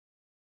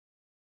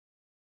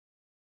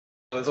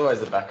There's always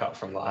the backup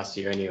from last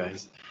year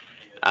anyways.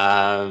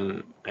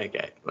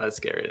 Okay, let's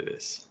get rid of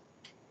this.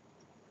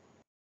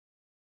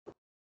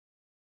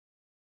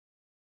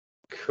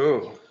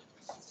 Cool.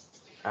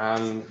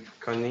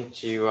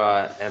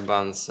 Konnichiwa,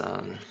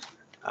 Eban-san.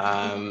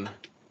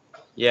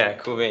 Yeah,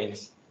 cool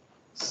beans.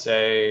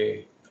 So,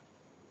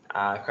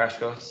 crash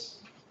course.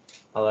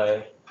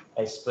 Hello.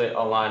 I split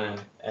online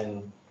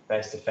and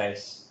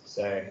face-to-face.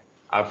 So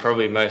I'll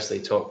probably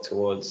mostly talk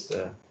towards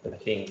the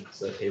thing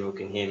so that people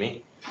can hear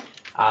me.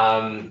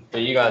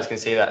 But you guys can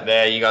see that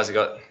there. You guys have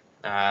got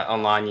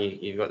online,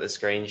 you've got the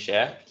screen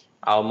share.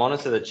 I'll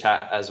monitor the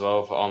chat as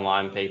well for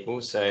online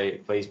people. So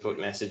please put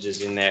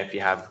messages in there if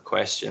you have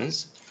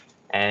questions.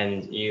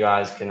 And you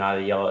guys can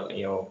either yell at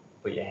me or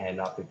put your hand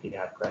up if you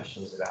have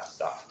questions about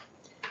stuff.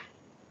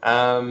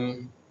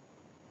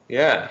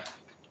 Yeah,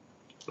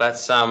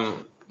 let's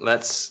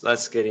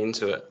get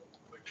into it.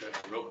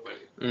 Real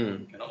quick,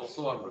 can I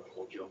also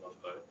record you on my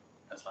phone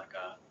as like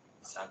a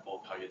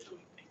sample of how you're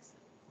doing things?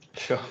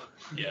 Sure.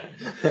 Yeah,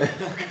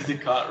 because you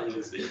can't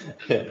really see.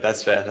 Yeah,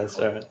 that's fair. That's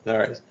all right. No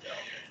worries.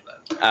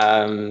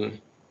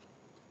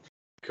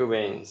 Cool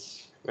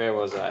beans. Where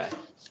was I?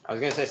 I was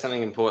going to say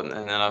something important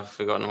and then I've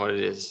forgotten what it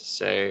is.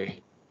 So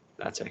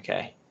that's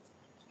okay.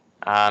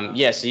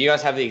 Yeah, so you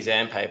guys have the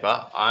exam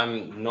paper.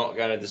 I'm not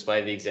going to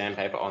display the exam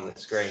paper on the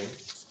screen.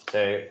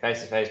 So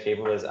face-to-face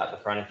people is at the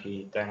front if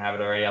you don't have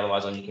it already,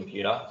 otherwise on your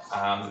computer.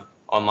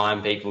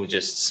 Online people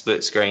just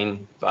split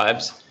screen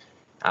vibes.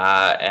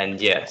 And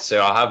yeah,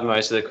 so I'll have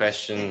most of the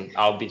question.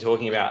 I'll be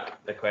talking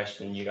about the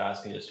question. You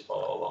guys can just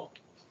follow along.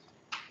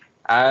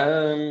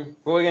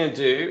 What we're going to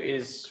do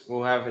is it's a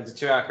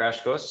 2-hour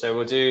crash course. So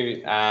we'll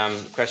do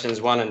questions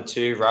 1 and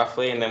 2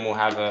 roughly, and then we'll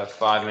have a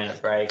 5-minute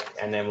break,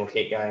 and then we'll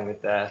keep going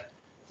with the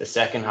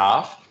second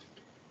half.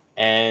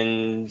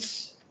 And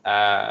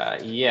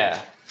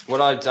yeah, what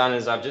I've done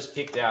is I've just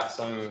picked out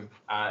some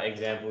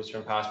examples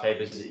from past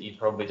papers that you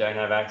probably don't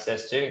have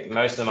access to.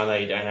 Most of them I know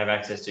you don't have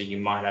access to. You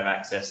might have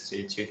access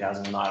to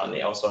 2009 on the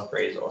ELSOC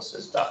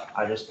resources, but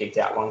I just picked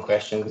out one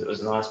question because it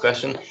was a nice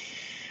question.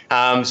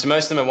 So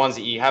most of them are ones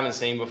that you haven't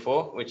seen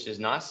before, which is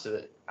nice, so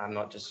that I'm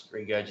not just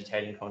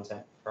regurgitating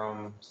content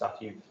from stuff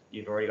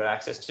you've already got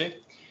access to.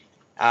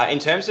 In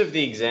terms of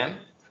the exam,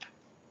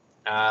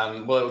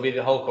 well, it will be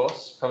the whole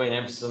course, probably an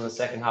emphasis on the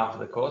second half of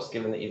the course,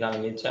 given that you've done a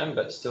midterm,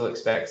 but still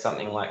expect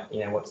something like,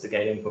 what's the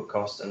gate input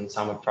cost and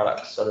sum of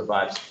products sort of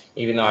vibes,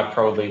 even though I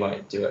probably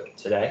won't do it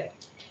today.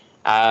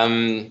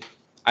 I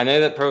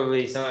know that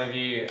probably some of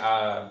you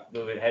are a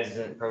little bit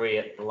hesitant probably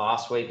at the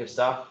last week of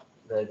stuff,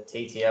 the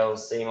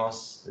TTLs,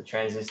 CMOS, the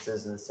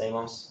transistors and the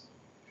CMOS.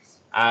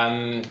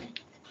 I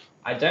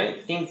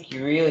don't think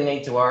you really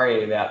need to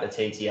worry about the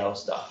TTL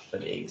stuff for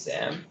the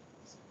exam.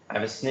 I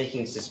have a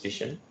sneaking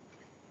suspicion.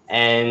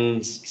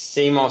 And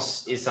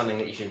CMOS is something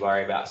that you should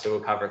worry about, so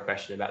we'll cover a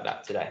question about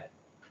that today.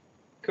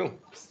 Cool.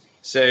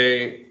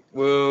 So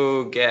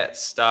we'll get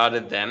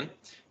started then.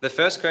 The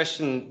first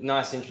question,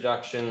 nice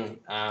introduction,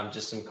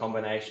 just some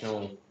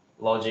combinational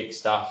logic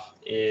stuff,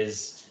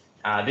 is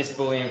this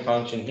Boolean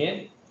function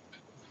here.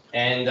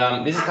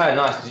 And this is kind of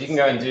nice because you can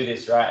go and do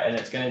this, right? And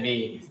it's going to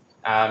be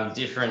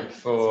different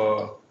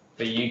for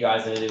you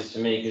guys than it is for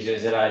me, because your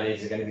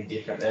ZIDs are going to be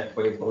different.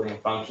 Therefore, your Boolean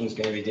function is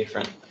going to be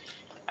different.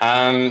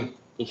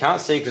 You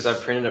can't see because I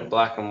printed it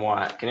black and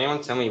white. Can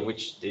anyone tell me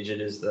which digit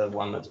is the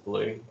one that's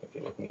blue if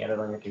you're looking at it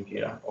on your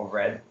computer, or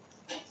red?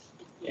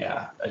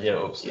 Yeah, I did.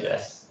 Oopsie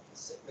there.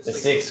 The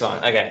 6th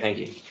one. Okay, thank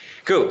you.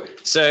 Cool.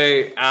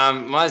 So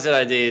my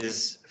ZID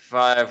is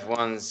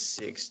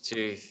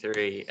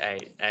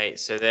 51623888.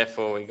 So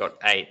therefore we got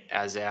 8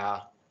 as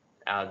our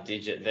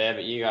digit there,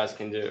 but you guys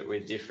can do it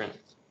with different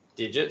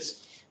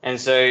digits. And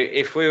so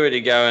if we were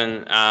to go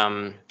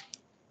and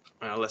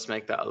let's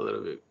make that a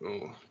little bit.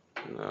 Ooh,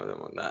 no, I don't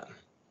want that.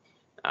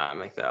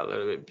 Make that a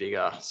little bit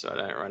bigger so I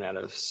don't run out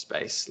of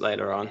space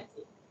later on.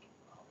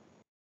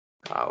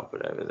 I'll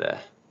put it over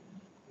there.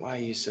 Why are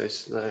you so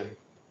slow?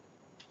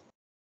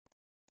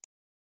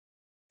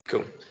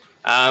 Cool.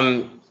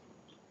 And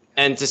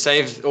to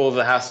save all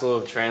the hassle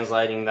of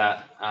translating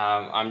that,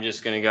 I'm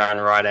just going to go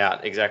and write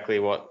out exactly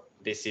what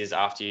this is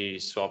after you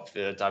swap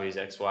the W's,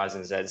 X, Y's,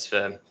 and Z's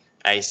for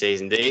A,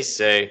 C's, and D's.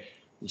 So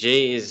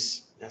G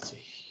is, that's a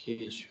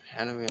huge,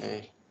 how do we...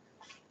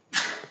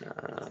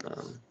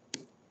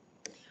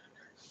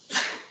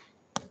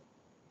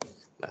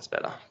 That's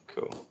better.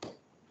 Cool.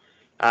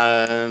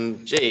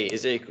 G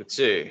is equal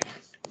to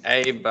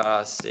A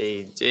bar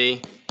C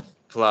D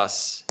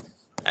plus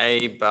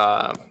A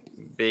bar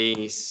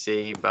B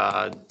C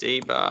bar D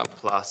bar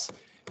plus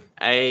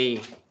A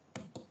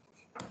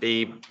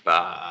B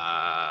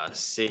bar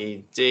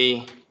C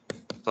D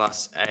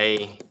plus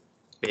A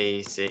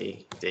B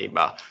C D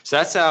bar. So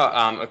that's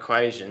our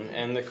equation,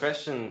 and the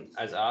question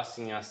is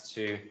asking us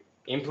to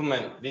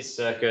implement this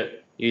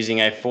circuit using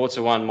a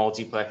 4-to-1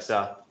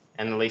 multiplexer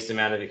and the least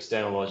amount of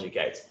external logic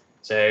gates.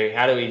 So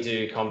how do we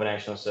do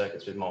combinational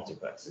circuits with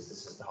multiplexers?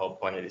 This is the whole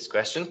point of this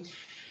question.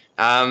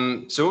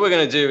 So what we're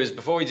going to do is,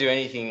 before we do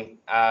anything,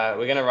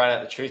 we're going to write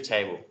out the truth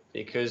table.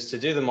 because to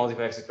do the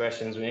multiplexer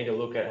questions, we need to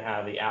look at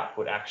how the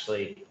output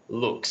actually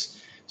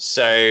looks.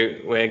 So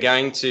we're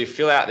going to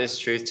fill out this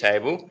truth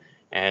table,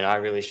 and I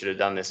really should have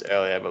done this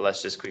earlier, but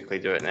let's just quickly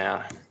do it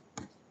now.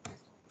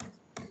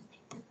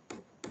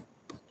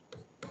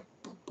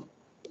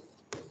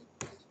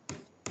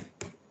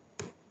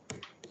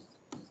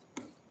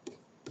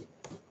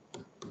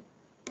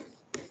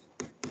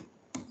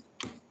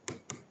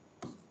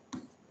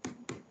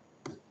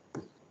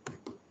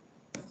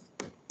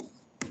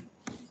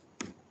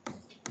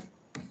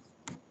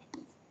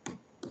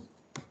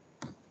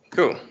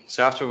 Cool.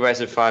 So after we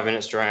wasted 5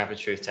 minutes drawing up a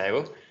truth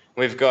table,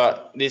 we've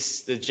got the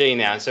G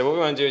now. So what we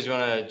want to do is we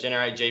want to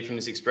generate G from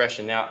this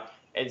expression. Now,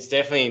 it's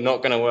definitely not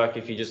going to work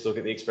if you just look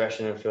at the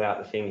expression and fill out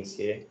the things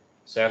here.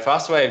 So a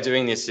fast way of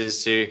doing this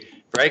is to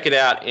break it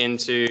out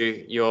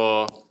into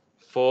your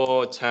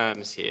 4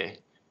 terms here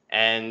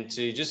and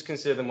to just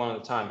consider them one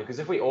at a time, because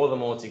if we OR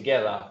them all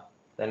together,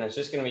 then it's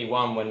just going to be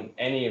 1 when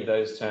any of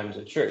those terms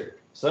are true.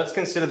 So let's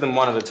consider them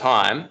one at a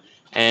time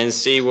and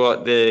see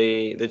what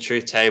the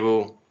truth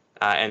table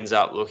ends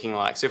up looking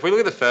like. So if we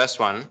look at the first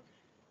one,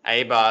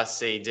 A bar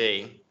C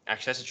D,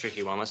 actually that's a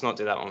tricky one. Let's not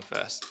do that one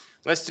first.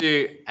 Let's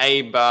do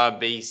A bar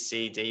B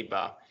C D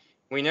bar.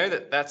 We know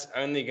that that's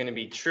only going to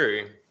be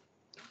true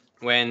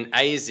when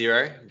A is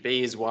 0,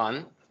 B is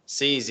 1,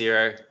 C is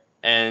 0,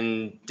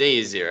 and D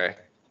is 0.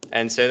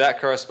 And so that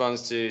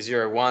corresponds to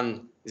 0,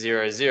 1,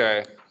 0,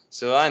 0.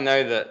 So I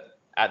know that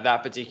at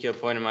that particular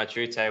point in my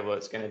truth table,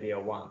 it's going to be a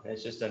 1.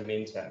 It's just a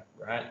min term,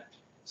 right?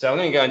 So I'm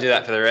going to go and do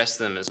that for the rest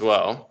of them as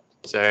well.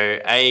 So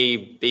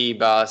A, B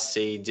bar,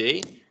 C,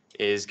 D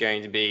is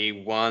going to be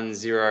 1,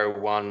 0,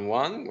 1,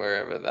 1,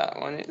 wherever that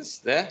one is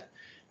there.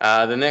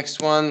 The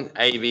next one,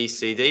 A, B,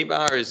 C, D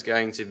bar is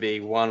going to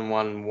be 1,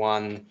 1,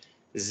 1,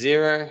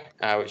 0,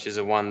 which is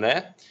a 1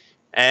 there.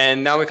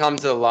 And now we come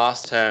to the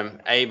last term,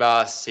 A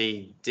bar,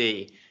 C,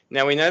 D.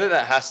 Now we know that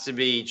that has to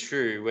be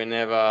true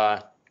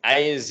whenever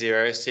A is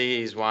 0,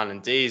 C is 1,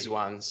 and D is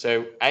 1.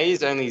 So A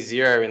is only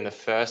 0 in the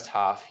first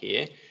half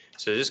here.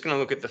 So we're just going to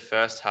look at the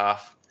first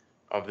half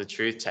of the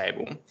truth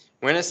table.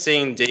 When it's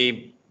C and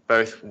D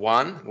both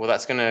 1, well,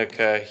 that's going to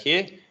occur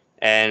here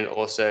and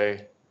also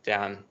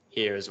down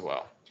here as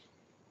well.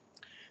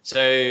 So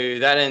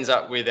that ends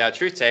up with our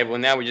truth table.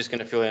 Now we're just going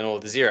to fill in all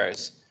the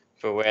zeros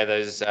for where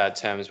those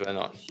terms were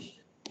not.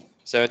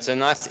 So it's a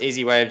nice,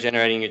 easy way of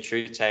generating a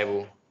truth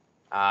table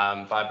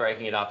by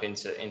breaking it up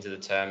into the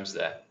terms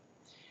there.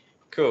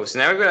 Cool. So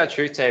now we've got our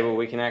truth table.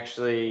 We can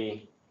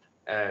actually,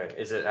 have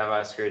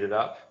I screwed it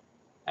up?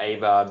 A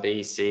bar,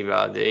 B, C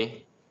bar,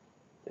 D.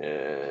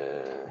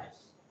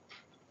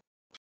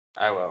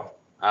 Oh well.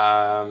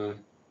 I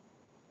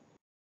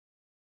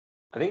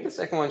think the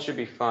second one should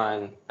be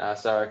fine,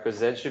 Sarah, because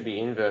Z should be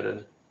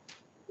inverted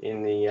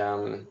in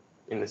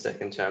the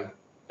second term.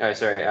 Oh,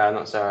 sorry,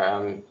 not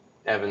Sarah,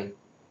 Evan.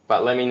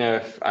 But let me know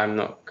if I'm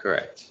not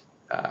correct.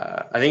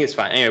 I think it's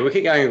fine. Anyway, we'll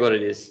keep going with what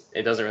it is.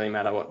 It doesn't really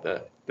matter what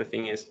the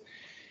thing is.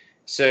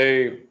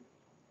 So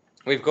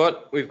we've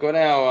got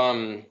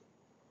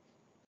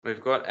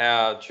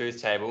our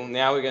truth table.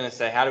 Now we're going to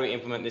say, how do we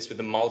implement this with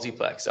the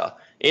multiplexer?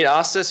 It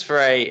asked us for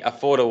a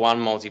 4-to-1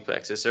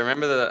 multiplexer. So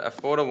remember that a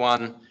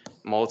 4-to-1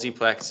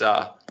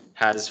 multiplexer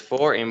has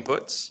 4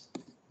 inputs,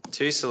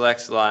 2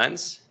 select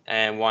lines,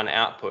 and 1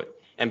 output.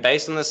 And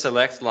based on the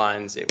select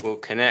lines, it will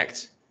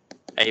connect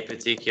a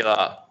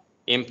particular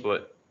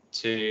input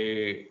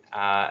to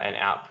an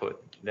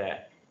output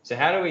there. So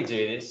how do we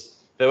do this?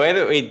 The way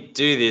that we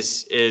do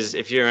this is,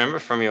 if you remember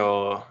from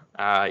your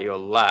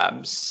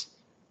labs,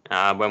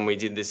 when we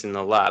did this in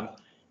the lab,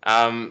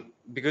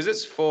 because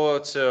it's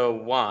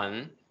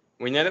 4-to-1,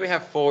 we know that we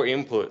have 4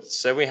 inputs.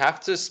 So we have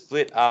to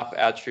split up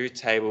our truth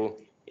table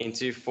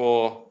into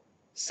 4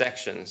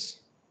 sections,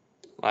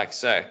 like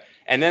so.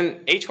 And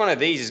then each one of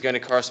these is going to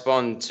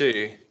correspond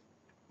to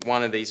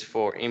one of these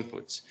 4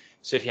 inputs.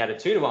 So if you had a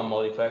 2-to-1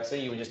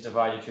 multiplexer, you would just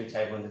divide your truth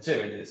table into 2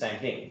 and do the same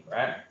thing,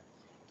 right?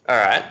 All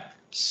right.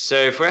 So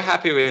if we're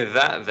happy with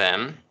that,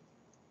 then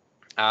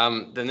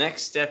the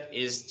next step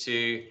is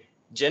to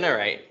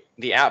generate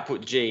the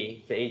output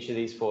G for each of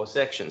these 4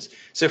 sections.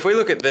 So if we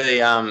look at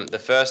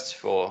the first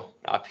 4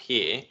 up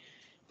here,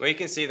 we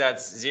can see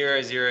that's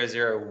 0, 0,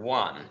 0,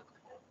 1.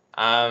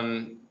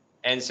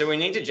 And so we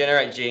need to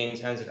generate G in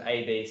terms of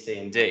A, B, C,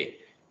 and D.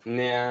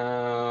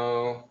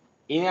 Now,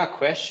 in our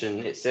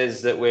question, it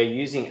says that we're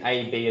using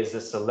A, B as the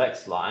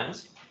select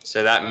lines.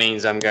 So that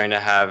means I'm going to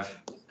have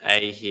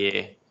A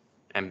here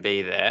and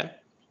B there.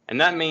 And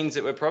that means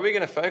that we're probably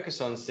going to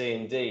focus on C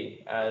and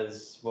D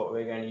as what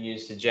we're going to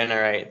use to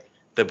generate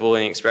the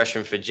Boolean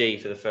expression for G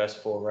for the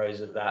first 4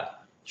 rows of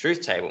that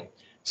truth table.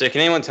 So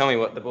can anyone tell me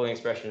what the Boolean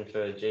expression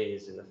for G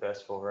is in the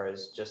first 4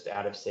 rows just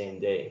out of C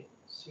and D?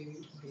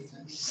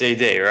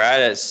 CD, right?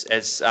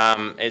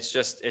 It's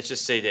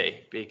just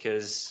CD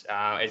because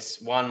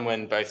it's 1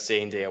 when both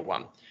C and D are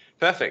 1.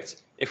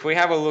 Perfect. If we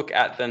have a look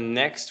at the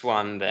next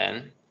one,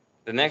 then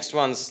the next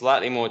one's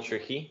slightly more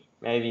tricky.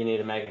 Maybe you need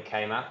to make a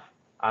K-map.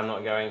 I'm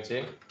not going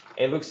to.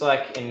 It looks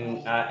like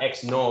in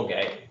XNOR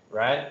gate,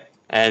 right?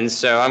 And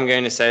so I'm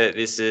going to say that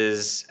this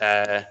is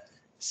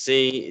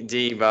C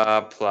D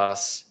bar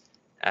plus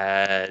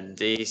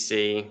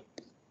DC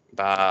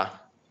bar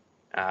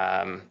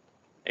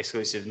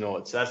exclusive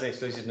NOR. So that's an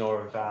exclusive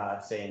NOR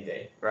of C and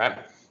D, right?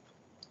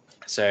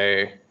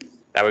 So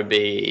that would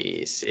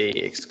be C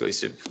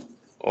exclusive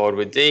OR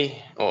with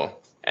D,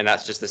 and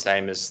that's just the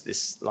same as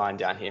this line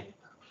down here.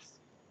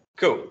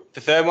 Cool.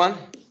 The third one,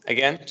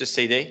 again, just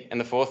CD, and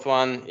the fourth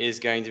one is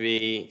going to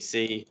be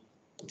C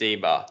D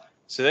bar.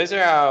 So those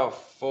are our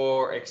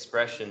 4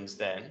 expressions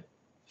then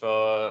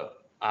for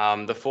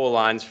the 4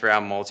 lines for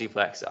our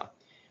multiplexer.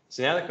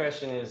 So now the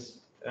question is,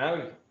 now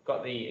we've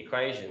got the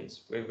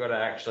equations, we've got to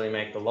actually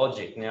make the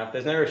logic. Now, if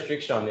there's no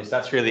restriction on this,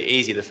 that's really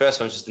easy. The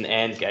first one's just an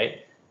AND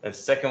gate, and the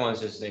second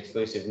one's just an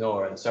exclusive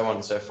NOR, and so on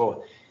and so forth.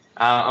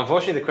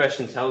 Unfortunately, the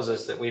question tells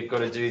us that we've got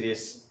to do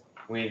this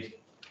with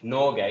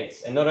NOR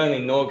gates, and not only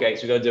NOR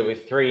gates, we've got to do it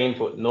with 3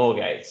 input NOR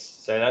gates.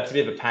 So that's a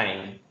bit of a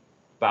pain,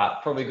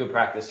 but probably good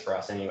practice for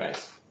us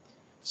anyways.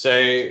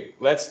 So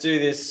let's do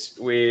this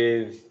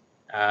with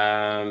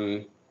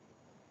the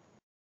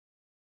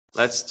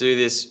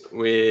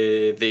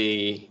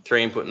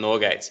 3 input NOR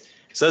gates.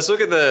 So let's look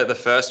at the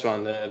first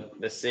one,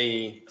 the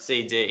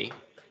CD.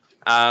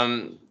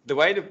 The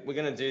way that we're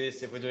going to do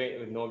this if we're doing it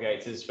with NOR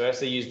gates is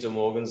firstly use De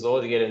Morgan's law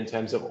to get it in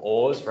terms of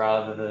ORs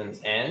rather than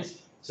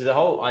ANDs. So the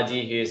whole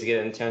idea here is to get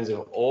it in terms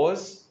of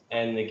ORs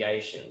and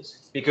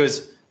negations,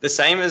 because the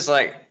same as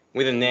like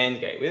with a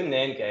NAND gate. With a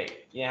NAND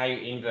gate, you know how you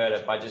invert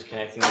it by just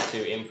connecting the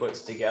 2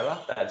 inputs together?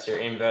 That's your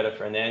inverter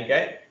for a NAND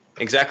gate.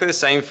 Exactly the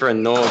same for a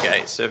NOR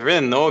gate. So if we're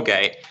in a NOR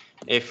gate,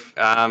 if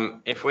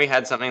we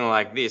had something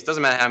like this,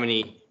 doesn't matter how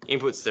many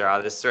inputs there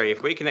are, there's 3.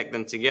 If we connect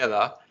them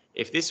together,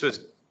 if this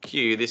was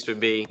Q, this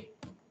would be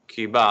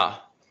Q bar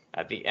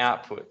at the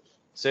output.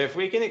 So if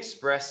we can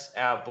express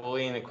our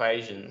Boolean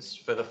equations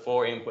for the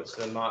 4 inputs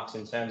to the marks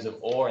in terms of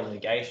OR and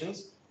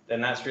negations, then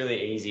that's really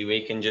easy.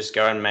 We can just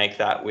go and make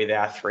that with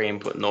our 3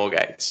 input NOR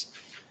gates.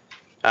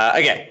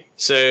 Okay,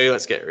 so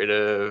let's get rid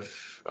of,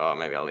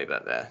 maybe I'll leave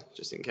that there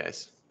just in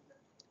case.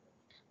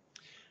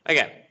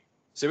 Okay,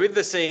 so with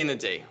the C and the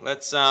D,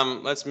 let's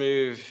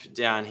move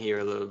down here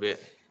a little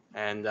bit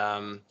and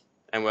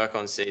work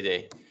on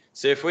CD.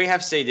 So if we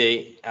have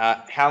CD,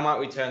 how might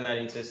we turn that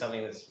into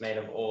something that's made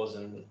of ORs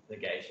and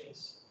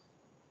negations?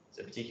 Is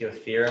there a particular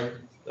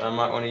theorem that I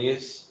might want to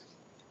use?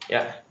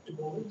 Yeah.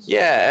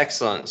 Yeah,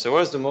 excellent. So what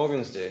does De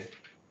Morgan's do?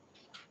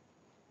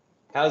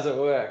 How does it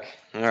work?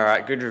 All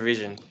right, good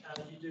revision.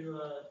 You do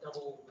a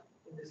double,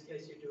 in this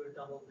case, you do a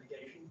double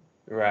negation.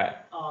 Right.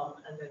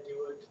 And then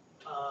you would,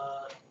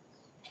 I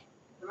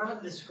don't know how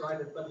to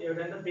describe it, but it would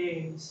end up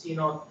being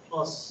C0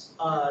 plus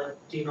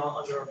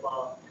D0 under a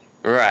bar.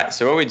 Right,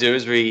 so what we do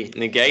is we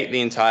negate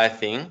the entire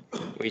thing,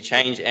 we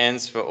change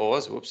ANDs for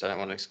ORs, whoops, I don't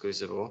want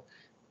exclusive OR,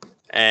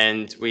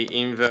 and we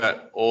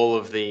invert all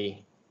of the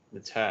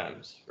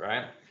terms,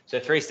 right? So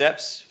 3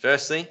 steps.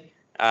 Firstly,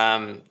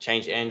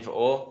 change AND for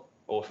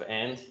OR for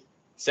AND.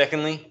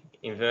 Secondly,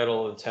 invert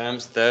all the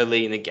terms.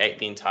 Thirdly, negate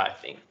the entire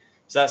thing.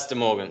 So that's De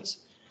Morgan's.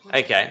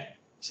 Okay,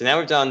 so now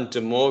we've done De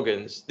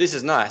Morgan's. This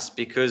is nice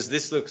because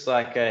this looks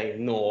like a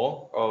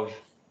NOR of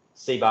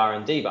C bar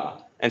and D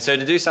bar. And so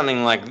to do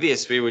something like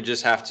this, we would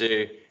just have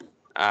to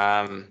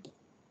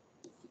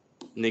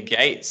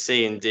negate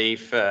C and D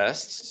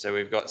first. So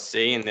we've got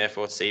C and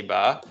therefore C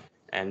bar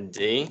and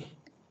D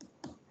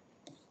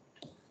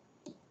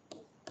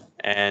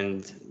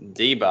and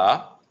D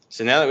bar.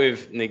 So now that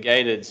we've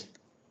negated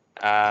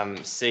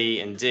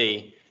C and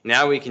D,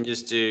 now we can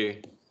just do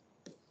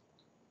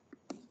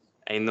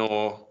a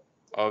NOR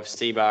of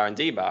C bar and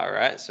D bar,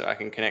 right? So I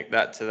can connect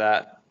that to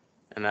that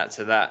and that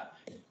to that.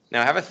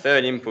 Now I have a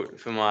third input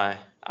for my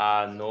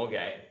NOR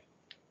gate.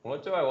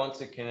 What do I want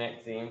to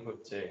connect the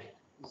input to?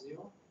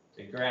 0.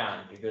 To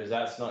ground, because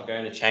that's not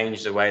going to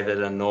change the way that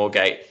a NOR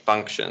gate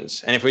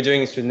functions. And if we're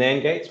doing this with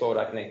NAND gates, what would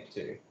I connect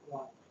to?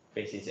 1.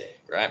 VCC,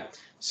 right?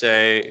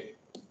 So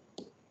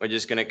we're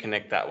just going to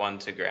connect that one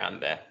to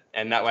ground there.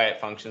 And that way it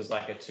functions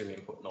like a 2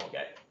 input NOR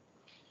gate.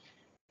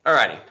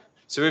 Alrighty,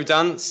 so we've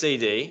done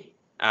CD.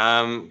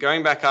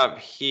 Going back up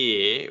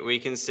here, we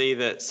can see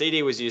that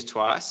CD was used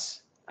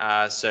twice.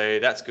 So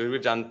that's good.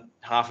 We've done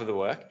half of the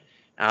work.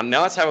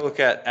 Now let's have a look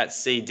at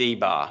CD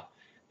bar.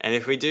 And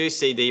if we do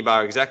CD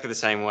bar exactly the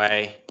same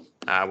way,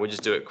 we'll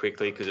just do it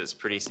quickly because it's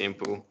pretty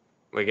simple.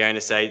 We're going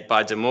to say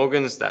by De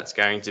Morgan's, that's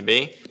going to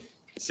be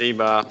C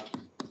bar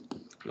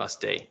plus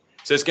D.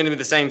 So it's going to be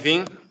the same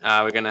thing.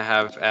 We're going to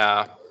have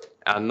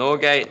our NOR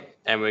gate,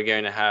 and we're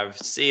going to have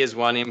C as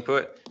one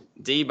input,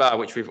 D bar,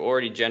 which we've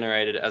already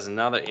generated as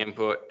another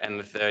input, and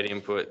the third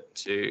input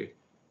to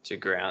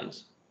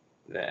ground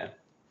there.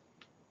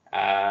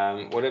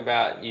 What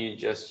about you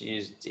just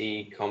use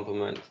D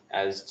complement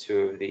as 2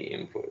 of the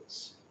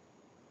inputs?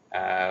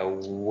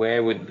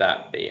 Where would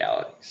that be,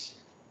 Alex?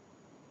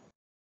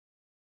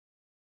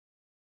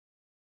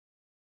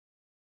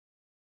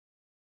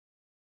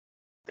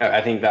 Oh,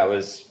 I think that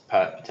was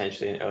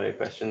potentially an earlier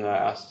question that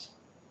I asked,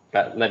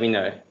 but let me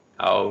know.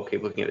 I'll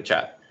keep looking at the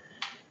chat.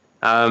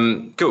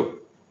 Cool.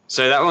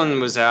 So that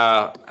one was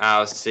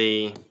our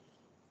C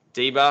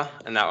D bar,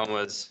 and that one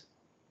was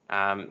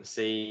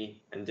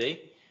C and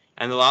D.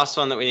 And the last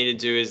one that we need to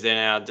do is then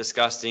our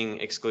disgusting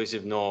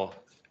exclusive NOR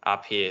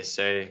up here.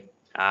 So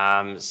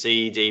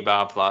C D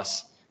bar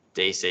plus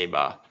D C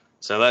bar.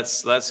 So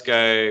let's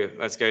go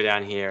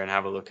down here and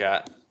have a look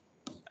at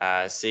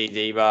C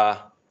D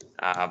bar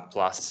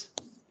plus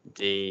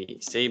D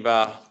C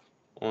bar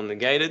all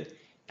negated,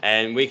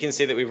 and we can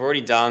see that we've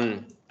already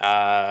done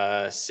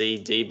C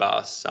D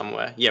bar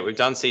somewhere. Yeah, we've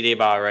done C D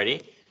bar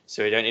already,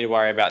 so we don't need to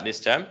worry about this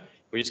term.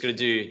 We're just going to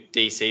do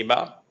D C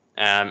bar,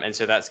 and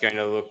so that's going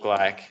to look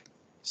like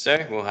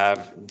so. We'll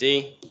have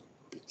D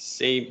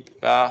C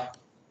bar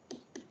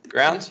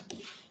ground,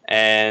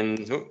 and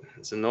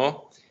it's a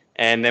NOR,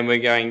 and then we're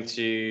going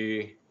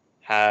to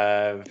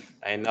have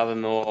another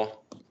NOR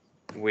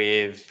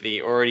with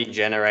the already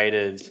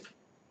generated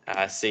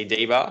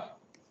CD bar,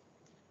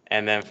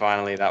 and then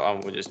finally that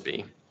one will just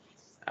be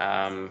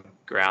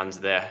grounds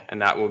there,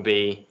 and that will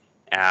be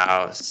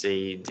our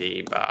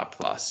CD bar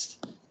plus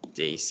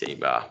DC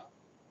bar.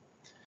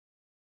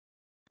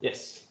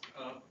 Yes.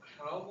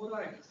 How would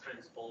I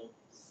transform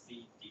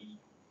CD?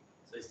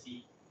 So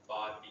C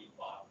bar D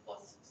bar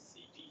plus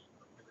CD.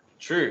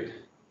 True.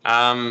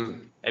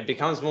 It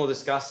becomes more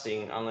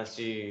disgusting unless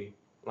you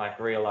like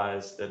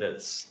realize that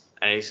it's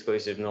an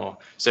exclusive NOR.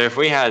 So if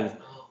we had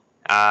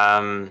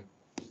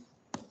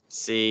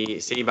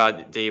C bar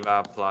D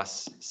bar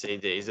plus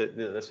CD,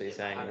 that's what you're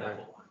saying, right?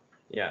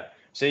 Yeah.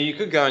 So you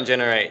could go and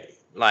generate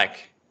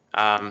like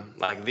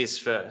this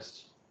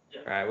first,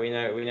 right? We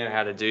know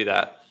how to do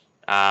that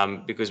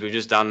because we've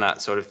just done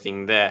that sort of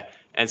thing there.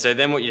 And so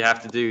then what you'd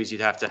have to do is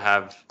you'd have to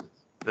have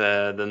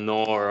the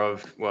NOR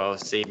of, well,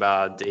 C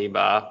bar D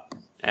bar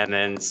and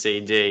then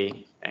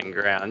CD and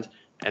ground,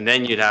 and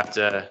then you'd have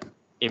to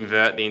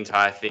invert the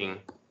entire thing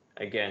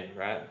again,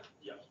 right?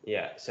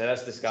 Yeah, so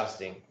that's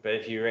disgusting. But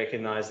if you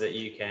recognize that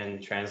you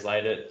can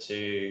translate it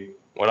to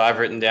what I've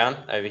written down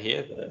over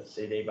here, the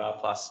CD bar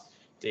plus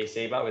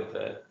DC bar with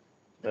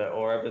the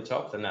OR over the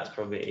top, then that's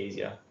probably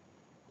easier.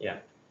 Yeah.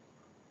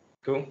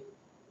 Cool?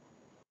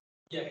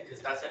 Yeah,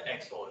 because that's an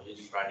XOR, you're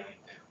just writing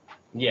it down.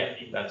 Yeah,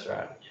 that's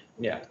right.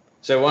 Yeah.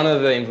 So one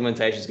of the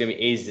implementations is going to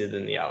be easier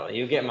than the other.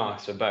 You'll get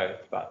marks for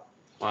both, but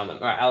one of them.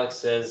 All right, Alex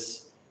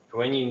says,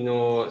 when you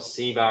NOR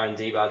C bar and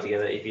D bar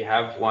together, if you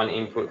have one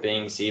input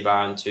being C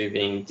bar and two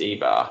being D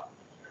bar,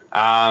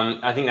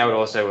 I think that would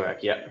also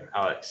work. Yep,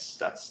 Alex,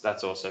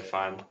 that's also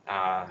fine.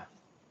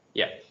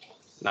 Yeah,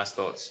 nice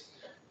thoughts.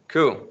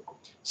 Cool.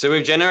 So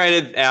we've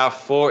generated our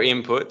 4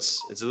 inputs.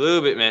 It's a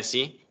little bit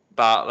messy,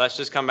 but let's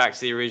just come back to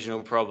the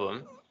original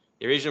problem.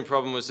 The original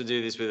problem was to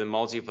do this with a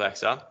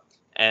multiplexer.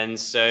 And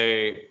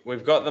so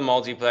we've got the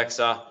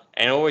multiplexer,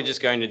 and all we're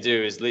just going to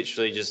do is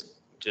literally just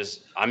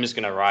I'm just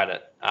going to write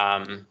it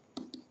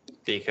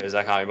because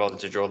I can't be bothered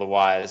to draw the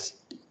wires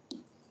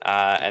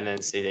and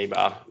then CD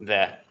bar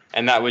there.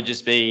 And that would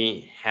just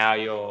be how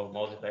your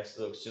multiplexer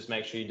looks. Just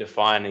make sure you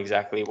define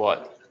exactly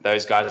what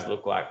those guys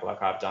look like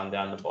I've done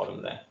down the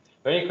bottom there.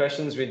 Any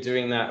questions with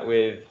doing that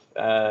with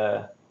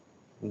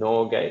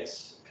NOR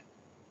gates?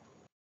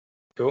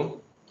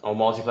 Cool. Or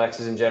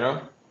multiplexers in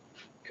general?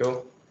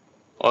 Cool.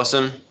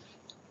 Awesome.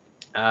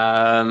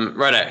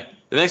 Righto.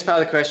 The next part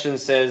of the question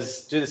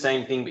says do the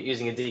same thing but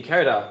using a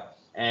decoder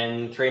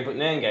and 3 input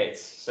NAND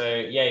gates. So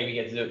yeah, we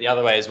get to do it the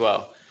other way as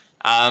well.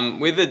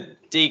 With a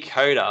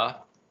decoder,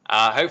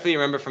 hopefully you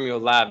remember from your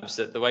labs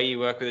that the way you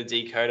work with a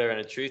decoder and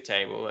a truth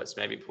table, let's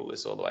maybe pull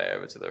this all the way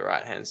over to the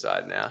right hand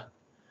side now.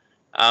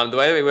 The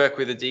way that we work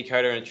with a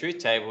decoder and a truth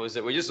table is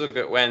that we just look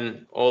at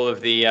when all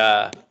of the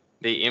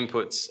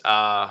inputs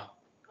are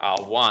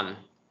 1.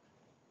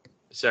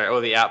 Sorry,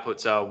 all the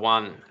outputs are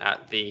 1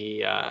 at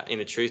the in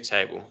the truth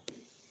table.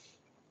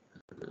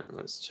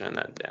 Let's turn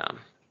that down.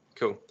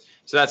 Cool.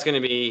 So that's going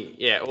to be,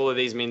 yeah, all of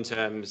these min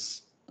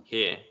terms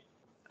here.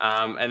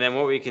 And then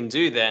what we can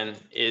do then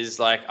is,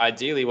 like,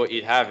 ideally what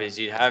you'd have is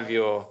you'd have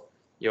your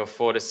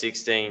 4 to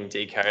 16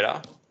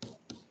 decoder,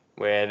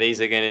 where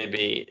these are going to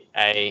be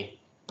A,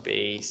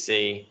 B,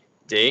 C,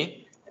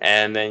 D,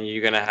 and then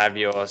you're going to have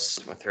your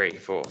 3,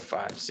 4,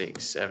 5,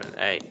 6, 7,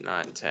 8,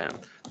 9, 10,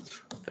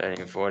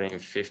 13, 14,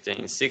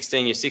 15,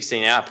 16, your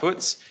 16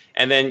 outputs.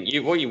 And then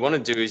what you want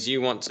to do is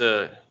you want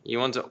to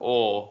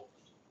OR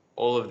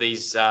all of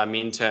these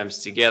min terms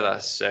together.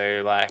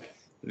 So like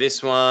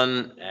this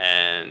one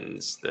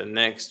and the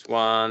next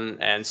one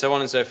and so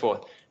on and so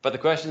forth. But the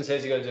question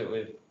says you got to do it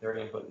with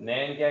 3 input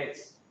NAND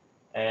gates.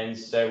 And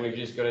so we've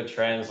just got to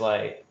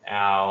translate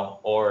our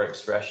OR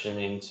expression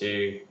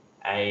into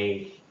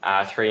a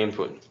 3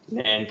 input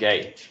NAND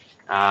gate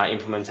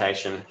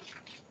implementation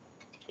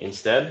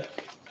instead.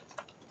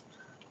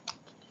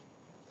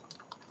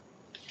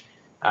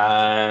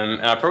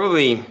 And I don't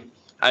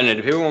know,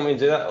 do people want me to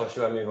do that or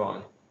should I move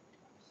on?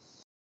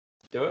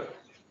 Do it?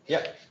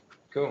 Yep,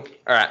 cool.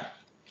 All right,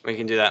 we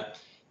can do that.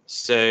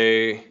 So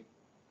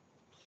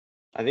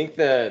I think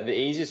the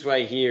easiest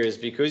way here is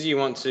because you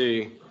want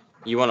to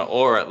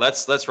OR it,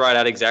 let's write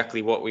out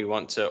exactly what we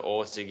want to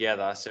OR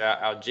together. So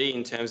our G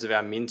in terms of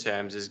our min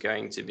terms is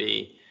going to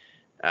be,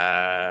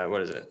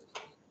 what is it?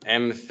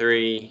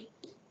 M3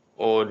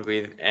 ORed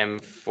with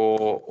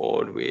M4,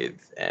 ORed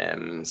with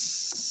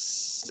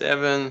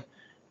M7,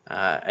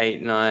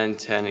 8, 9,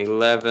 10,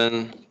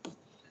 11,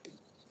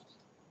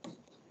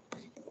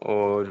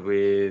 ORed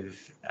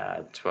with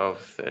 12,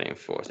 13,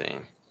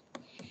 14.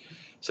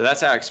 So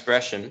that's our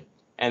expression.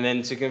 And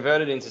then to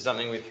convert it into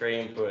something with 3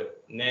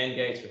 input NAND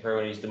gates, we probably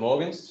want to use De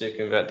Morgan's to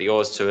convert the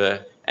ORs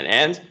to an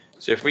AND.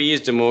 So if we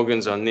use De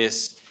Morgan's on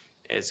this,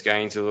 it's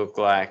going to look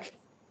like,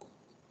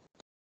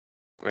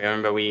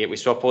 remember we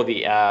swap all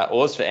the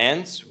ORs for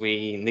ANDs,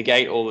 we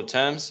negate all the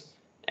terms,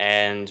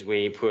 and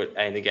we put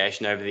a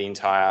negation over the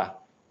entire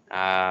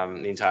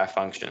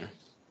function.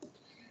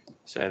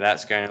 So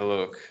that's going to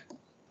look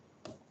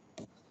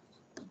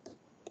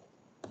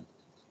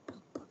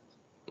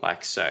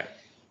like so.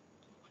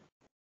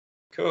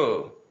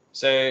 Cool.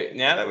 So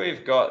now that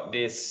we've got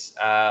this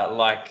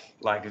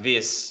like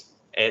this,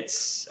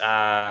 it's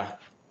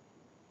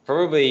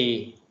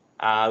probably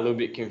a little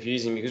bit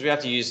confusing because we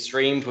have to use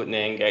 3 input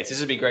NAND gates. This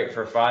would be great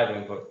for a 5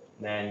 input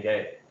NAND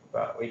gate,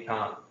 but we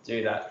can't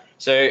do that.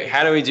 So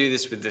how do we do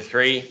this with the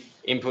 3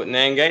 input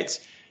NAND gates?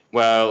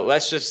 Well,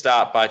 let's just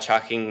start by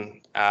chucking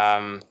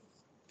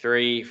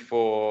 3,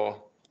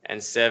 4,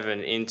 and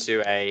 7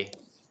 into a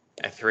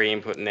 3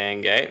 input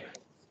NAND gate.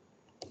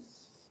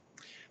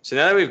 So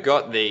now that we've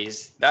got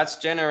these, that's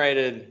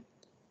generated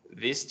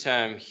this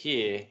term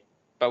here,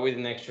 but with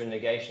an extra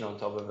negation on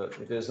top of it,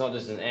 because it's not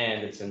just an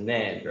AND, it's a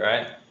NAND,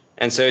 right?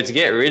 And so to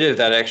get rid of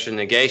that extra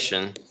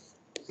negation,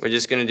 we're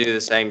just going to do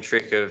the same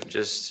trick of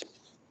just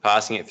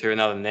passing it through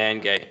another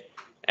NAND gate.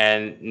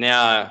 And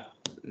now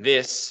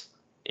this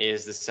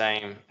is the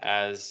same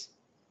as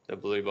the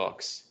blue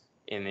box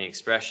in the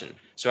expression.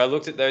 So I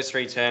looked at those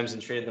 3 terms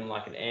and treated them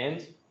like an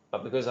AND,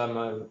 but because I'm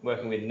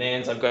working with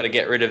NANDs, I've got to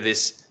get rid of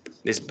this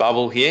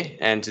bubble here,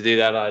 and to do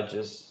that, I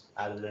just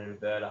added an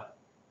inverter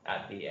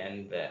at the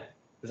end there.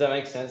 Does that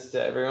make sense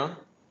to everyone?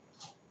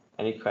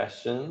 Any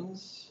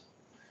questions?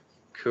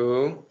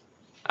 Cool.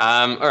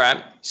 All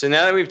right, so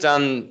now that we've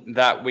done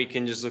that, we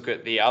can just look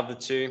at the other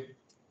 2,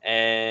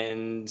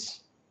 and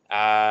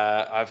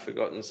I've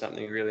forgotten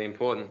something really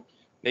important.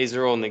 These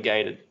are all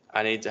negated.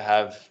 I need to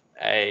have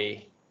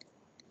an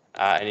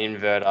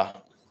inverter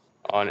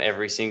on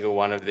every single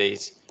one of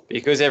these.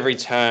 Because every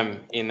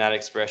term in that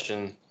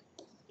expression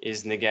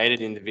is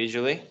negated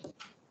individually,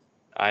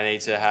 I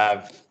need to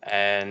have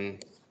an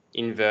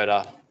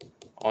inverter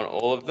on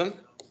all of them.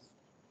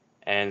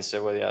 And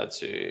so what are the other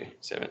 2?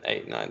 7,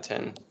 8, 9,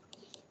 10,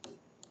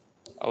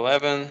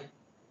 11,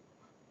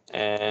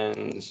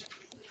 and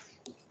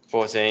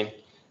 14.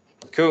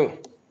 Cool.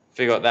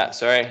 Forgot that,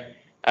 sorry.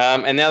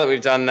 And now that we've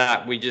done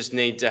that, we just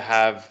need to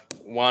have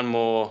one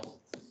more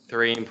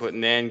 3 input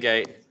NAND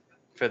gate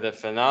for the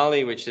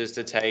finale, which is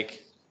to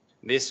take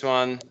this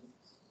one,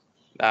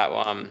 that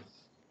one,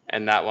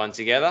 and that one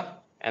together,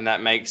 and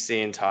that makes the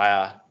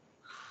entire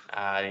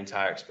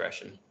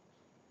expression.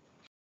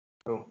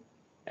 Cool.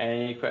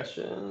 Any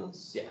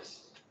questions?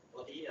 Yes.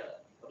 For the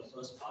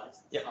first part,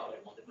 Yep. how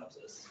it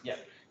multiplexes. Yeah.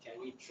 Can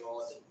we draw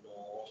the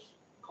NOR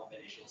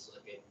combination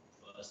circuit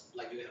first?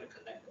 Like, do we have to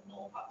connect the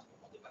NOR part to the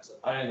multiplexer?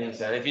 I don't think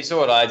so. If you saw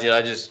what I did,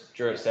 I just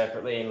drew it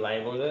separately and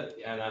labeled it,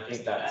 and I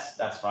think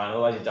that's fine.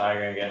 Otherwise, your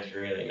diagram gets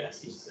really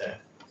messy. So,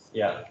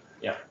 yeah.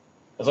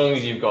 As long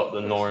as you've got the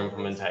NOR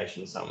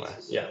implementation somewhere.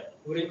 Yeah.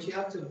 Wouldn't you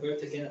have to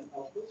invert again at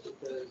output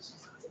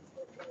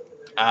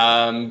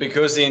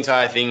because the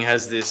entire thing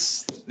has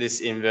this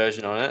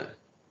inversion on it,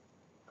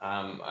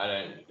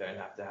 I don't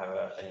have to have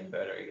an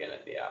inverter again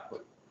at the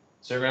output.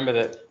 So remember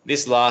that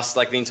this last,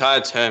 like the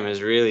entire term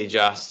is really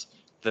just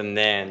the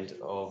NAND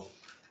of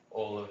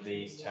all of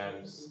these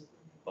terms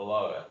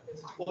below it.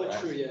 Well,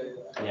 true, yeah.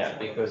 Yeah,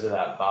 because of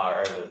that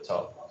bar over the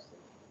top.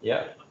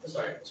 Yeah.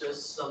 Sorry,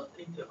 just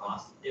something to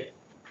ask. If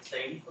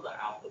same for the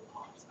output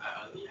parts,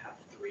 I only have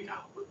 3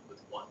 output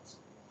with 1s.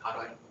 How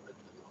do I implement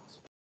the last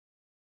one?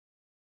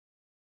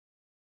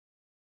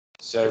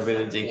 So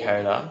with a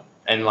decoder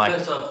and like.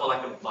 So for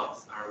like a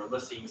bus, I remember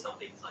seeing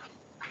something like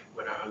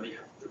when I only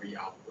have 3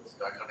 outputs,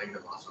 do I connect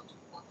the last one to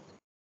 1?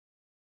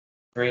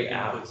 3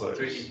 outputs.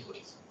 3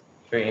 inputs.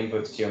 3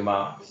 inputs to your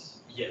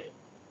marks. Yeah.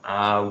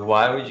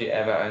 Why would you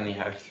ever only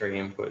have 3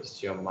 inputs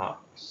to your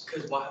marks?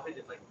 Because what happens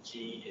if like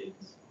G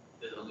is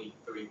there's only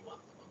 3 1s on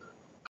it.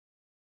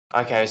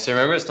 Okay, so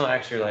remember it's not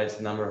actually related to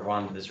the number of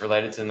ones, but it's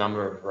related to the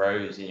number of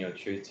rows in your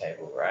truth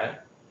table, right?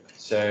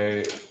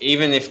 So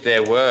even if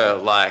there were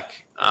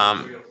like,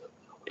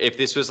 if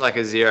this was like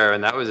a 0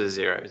 and that was a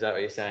 0, is that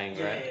what you're saying,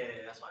 right? Yeah,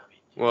 that's what I mean.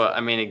 Well,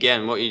 I mean,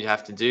 again, what you'd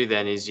have to do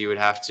then is you would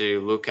have to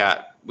look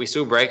at, we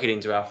still break it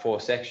into our 4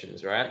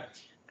 sections, right?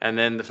 And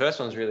then the first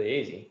one's really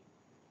easy.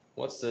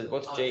 What's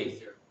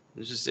G?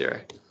 It's just 0. I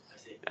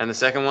see. And the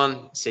second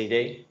one,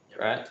 CD,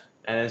 right?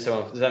 And then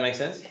so on. Does that make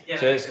sense? Yeah.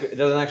 So it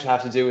doesn't actually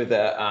have to do with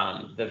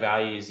the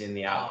values in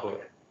the output.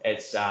 Oh,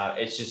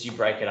 okay. It's just you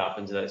break it up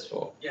into those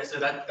 4. Yeah, so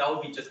that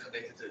would be just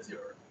connected to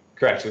 0.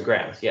 Correct, with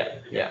grounds. Yeah. Got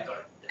it. Yeah.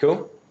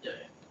 Cool. Yeah.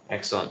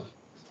 Excellent.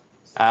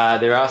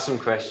 There are some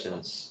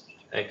questions.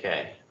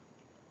 Okay.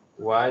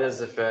 Why does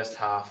the first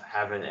half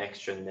have an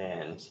extra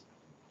NAND?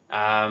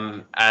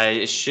 I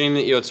assume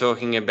that you're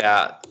talking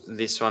about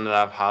this one that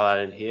I've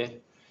highlighted here.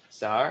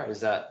 Sarah,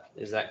 is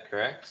that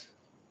correct?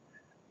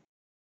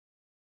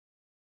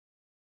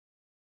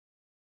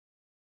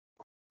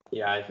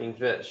 Yeah, I think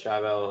that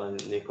Charbel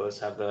and Nicholas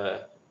have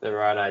the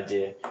right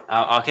idea.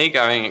 I'll keep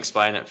going and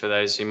explain it for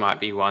those who might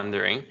be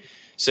wondering.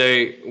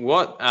 So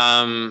what?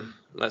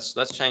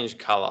 Let's change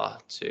color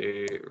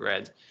to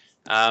red.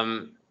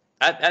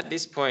 At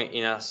this point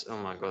in us, oh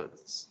my god,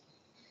 it's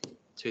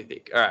too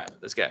thick. All right,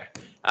 let's go.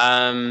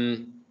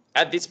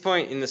 At this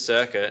point in the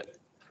circuit,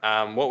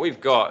 what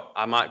we've got,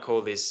 I might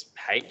call this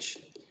H.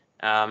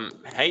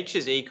 H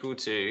is equal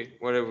to,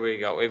 what have we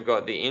got? We've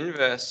got the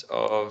inverse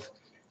of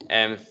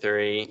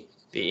M3,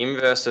 the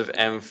inverse of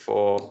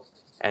M4,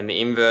 and the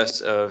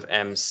inverse of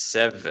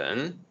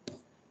M7.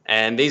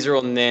 And these are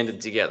all NANDed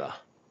together,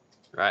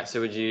 right?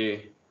 So would you,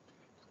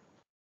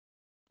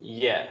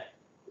 yeah,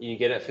 you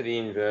get it for the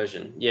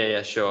inversion.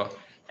 Yeah, sure.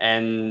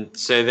 And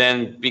so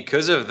then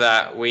because of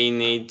that, we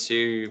need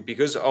to,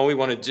 because all we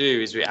want to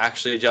do is we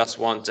actually just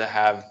want to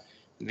have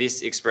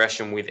this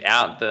expression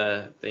without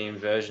the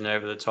inversion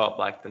over the top,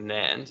 like the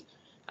NAND,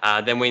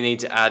 then we need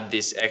to add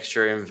this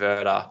extra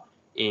inverter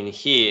in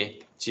here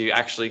to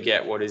actually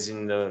get what is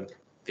in the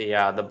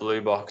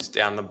blue box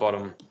down the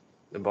bottom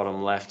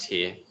left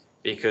here,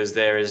 because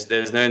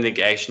there's no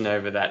negation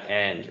over that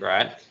AND,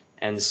 right?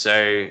 And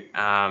so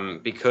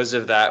because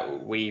of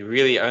that, we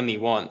really only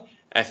want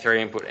a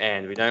 3-input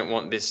AND. We don't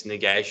want this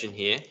negation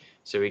here,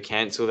 so we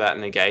cancel that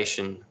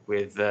negation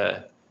with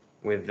the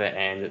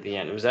AND at the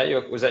end. Was that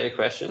your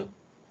question?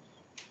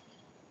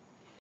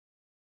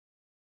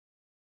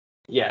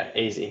 Yeah,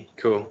 easy,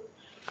 cool.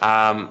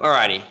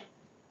 Alrighty,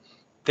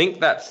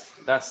 think that's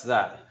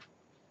that.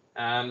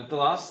 The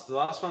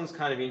last one's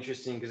kind of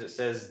interesting because it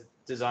says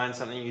design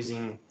something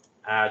using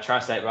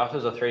tri-state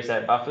buffers or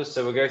 3-state buffers.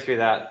 So we'll go through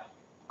that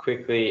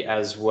quickly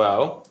as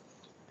well,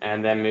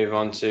 and then move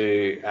on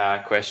to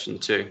question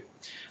 2.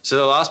 So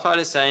the last part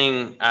is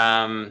saying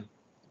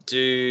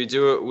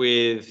do it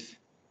with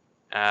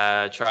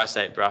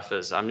tri-state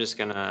buffers. I'm just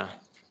gonna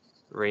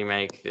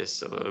remake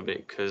this a little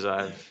bit because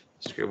I've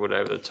scribbled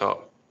over the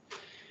top.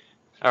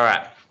 All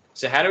right.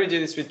 So how do we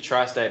do this with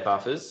tri-state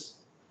buffers?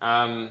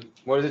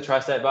 What is a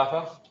tri-state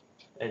buffer?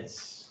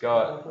 It's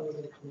got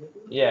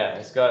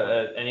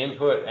an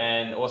input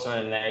and also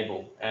an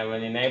enable. And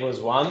when the enable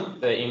is 1,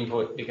 the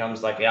input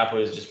becomes like the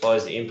output just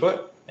follows the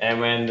input. And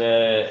when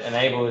the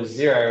enable is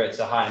 0, it's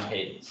a high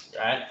impedance,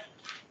 right?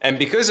 And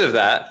because of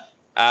that,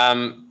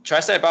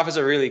 tri-state buffers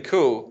are really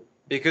cool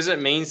because it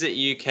means that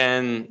you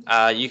can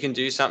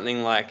do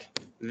something like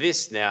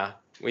this now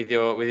with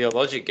your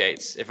logic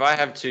gates. If I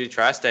have 2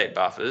 tri-state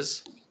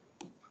buffers,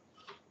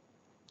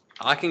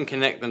 I can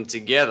connect them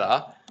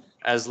together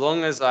as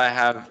long as I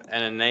have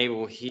an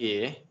enable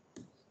here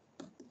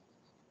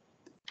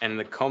and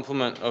the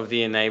complement of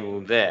the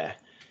enable there.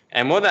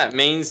 And what that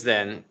means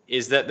then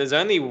is that there's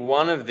only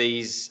one of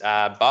these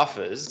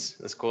buffers,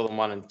 let's call them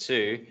 1 and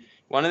 2.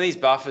 One of these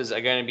buffers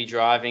are going to be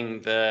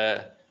driving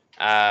the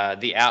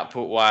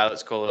output wire,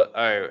 let's call it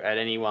O, at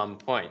any one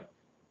point.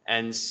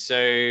 And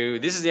so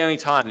this is the only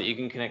time that you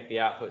can connect the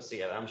outputs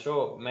together. I'm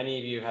sure many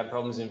of you have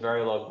problems in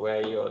Verilog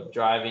where you're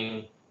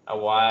driving a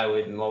wire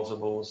with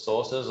multiple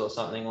sources or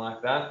something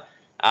like that.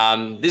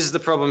 This is the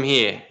problem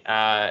here,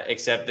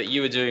 except that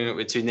you were doing it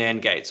with 2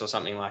 NAND gates or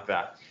something like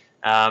that.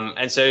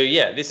 And so,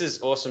 yeah, this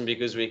is awesome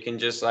because we can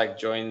just like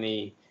join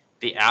the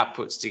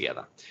outputs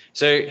together.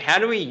 So how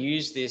do we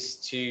use this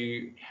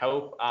to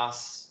help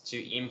us to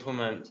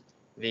implement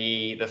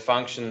the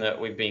function that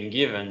we've been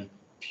given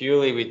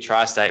purely with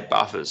tri-state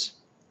buffers?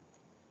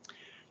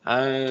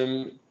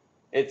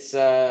 It's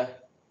yeah.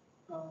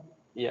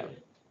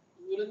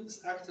 Wouldn't this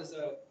act as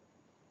a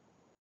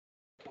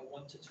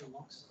 1 to 2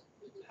 mux?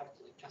 Would you have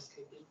to like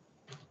cascade it?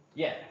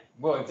 Yeah,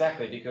 well,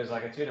 exactly, because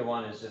like a 2 to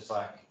 1 is just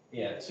like,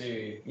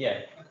 2,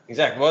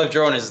 exactly. What I've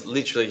drawn is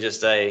literally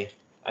just a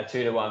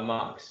 2 to 1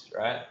 mux,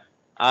 right?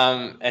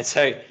 And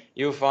so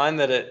you'll find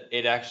that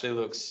it actually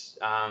looks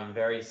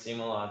very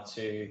similar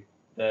to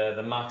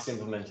the mux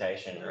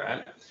implementation,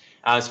 right?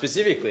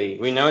 Specifically,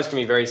 we know it's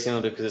going to be very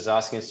similar because it's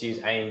asking us to use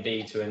A and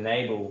B to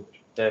enable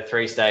the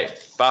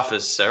 3-state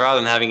buffers. So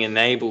rather than having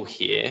enable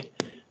here,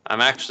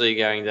 I'm actually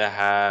going to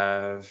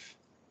have,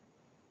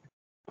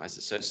 why is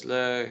it so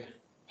slow?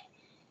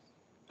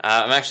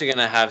 I'm actually going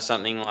to have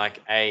something like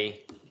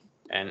A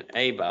and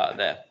A bar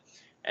there.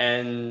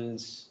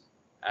 And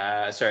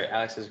sorry,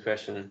 Alex's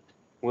question,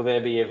 will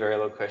there be a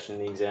Verilog question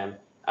in the exam?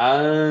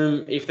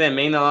 If they're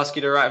mean, they'll ask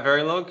you to write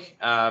Verilog,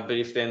 but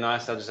if they're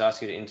nice, they'll just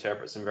ask you to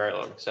interpret some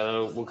Verilog.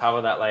 So we'll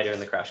cover that later in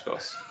the crash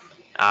course.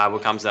 We'll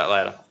come to that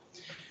later.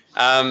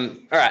 All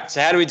right,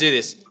 so how do we do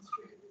this?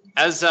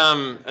 As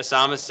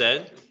Osama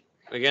said,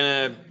 we're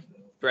going to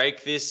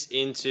break this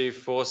into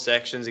 4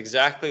 sections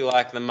exactly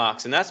like the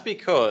mux. And that's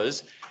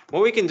because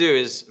what we can do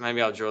is,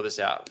 maybe I'll draw this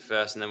out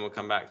first and then we'll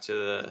come back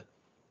to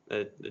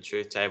the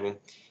truth table.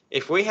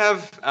 If we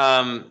have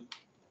A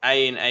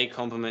and A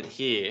complement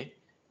here,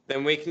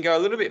 then we can go a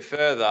little bit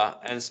further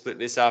and split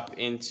this up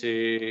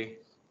into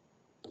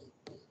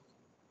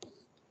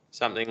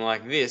something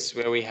like this,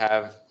 where we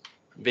have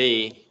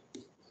B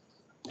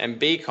and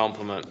B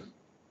complement.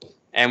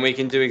 And we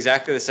can do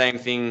exactly the same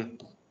thing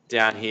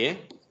down here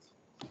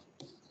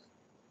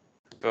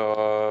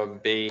for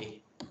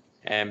B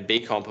and B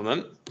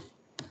complement.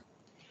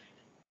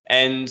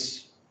 And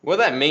what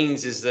that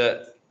means is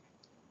that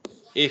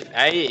if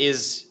A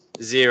is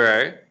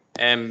 0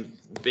 and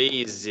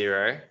B is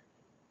 0,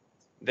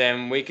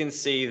 then we can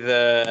see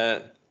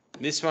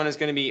this one is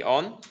going to be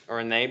on or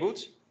enabled,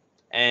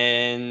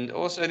 and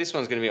also this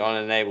one's going to be on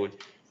and enabled.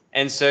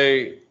 And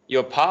so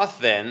your path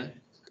then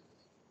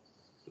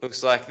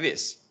looks like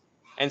this.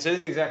 And so this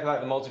is exactly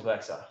like the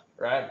multiplexer,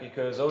 right?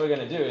 Because all we're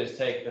going to do is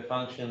take the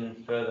function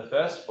for the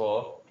first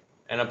four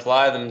and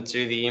apply them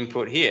to the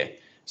input here.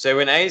 So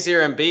when A is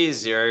 0 and B is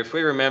 0, if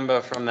we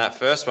remember from that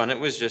first one, it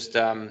was just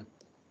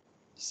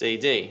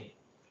CD,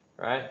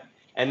 right?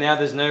 And now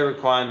there's no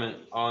requirement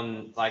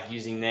on like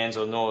using NANDs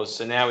or NORs.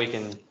 So now we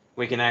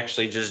can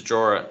actually just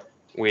draw it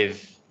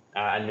with a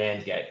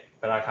NAND gate.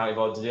 But I can't be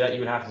bothered to do that. You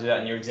would have to do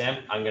that in your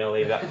exam. I'm going to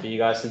leave that for you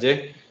guys to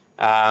do.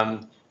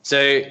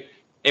 So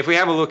if we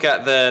have a look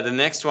at the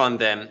next one,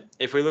 then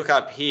if we look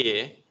up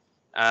here,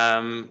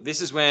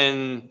 this is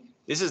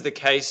the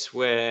case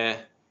where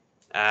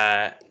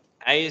A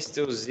is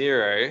still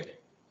 0,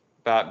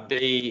 but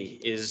B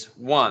is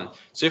 1.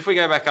 So if we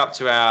go back up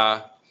to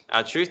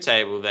our truth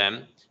table,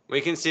 then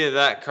we can see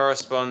that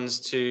corresponds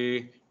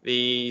to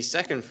the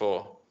second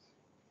four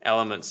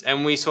elements,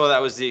 and we saw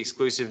that was the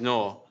exclusive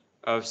NOR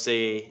of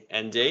C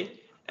and D.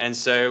 And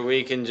so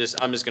we can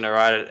I'm just going to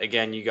write it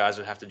again. You guys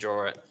would have to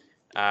draw it.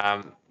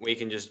 We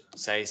can just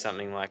say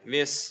something like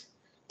this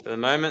for the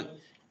moment.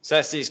 So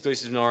that's the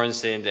exclusive NOR in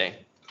C and D.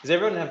 Does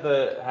everyone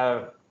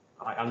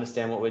I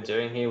understand what we're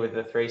doing here with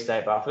the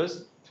 3-state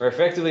buffers? We're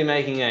effectively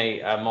making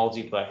a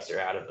multiplexer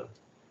out of them.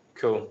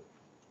 Cool.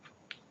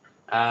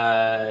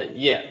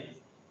 Yeah.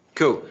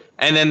 Cool.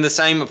 And then the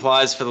same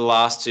applies for the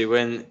last two.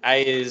 When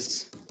A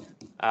is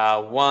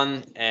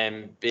 1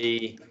 and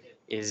B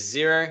is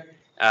 0.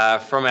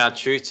 From our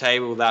truth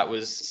table, that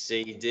was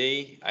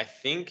CD, I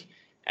think.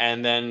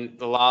 And then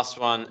the last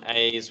one,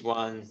 A is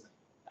 1,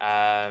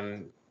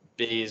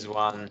 B is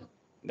 1.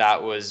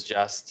 That was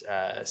just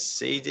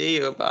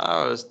CD or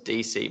bar or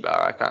DC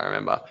bar. I can't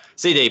remember.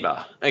 CD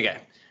bar. Okay.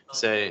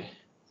 So,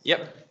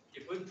 yep.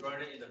 If we draw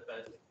it in the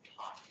first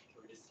part,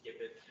 can we just skip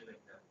it to like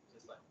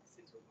just like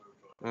since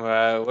we're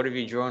drawing? What have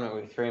you drawn it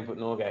with? 3 input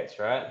NOR gates,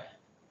 right?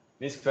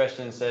 This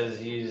question says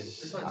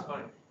use This one's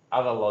fine.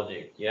 other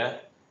logic, yeah?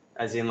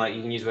 As in, like,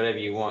 you can use whatever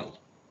you want.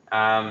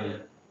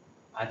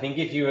 I think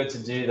if you were to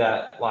do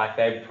that, like,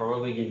 they'd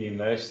probably give you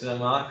most of the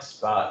marks,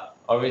 but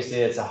obviously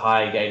it's a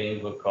high gate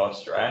input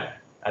cost, right?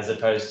 As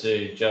opposed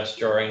to just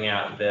drawing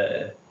out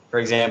for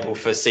example,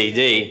 for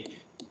CD,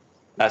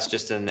 that's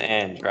just an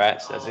AND,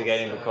 right? So that's a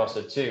gate input cost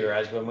of 2,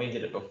 whereas when we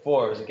did it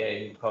before, it was a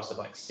gate input cost of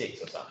like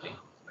 6 or something.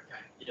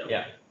 Okay.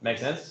 Yeah,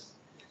 makes sense?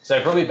 So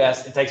probably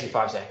best, it takes you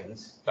 5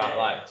 seconds, but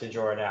like to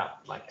draw it out,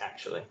 like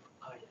actually.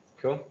 Oh, yeah.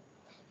 Cool.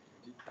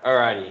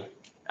 Alrighty.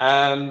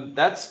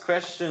 That's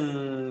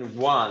question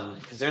 1.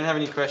 Does anyone have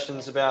any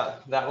questions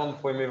about that one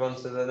before we move on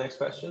to the next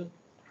question?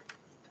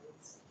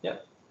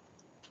 Yep.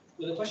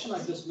 With a question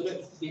like this, would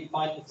it be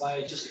fine if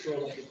I just draw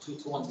like a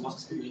 2-to-1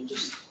 blocks and then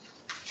just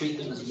treat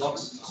them as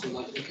blocks? So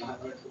like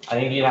I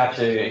think you'd have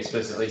to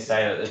explicitly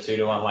say that the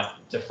 2-to-1, like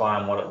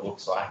define what it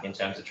looks like in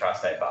terms of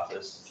tri-state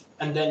buffers.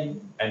 And then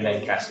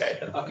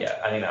cascade them. Okay. Yeah,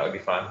 I think that would be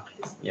fine.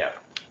 Yeah.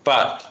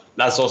 But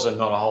that's also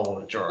not a whole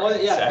lot of drawing.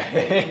 Well, yeah.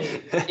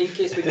 So. In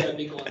case we get a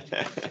big one.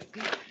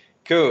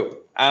 Cool.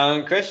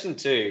 Question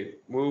 2.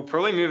 We'll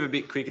probably move a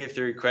bit quicker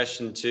through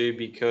question 2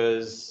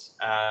 because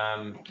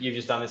you've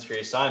just done this for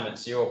your assignment,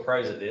 so you're all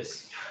pros at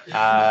this.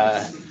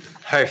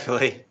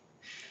 Hopefully.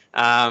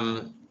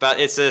 But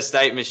it's a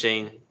state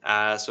machine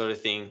sort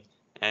of thing.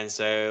 And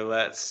so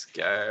let's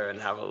go and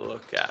have a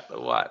look at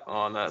the white.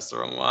 Oh, no, that's the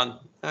wrong one.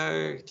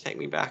 Oh, take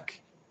me back.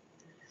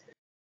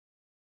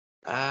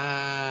 All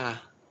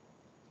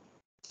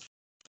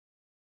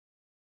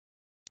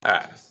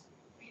right.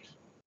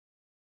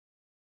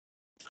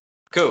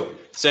 Cool.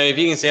 So if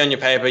you can see on your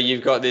paper,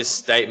 you've got this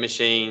state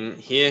machine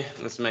here.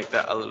 Let's make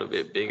that a little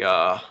bit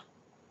bigger.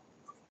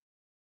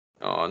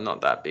 Oh, not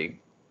that big.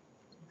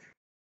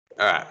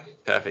 All right,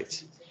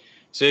 perfect.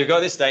 So you've got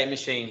this state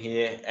machine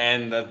here,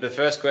 and the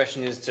first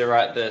question is to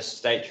write the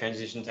state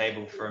transition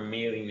table for a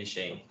Mealy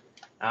machine.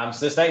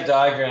 So the state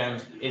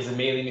diagram is a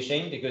Mealy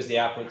machine because the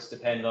outputs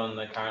depend on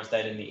the current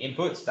state and the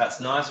inputs.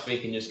 That's nice. We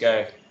can just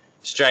go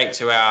straight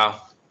to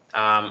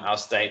our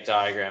state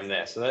diagram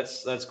there. So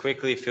let's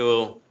quickly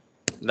fill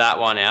that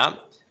one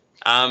out.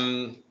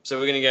 So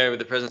we're going to go with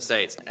the present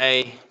states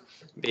A,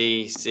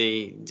 B,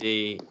 C,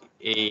 D,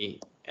 E,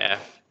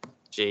 F,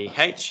 G,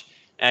 H.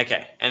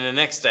 Okay, and the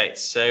next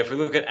states. So if we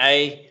look at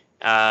A,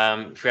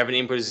 if we have an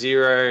input of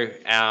 0,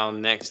 our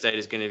next state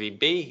is going to be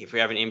B. If we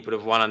have an input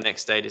of 1, our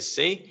next state is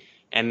C.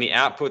 And the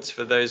outputs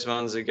for those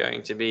ones are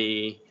going to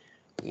be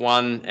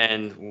 1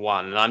 and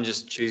 1. And I'm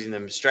just choosing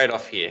them straight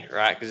off here,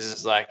 right? Because this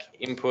is like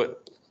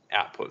input,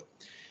 output.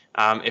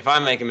 If I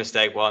make a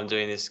mistake while I'm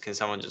doing this, can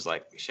someone just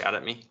like shout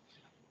at me?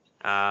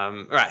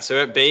 All right,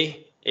 so at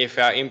B, if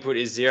our input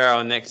is 0,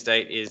 our next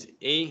state is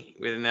E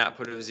with an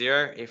output of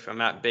 0. If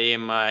I'm at B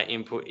and my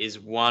input is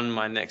 1,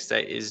 my next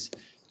state is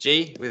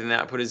G with an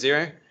output of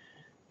 0.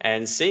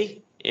 And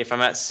C, if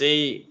I'm at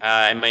C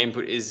and my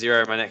input is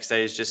 0, my next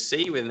state is just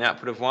C with an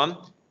output of 1.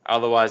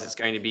 Otherwise, it's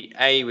going to be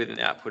A with an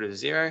output of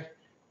 0.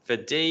 For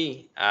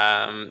D,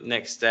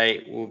 next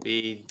state will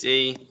be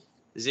D,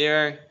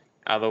 0.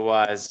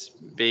 Otherwise,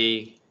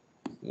 B,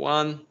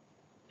 1.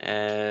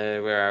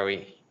 Where are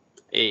we?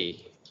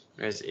 E.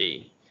 Where's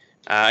E?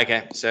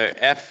 Okay, so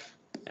F,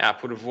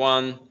 output of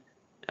 1,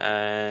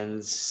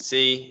 and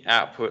C,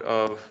 output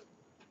of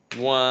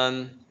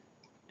 1,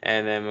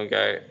 and then we'll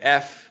go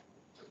F.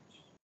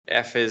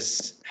 F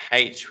is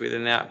H with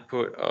an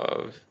output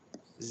of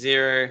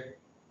 0,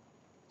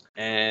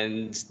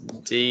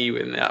 and D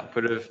with an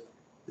output of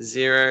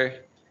 0,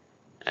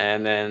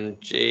 and then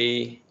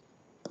G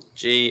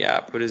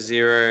output of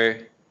 0,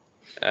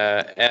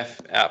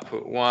 F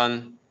output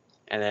 1,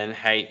 and then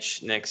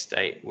H next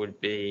state would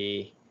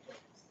be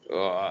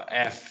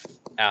F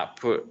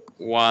output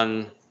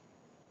 1,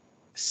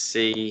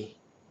 C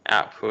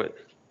output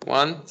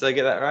 1. Did I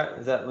get that right?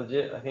 Is that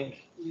legit, I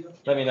think?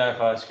 Let me know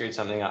if I screwed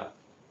something up.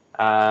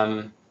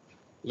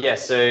 Yeah,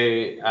 so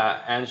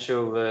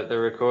Anshul, the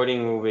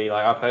recording will be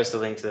like, I'll post a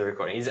link to the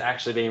recording. It's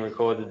actually being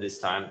recorded this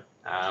time.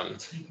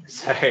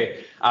 So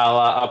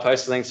I'll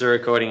post a link to the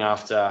recording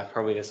after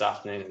probably this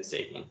afternoon or this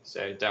evening.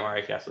 So don't worry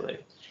if you have to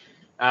leave.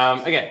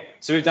 Okay,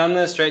 so we've done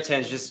the straight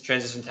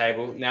transition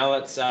table. Now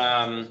let's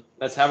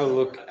have a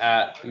look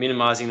at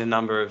minimizing the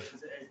number of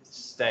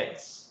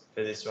states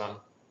for this one.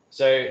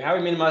 So how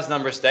we minimize the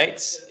number of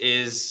states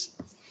is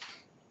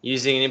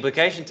using an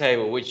implication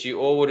table, which you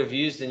all would have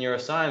used in your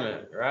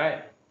assignment,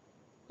 right?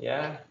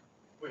 Yeah?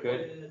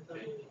 Good.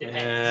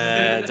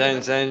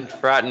 Don't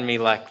frighten me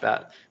like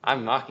that.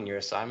 I'm marking your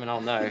assignment, I'll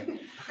know.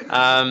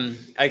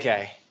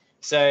 Okay,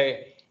 so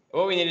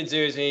what we need to do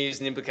is we use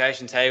an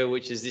implication table,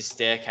 which is this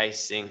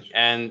staircase thing.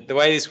 And the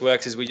way this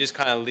works is we just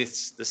kind of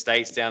list the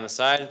states down the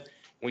side.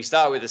 We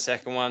start with the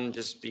second one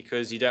just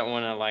because you don't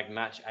want to like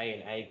match A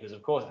and A, because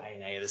of course A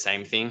and A are the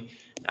same thing.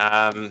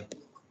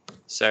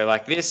 So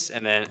like this,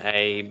 and then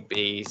A,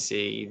 B,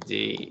 C,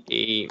 D,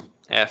 E,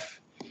 F,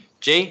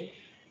 G.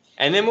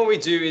 And then what we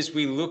do is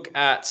we look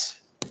at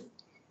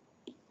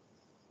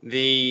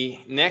the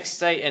next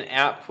state and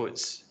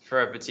outputs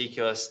for a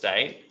particular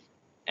state.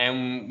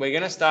 And we're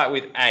going to start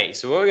with A.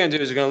 So what we're going to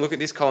do is we're going to look at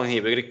this column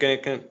here. We're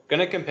going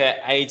to compare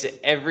A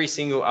to every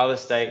single other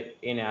state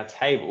in our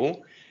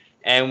table.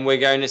 And we're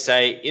going to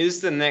say,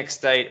 is the next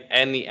state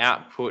and the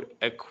output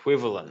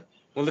equivalent?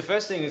 Well, the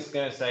first thing is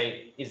going to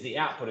say, is the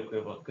output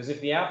equivalent? Because if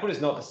the output is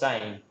not the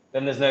same,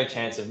 then there's no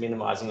chance of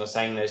minimizing or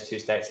saying those two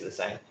states are the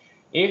same.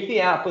 If the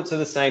outputs are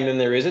the same, then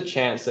there is a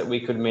chance that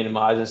we could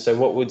minimize. And so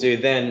what we'll do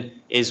then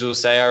is we'll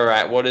say, all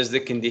right, what is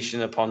the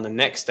condition upon the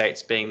next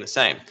states being the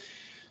same?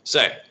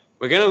 So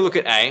we're going to look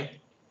at A,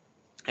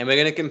 and we're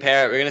going to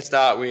compare it. We're going to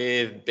start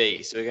with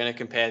B. So we're going to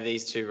compare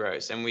these two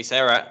rows. And we say,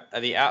 all right,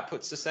 are the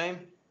outputs the same?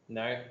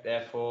 No,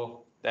 therefore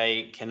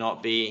they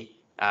cannot be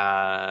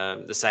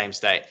the same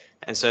state.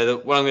 And so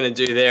what I'm going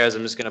to do there is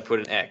I'm just going to put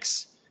an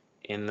X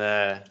in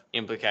the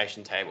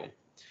implication table.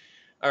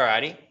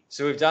 Alrighty,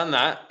 so we've done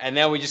that, and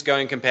now we just go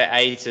and compare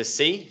A to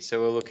C.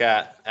 So we'll look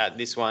at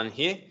this one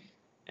here.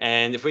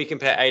 And if we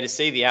compare A to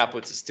C, the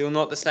outputs are still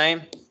not the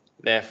same,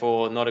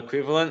 therefore not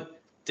equivalent.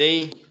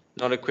 D,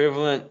 not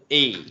equivalent.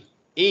 E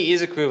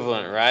is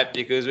equivalent, right?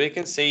 Because we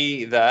can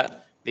see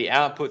that the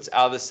outputs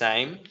are the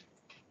same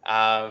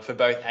for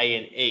both A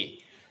and E.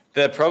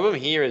 The problem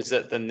here is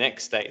that the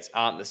next states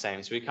aren't the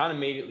same. So we can't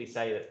immediately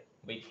say that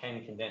we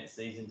can condense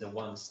these into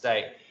one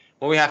state.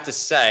 What we have to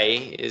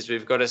say is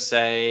we've got to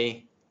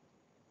say,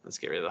 let's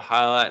get rid of the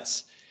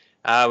highlights.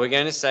 We're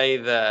going to say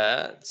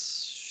that,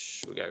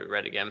 we'll go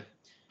red again.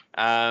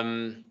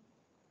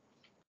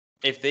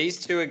 If these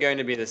two are going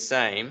to be the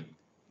same,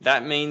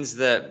 that means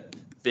that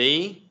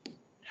B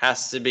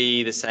has to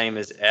be the same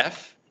as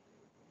F,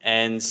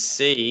 and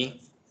C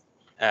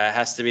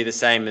has to be the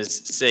same as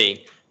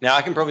C. Now,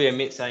 I can probably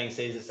omit saying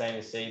C is the same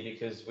as C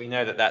because we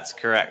know that that's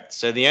correct.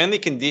 So the only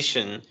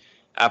condition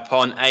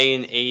upon A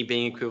and E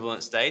being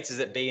equivalent states is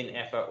that B and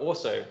F are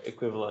also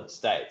equivalent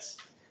states.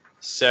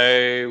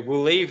 So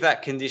we'll leave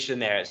that condition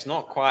there. It's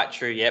not quite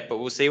true yet, but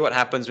we'll see what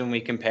happens when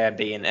we compare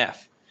B and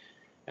F.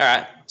 All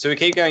right, so we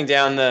keep going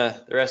down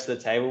the rest of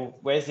the table.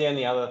 Where's the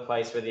only other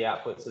place where the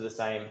outputs are the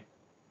same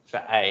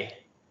for A?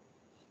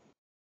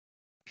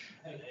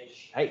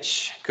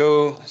 H,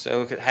 cool. So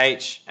look at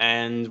H,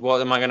 and what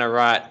am I going to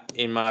write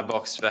in my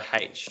box for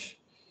H?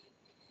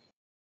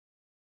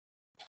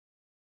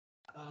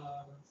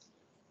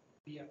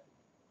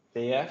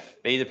 BF.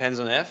 B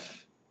depends on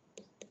F.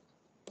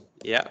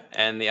 Yeah,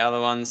 and the other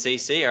one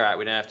CC. All right,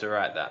 we don't have to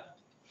write that.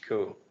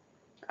 Cool.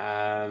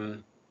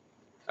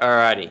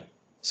 Alrighty.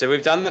 So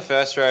we've done the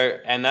first row,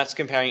 and that's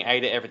comparing A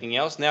to everything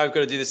else. Now we've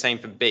got to do the same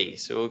for B.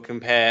 So we'll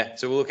compare.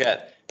 So we'll look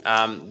at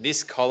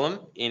this column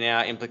in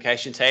our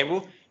implication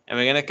table, and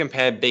we're going to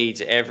compare B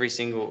to every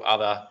single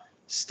other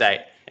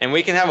state. And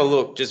we can have a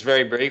look just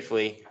very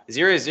briefly.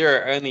 0,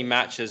 0 only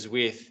matches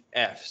with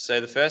F. So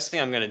the first thing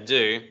I'm going to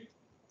do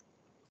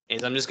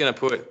is I'm just going to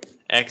put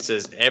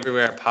X's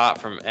everywhere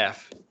apart from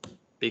F,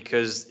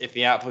 because if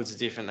the outputs are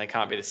different, they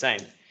can't be the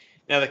same.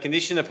 Now, the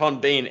condition upon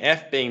B and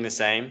F being the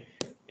same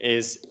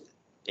is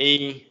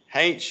E,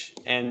 H,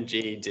 and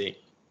G, D.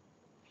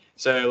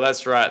 So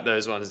let's write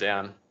those ones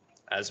down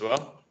as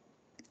well.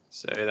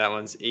 So that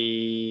one's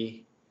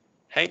E,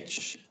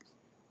 H,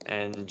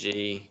 and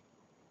G,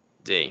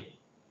 D.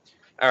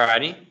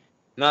 Alrighty,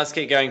 now let's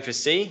keep going for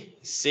C.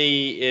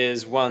 C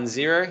is 1,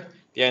 0.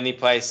 The only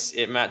place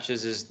it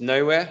matches is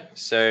nowhere.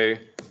 So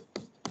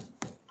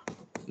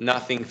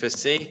nothing for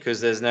C,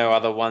 because there's no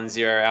other 1,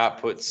 0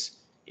 outputs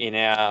in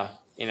our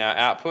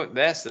output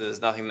there. So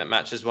there's nothing that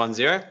matches 1,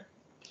 0.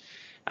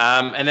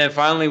 And then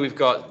finally we've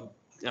got,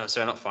 no,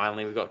 sorry, not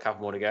finally, we've got a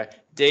couple more to go.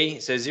 D,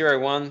 so 0,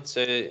 1.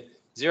 So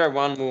 0,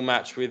 1 will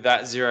match with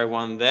that 0,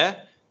 1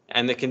 there.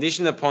 And the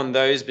condition upon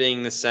those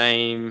being the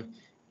same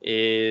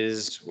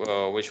is,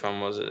 well, which one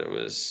was it? It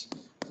was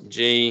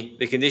G.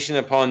 The condition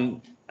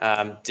upon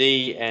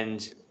D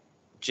and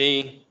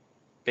G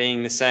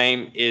being the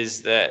same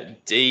is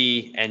that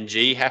D and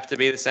G have to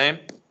be the same.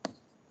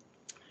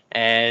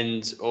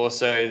 And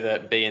also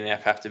that B and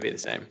F have to be the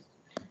same.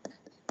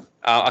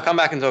 I'll come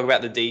back and talk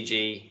about the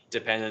DG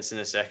dependence in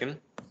a second.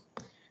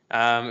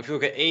 If you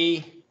look at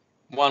E,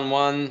 1,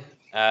 1,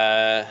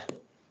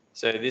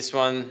 so this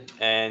one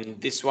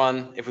and this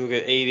one, if we look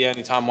at E, the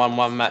only time 1,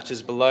 1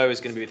 matches below is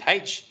going to be with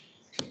H.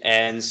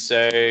 And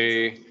so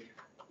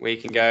we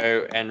can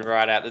go and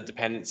write out the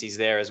dependencies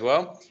there as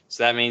well.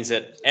 So that means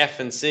that F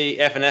and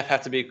F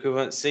have to be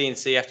equivalent, C and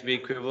C have to be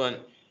equivalent.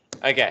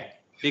 Okay,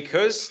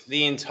 because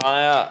the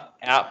entire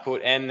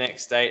output and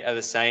next state are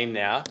the same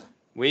now,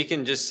 we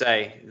can just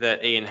say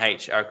that E and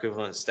H are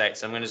equivalent states.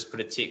 So I'm going to just put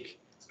a tick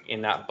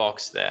in that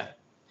box there.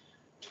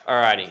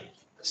 Alrighty,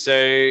 so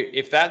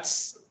if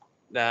that's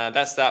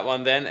that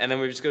one then, and then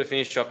we've just got to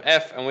finish off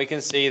F, and we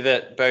can see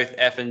that both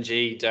F and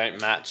G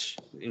don't match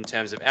in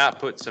terms of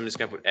output, so I'm just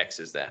going to put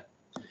X's there.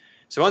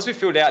 So once we've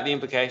filled out the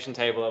implication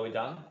table, are we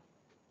done?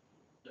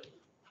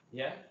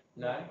 Yeah?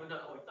 No?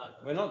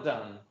 We're not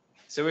done.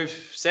 So we've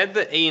said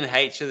that E and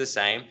H are the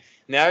same.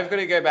 Now we've got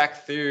to go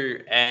back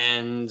through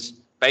and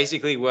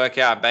basically work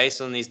out, based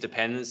on these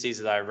dependencies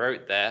that I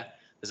wrote there,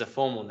 there's a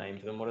formal name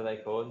for them. What are they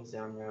called? Does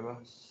anyone remember?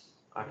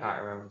 I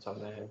can't remember off the top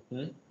of my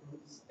head.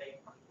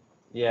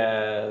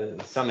 Yeah,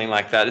 something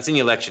like that. It's in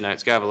your lecture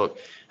notes. Go have a look.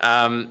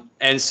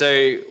 And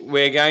so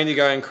we're going to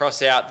go and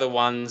cross out the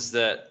ones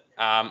that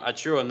are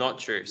true or not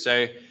true.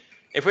 So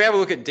if we have a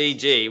look at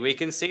DG, we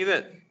can see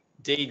that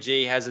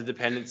DG has a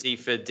dependency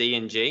for D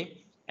and G.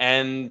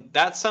 And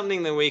that's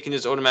something that we can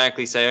just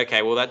automatically say,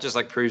 okay, well, that just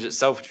like proves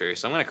itself true.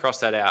 So I'm going to cross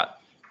that out,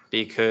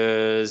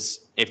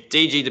 because if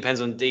DG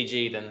depends on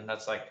DG, then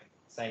that's like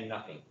saying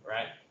nothing,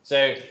 right?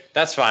 So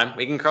that's fine.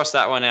 We can cross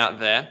that one out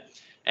there.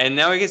 And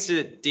now we can see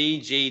that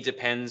DG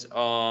depends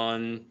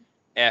on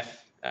BF.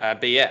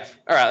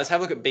 All right, let's have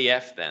a look at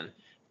BF then.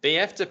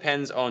 BF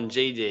depends on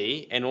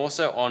GD and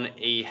also on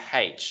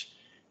EH.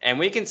 And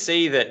we can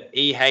see that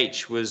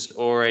EH was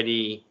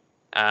already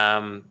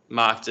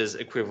marked as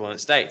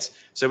equivalent states.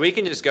 So we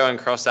can just go and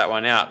cross that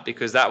one out,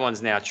 because that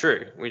one's now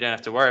true. We don't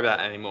have to worry about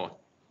that anymore.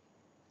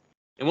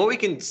 And what we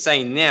can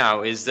say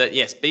now is that,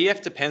 yes,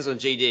 BF depends on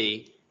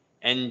GD,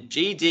 and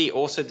GD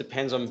also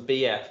depends on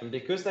BF. And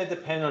because they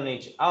depend on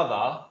each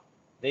other,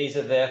 these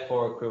are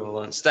therefore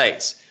equivalent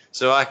states.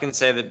 So I can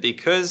say that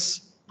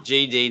because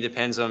GD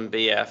depends on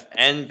BF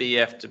and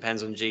BF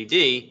depends on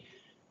GD,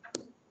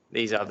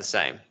 these are the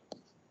same.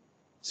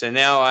 So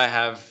now I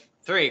have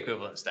 3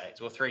 equivalent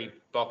states, or 3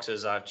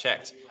 boxes I've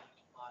checked.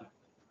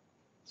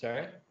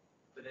 Sorry?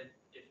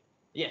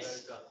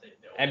 Yes.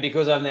 And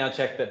because I've now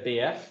checked that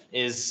BF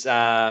is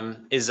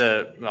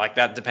like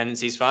that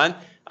dependency is fine,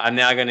 I'm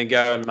now going to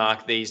go and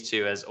mark these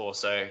 2 as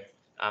also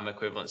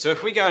equivalent. So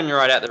if we go and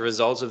write out the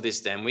results of this,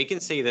 then we can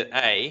see that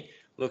A,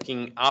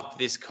 looking up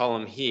this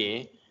column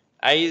here,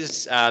 A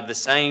is the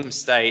same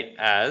state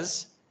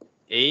as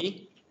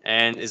E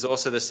and is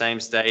also the same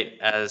state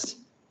as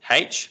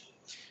H.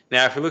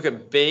 Now, if we look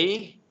at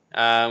B,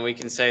 we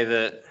can say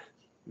that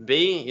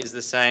B is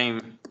the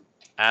same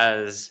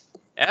as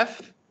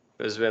F,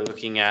 because we're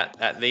looking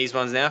at these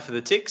ones now for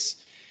the ticks.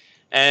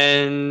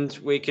 And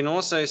we can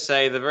also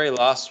say the very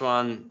last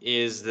one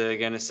is they're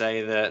going to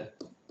say that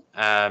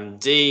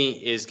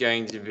D is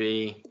going to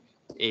be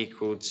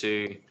equal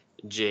to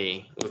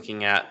G,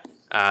 looking at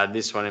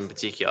this one in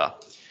particular.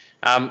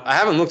 I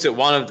haven't looked at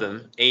one of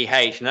them,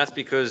 EH, and that's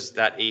because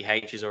that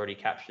EH is already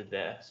captured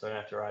there, so I don't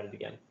have to write it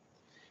again.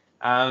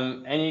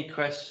 Any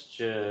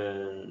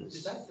questions?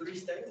 Is that 3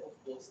 state or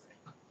 4 state?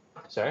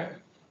 Sorry?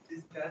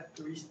 Is that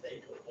 3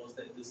 state or 4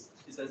 state? This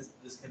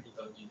can be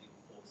done using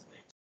 4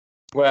 state.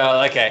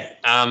 Well, okay.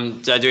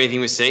 Did I do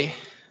anything with C?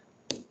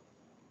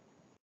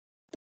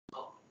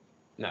 Oh.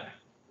 No.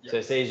 Yeah.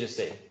 So C is just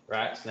C,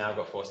 right? So now I've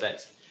got 4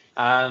 states.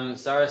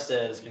 Sarah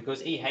says,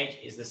 because EH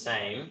is the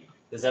same,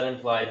 does that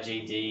imply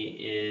GD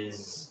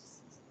is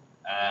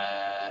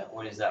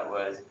what is that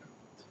word?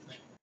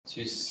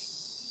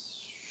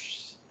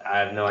 I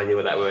have no idea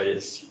what that word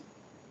is.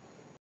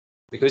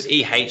 Because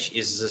EH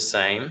is the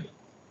same.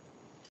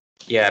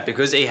 Yeah,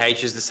 because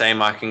EH is the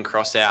same, I can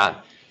cross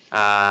out.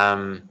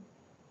 I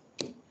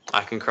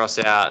can cross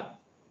out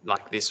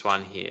like this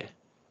one here.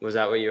 Was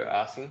that what you were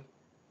asking?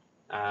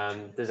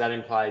 Does that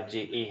imply EH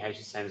is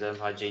the same? Does that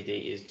imply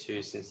GD is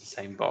 2 since the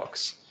same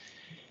box?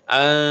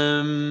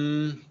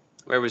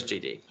 Where was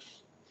GD?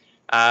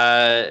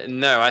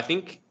 No, I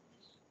think,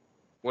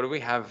 what do we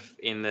have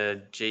in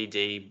the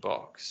GD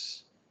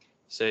box?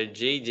 So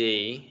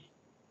GD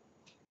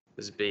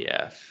was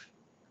BF.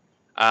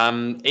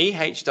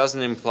 EH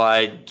doesn't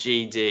imply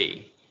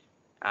GD.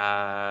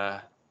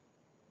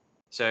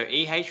 So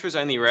EH was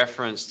only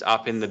referenced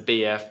up in the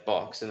BF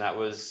box, and that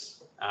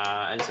was,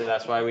 and so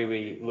that's why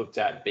we looked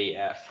at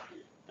BF.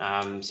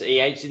 So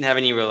EH didn't have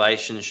any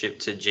relationship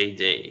to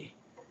GD.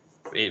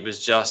 It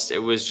was just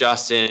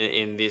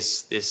in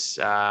this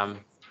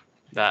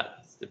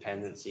that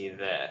dependency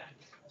there.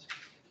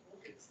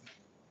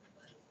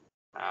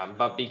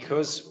 But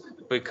because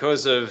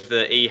of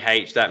the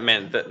EH, that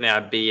meant that now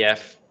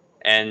BF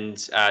and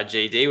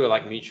GD were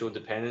like mutual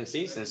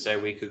dependencies, and so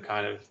we could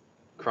kind of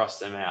cross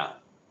them out.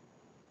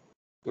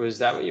 Was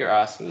that what you're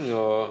asking,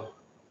 or?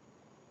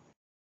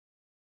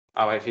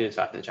 I'll wait for you to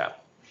type in the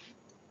chat.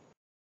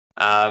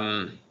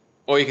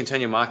 Or you can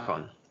turn your mic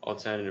on,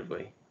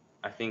 alternatively.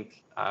 I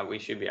think we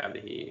should be able to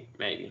hear you,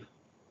 maybe.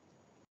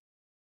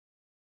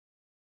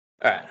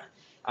 All right.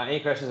 Any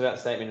questions about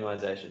state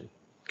minimalization?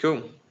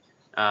 Cool.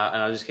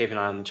 And I'll just keep an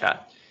eye on the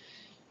chat.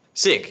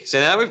 Sick. So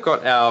now we've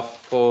got our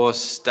 4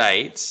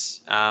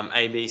 states,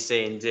 A, B,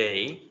 C, and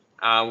D.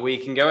 We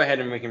can go ahead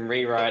and we can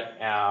rewrite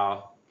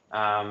our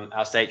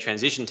state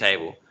transition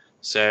table.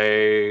 So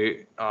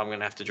I'm going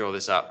to have to draw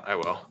this up.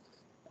 Oh well.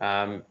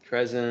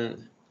 Present.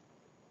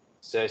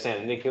 So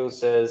Nikhil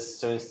says,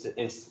 so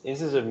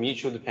instances of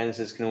mutual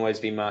dependencies can always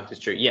be marked as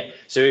true. Yeah.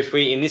 So if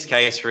we, in this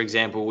case, for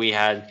example, we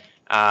had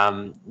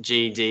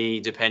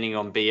GD depending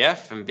on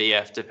BF and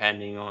BF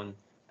depending on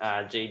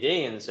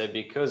GD, and so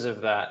because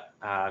of that,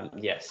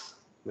 yes,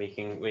 we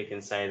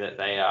can say that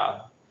they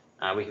are.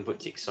 We can put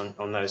ticks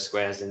on those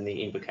squares in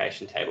the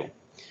invocation table.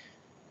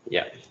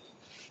 Yeah.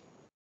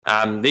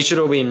 These should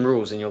all be in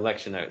rules in your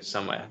lecture notes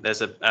somewhere.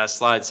 There's a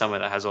slide somewhere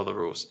that has all the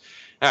rules.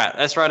 All right,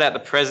 let's write out the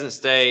present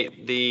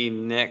state, the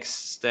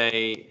next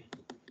state,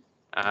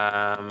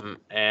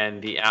 and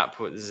the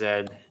output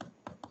Z,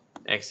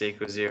 x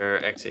equals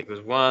 0, x equals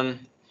 1.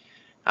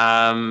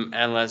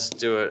 And let's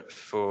do it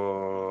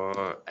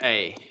for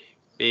A,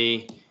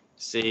 B,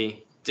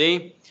 C,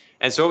 D.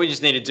 And so what we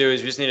just need to do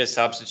is we just need to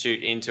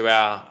substitute into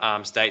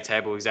our state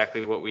table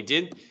exactly what we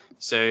did.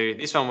 So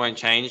this one won't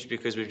change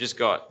because we've just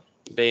got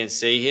B and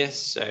C here.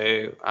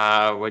 So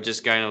we're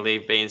just going to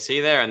leave B and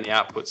C there, and the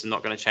outputs are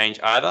not going to change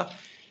either.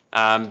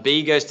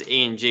 B goes to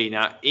E and G.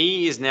 Now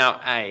E is now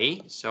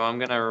A, so I'm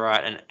going to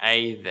write an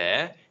A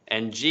there.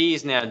 And G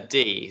is now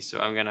D, so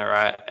I'm going to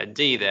write a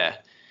D there.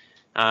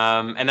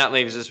 And that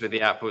leaves us with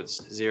the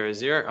outputs 0,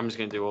 0. I'm just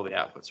going to do all the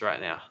outputs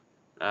right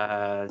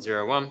now.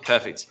 0, 1,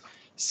 perfect.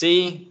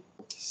 C,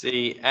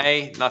 C,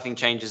 A, nothing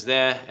changes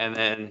there, and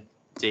then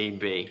D,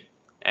 B.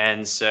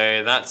 And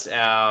so that's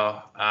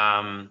our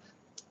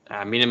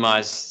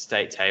minimized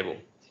state table.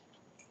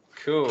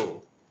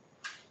 Cool.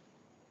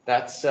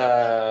 That's,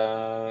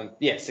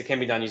 yes, it can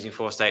be done using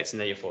 4 states, and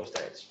they're your 4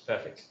 states.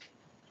 Perfect.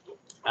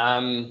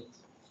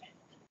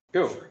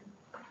 Cool.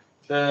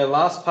 The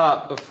last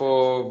part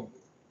before,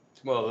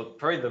 well,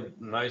 probably the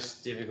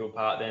most difficult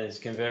part then is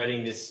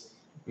converting this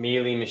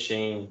Mealy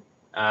machine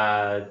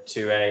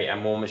to a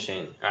Moore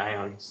machine. Hang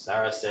on,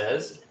 Sarah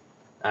says,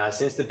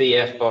 since the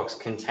BF box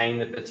contained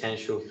the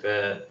potential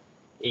for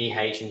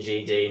EH and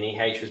GD, and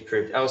EH was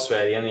proved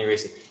elsewhere, the only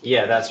reason,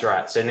 yeah, that's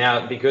right. So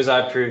now, because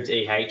I proved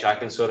EH, I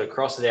can sort of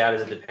cross it out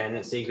as a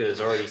dependency because it's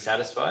already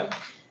satisfied.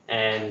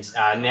 And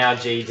now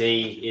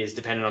GD is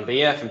dependent on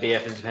BF, and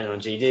BF is dependent on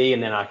GD,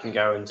 and then I can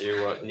go and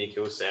do what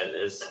Nikhil said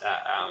is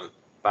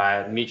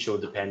by mutual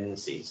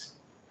dependencies.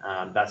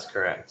 That's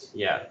correct,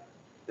 yeah.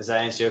 Does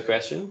that answer your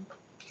question?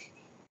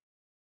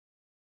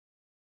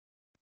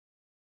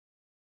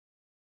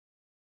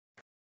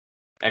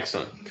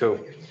 Excellent, cool.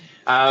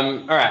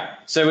 All right,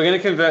 so we're going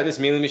to convert this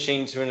Mealy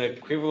machine to an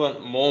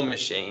equivalent Moore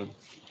machine.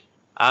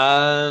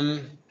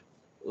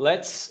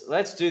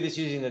 Let's do this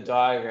using the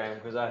diagram,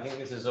 because I think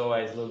this is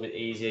always a little bit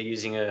easier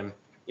using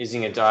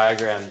a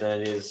diagram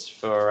than it is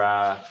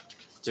for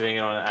doing it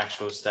on an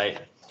actual state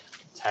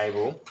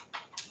table.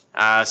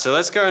 So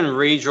let's go and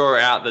redraw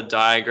out the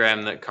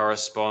diagram that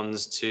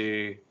corresponds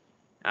to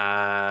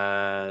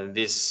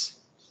this.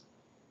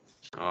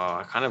 Oh,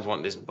 I kind of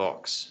want this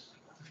box.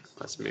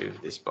 Let's move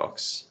this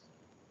box.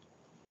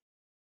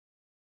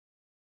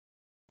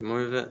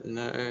 Move it,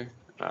 no.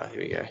 Ah,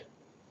 here we go.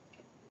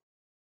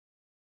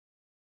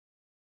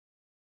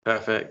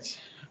 Perfect.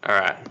 All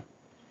right.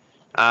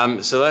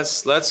 So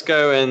let's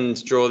go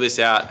and draw this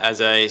out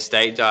as a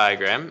state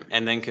diagram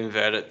and then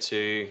convert it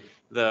to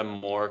the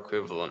Moore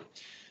equivalent.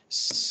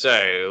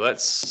 So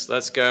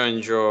let's go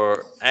and draw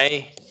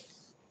A.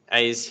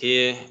 A is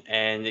here,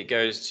 and it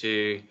goes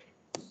to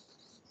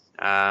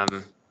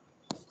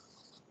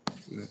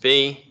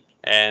B,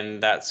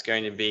 and that's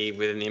going to be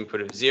with an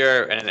input of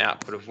 0 and an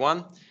output of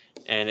 1.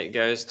 And it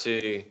goes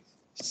to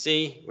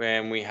C,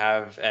 when we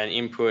have an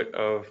input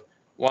of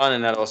 1,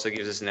 and that also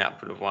gives us an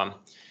output of 1.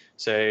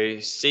 So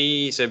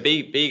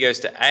B goes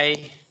to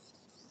A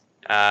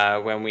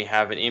when we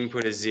have an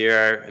input of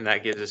 0, and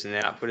that gives us an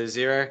output of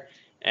 0.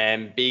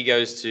 And B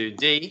goes to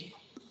D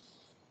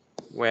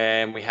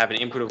when we have an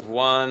input of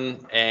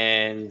 1,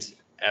 and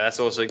that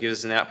also gives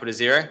us an output of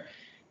 0.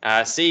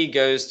 C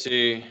goes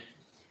to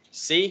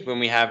C when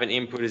we have an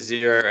input of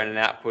 0 and an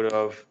output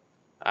of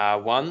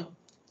 1.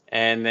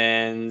 And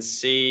then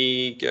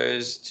C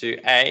goes to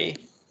A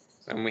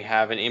when we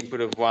have an input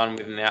of 1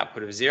 with an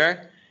output of 0.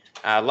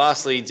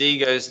 Lastly, D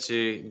goes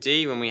to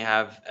D when we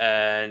have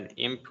an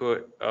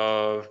input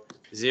of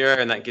 0,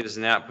 and that gives us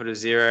an output of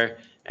 0.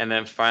 And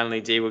then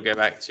finally, D will go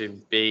back to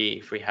B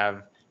if we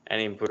have an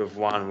input of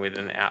 1 with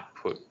an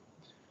output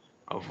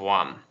of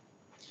 1.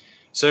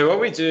 So what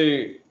we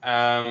do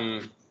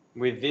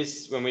with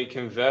this when we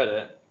convert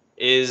it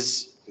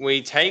is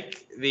we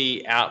take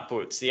the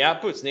outputs. The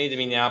outputs need to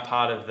be now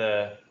part of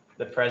the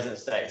present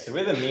state. So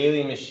with a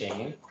Mealy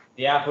machine,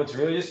 the outputs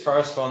really just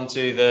correspond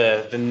to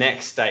the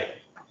next state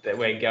that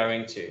we're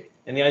going to.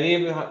 And the idea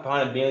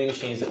behind a Mealy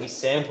machine is that we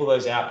sample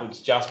those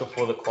outputs just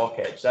before the clock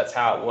edge. That's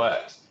how it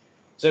works.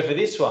 So for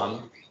this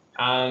one,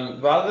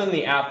 rather than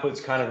the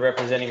outputs kind of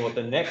representing what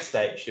the next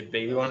state should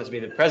be, we want it to be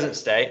the present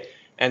state.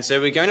 And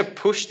so we're going to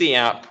push the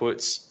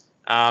outputs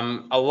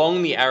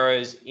along the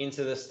arrows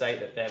into the state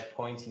that they're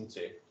pointing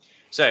to.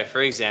 So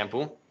for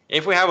example,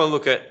 if we have a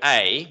look at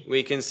A,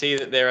 we can see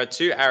that there are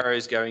 2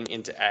 arrows going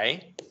into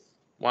A,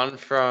 one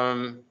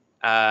from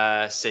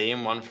C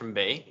and one from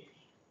B.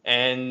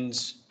 And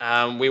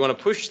we want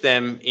to push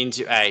them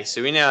into A.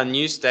 So in our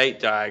new state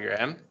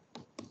diagram,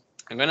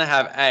 I'm going to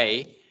have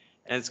A,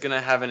 and it's going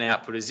to have an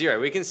output of 0.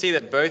 We can see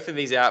that both of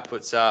these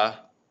outputs are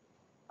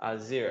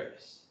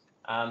zeros.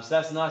 So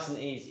that's nice and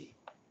easy.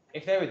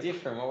 If they were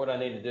different, what would I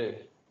need to do?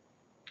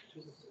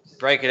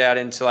 Break it out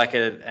into like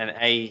an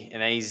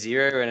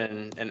A0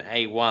 and an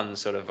A1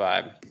 sort of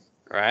vibe,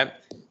 right?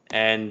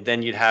 And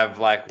then you'd have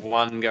like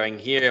one going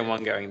here and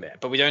one going there.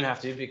 But we don't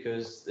have to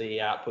because the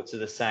outputs are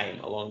the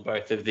same along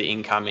both of the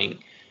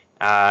incoming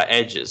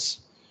edges.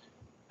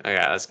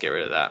 Okay, let's get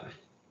rid of that.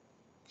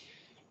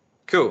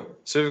 Cool.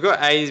 So we've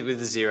got A with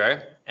a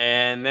 0,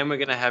 and then we're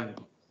going to have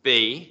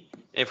B.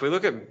 If we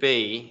look at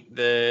B,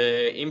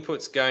 the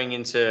inputs going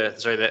into,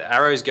 sorry, the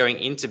arrows going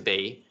into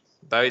B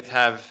both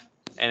have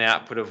an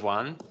output of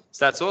 1.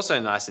 So that's also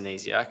nice and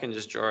easy. I can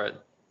just draw it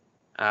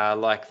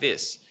like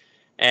this.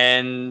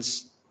 And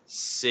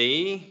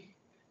C,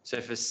 so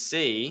for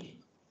C,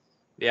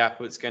 the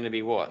output's going to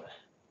be what?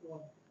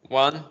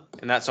 1,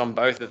 and that's on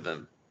both of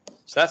them.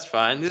 So that's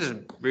fine. This is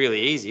really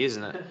easy,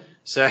 isn't it?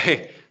 So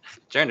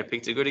Jonah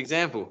picked a good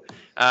example.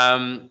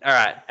 All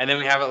right, and then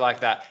we have it like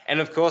that. And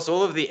of course,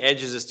 all of the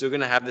edges are still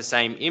going to have the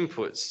same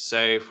inputs.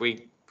 So if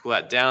we pull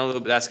that down a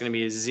little bit, that's going to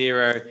be a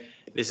 0.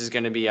 This is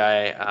going to be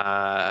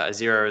a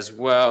 0 as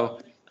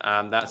well.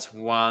 That's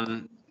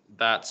 1.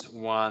 That's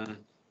 1.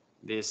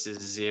 This is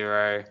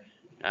 0.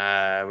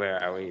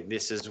 Where are we?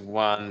 This is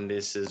 1.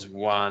 This is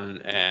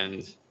 1,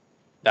 and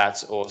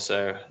that's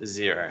also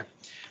 0.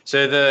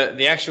 So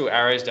the actual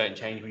arrows don't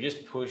change. We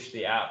just push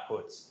the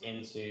outputs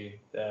into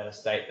the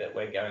state that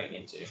we're going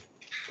into.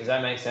 Does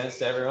that make sense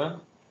to everyone?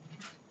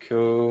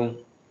 Cool.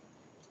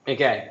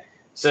 Okay,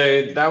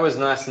 so that was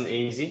nice and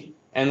easy.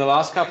 And the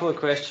last couple of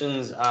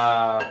questions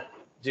are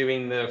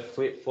doing the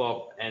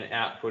flip-flop and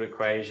output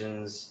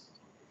equations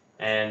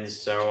and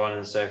so on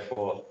and so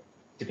forth.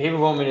 Do people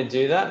want me to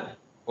do that?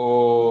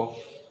 Or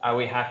are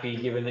we happy,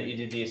 given that you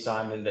did the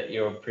assignment, that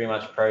you're pretty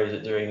much pros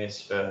at doing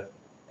this for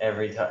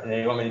every time?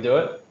 You want me to do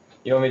it?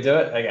 You want me to do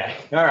it? Okay.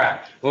 All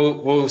right.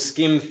 We'll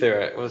skim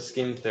through it. We'll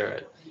skim through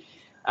it.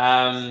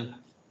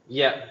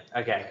 Yep.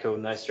 Okay, cool.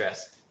 No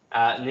stress.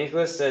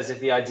 Nicholas says, if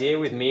the idea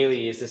with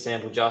Mealy is to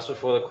sample just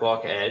before the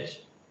clock edge,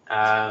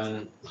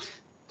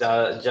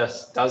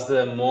 does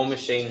the Moore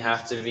machine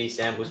have to be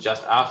sampled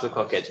just after the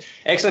clock edge?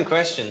 Excellent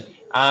question.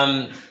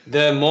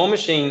 The Moore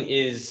machine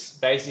is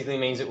basically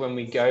means that when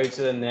we go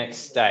to the next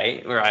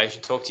state, or I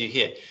should talk to you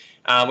here,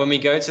 when we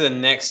go to the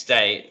next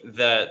state,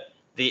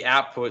 the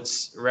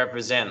outputs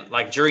represent,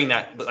 like during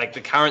that, like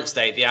the current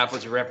state, the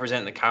outputs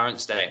represent the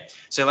current state.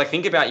 So like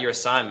think about your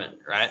assignment,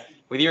 right?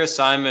 With your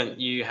assignment,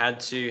 you had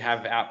to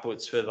have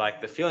outputs for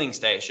like the filling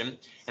station,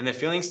 and the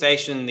filling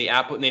station, the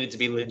output needed to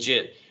be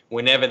legit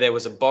whenever there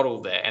was a bottle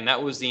there. And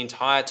that was the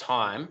entire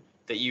time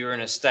that you were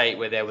in a state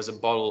where there was a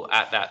bottle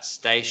at that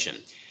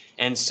station.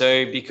 And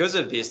so because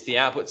of this, the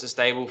outputs are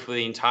stable for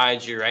the entire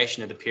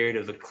duration of the period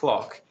of the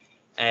clock.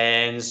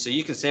 And so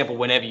you can sample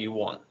whenever you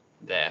want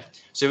there.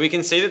 So we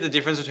can see that the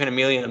difference between a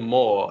Mealy and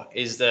Moore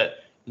is that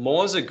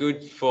Moores are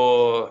good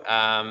for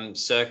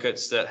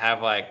circuits that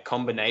have like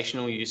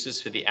combinational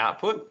uses for the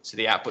output. So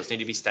the outputs need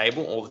to be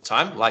stable all the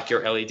time, like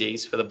your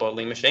LEDs for the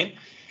bottling machine.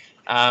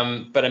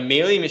 But a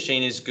Mealy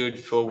machine is good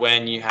for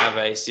when you have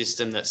a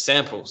system that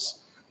samples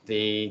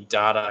the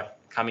data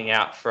coming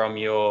out from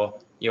your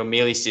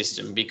Mealy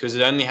system, because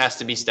it only has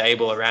to be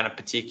stable around a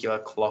particular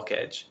clock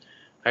edge.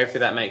 Hopefully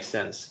that makes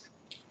sense.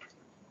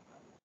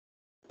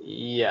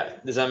 Yeah,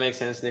 does that make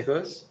sense,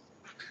 Nicholas?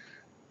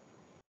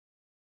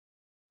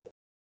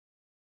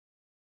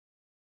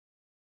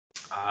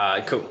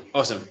 Cool,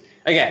 awesome.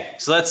 Okay,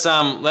 so let's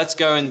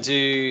go and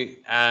do.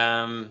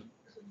 Oh,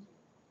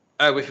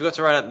 we forgot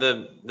to write out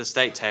the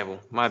state table.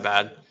 My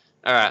bad.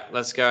 All right,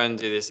 let's go and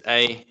do this.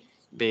 A,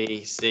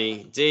 B,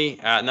 C, D.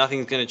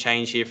 Nothing's going to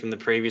change here from the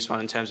previous one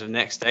in terms of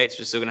next states.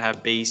 We're still going to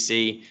have B,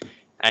 C,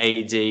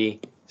 A, D,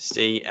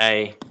 C,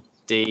 A,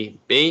 D,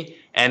 B.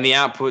 And the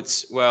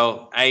outputs,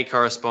 well, A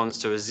corresponds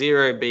to a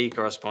 0, B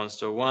corresponds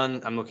to a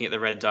 1. I'm looking at the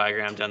red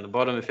diagram down the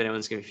bottom if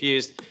anyone's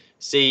confused.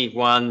 C,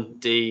 1,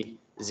 D,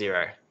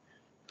 0.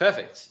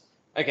 Perfect.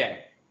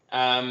 Okay,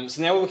 so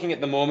now we're looking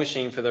at the Moore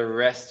machine for the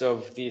rest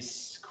of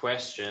this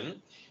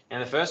question.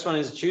 And the first one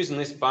is choose and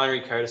list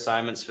binary code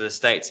assignments for the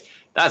states.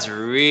 That's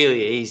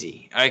really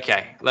easy.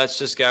 Okay, let's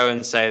just go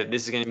and say that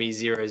this is going to be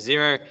 0,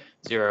 0,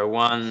 0,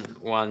 1,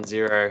 1,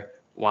 0,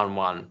 1,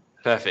 1.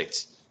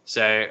 Perfect.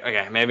 So,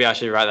 okay, maybe I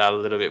should write that a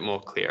little bit more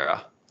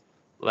clearer.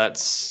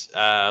 Let's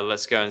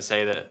go and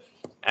say that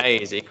A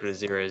is equal to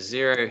 0,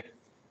 0,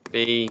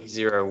 B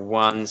 0,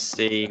 1,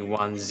 C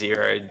 1,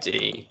 0,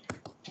 D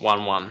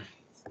 1, 1.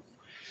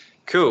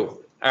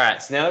 Cool. All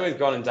right, so now that we've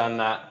gone and done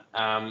that,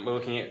 we're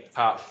looking at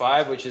part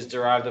 5, which is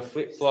derive the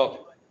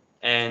flip-flop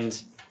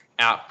and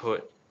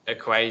output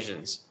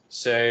equations.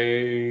 So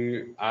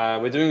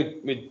we're doing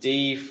with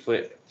D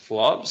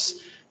flip-flops.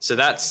 So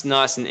that's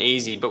nice and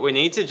easy, but we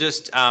need to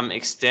just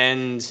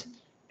extend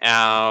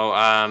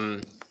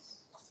our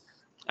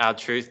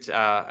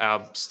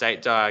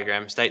state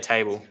diagram, state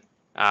table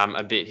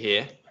a bit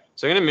here.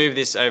 So I'm going to move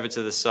this over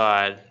to the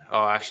side.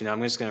 Oh, actually, no,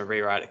 I'm just going to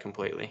rewrite it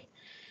completely.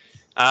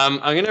 I'm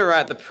going to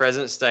write the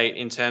present state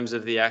in terms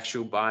of the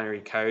actual binary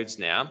codes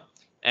now.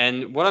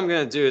 And what I'm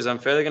going to do is I'm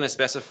further going to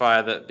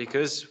specify that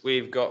because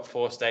we've got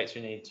 4 states,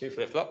 we need 2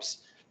 flip-flops.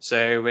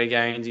 So we're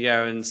going to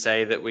go and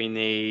say that we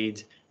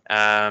need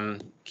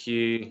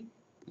Q1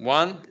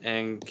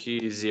 and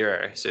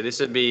Q0. So this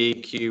would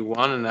be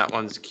Q1 and that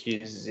one's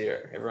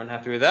Q0. Everyone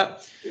happy with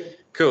that? Yeah.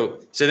 Cool.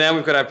 So now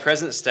we've got our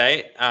present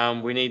state.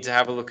 We need to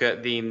have a look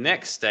at the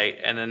next state.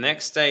 And the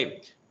next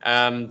state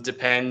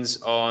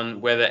depends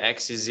on whether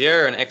X is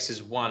 0 and X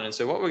is 1. And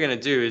so what we're going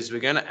to do is we're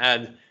going to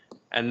add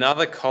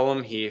another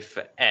column here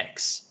for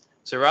X.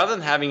 So rather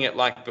than having it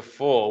like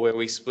before where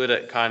we split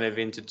it kind of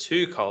into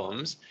 2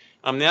 columns,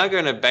 I'm now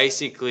going to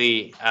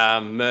basically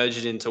merge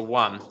it into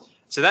 1.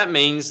 So that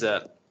means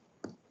that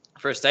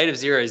for a state of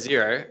 0,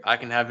 0, I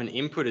can have an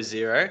input of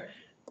 0,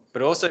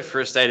 but also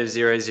for a state of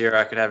 0, 0,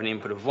 I could have an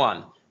input of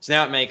 1. So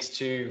now it makes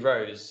 2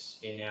 rows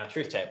in our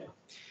truth table.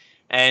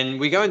 And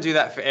we go and do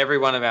that for every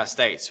one of our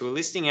states. So we're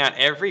listing out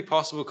every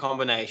possible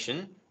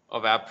combination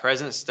of our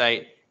present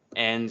state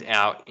and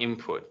our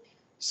input.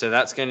 So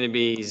that's going to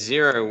be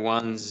 0,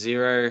 1,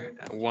 0,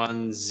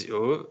 1,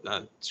 0,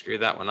 screw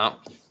that one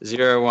up,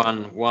 0,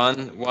 1,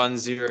 1, 1,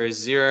 0,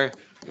 0,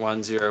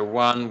 1, 0,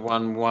 1,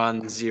 1,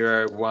 1,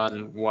 0,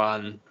 1,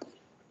 1,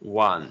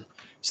 1.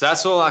 So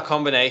that's all our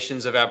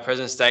combinations of our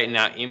present state and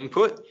our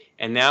input.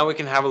 And now we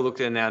can have a look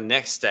at our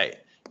next state.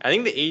 I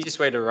think the easiest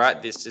way to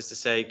write this is to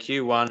say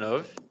Q1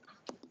 of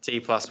t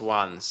plus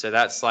 1. So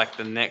that's like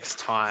the next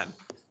time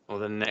or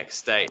the next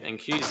state. And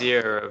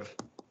Q0 of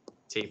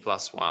t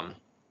plus 1.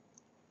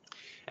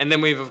 And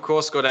then we've, of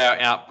course, got our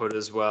output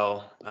as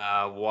well,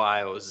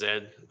 Y or Z. I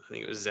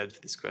think it was Z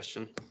for this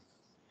question.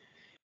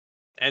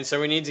 And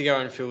so we need to go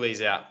and fill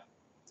these out.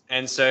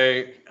 And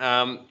so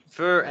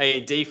for a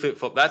D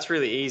flip-flop, that's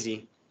really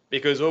easy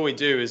because all we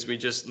do is we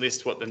just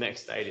list what the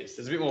next state is.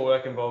 There's a bit more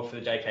work involved for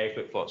the JK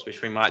flip-flops,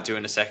 which we might do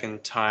in a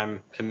second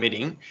time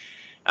permitting.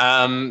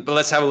 But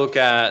let's have a look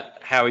at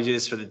how we do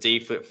this for the D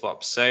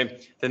flip-flops. So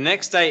the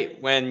next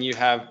state when you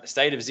have a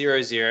state of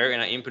 0, 0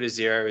 and our input is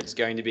 0 is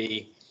going to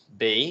be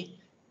B.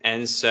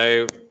 And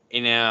so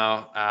in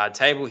our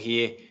table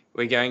here,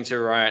 we're going to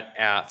write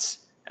out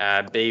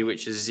B,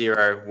 which is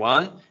 0,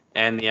 1,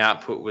 and the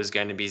output was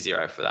going to be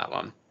 0 for that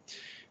one.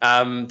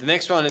 The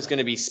next one is going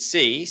to be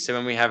C. So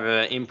when we have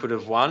an input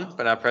of 1,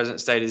 but our present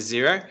state is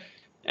 0.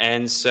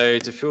 And so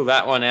to fill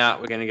that one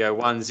out, we're going to go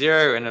 1,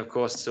 0, and of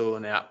course still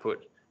an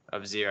output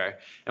of 0.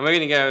 And we're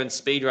going to go and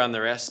speed run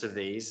the rest of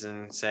these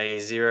and say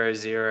 0,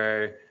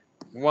 0,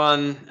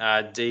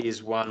 1, D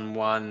is 1,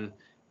 1,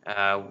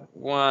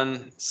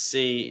 1,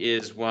 C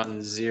is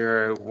 1,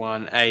 0,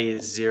 1, A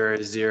is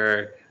 0,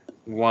 0,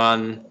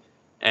 1,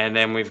 and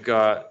then we've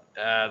got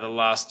the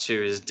last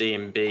 2 is D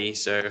and B,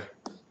 so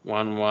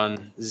 1,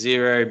 1,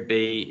 0,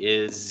 B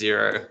is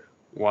 0,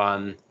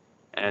 1,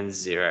 and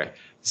 0.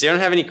 Does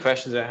anyone have any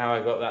questions about how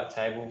I got that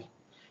table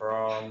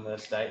from the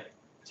state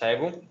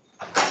table?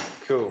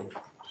 Cool.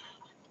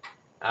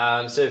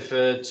 So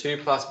for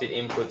 2 plus bit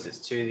inputs, it's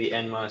 2 to the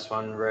n minus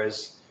 1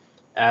 rows.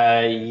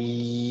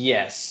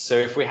 Yes. So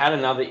if we had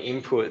another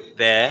input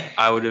there,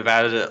 I would have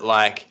added it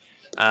like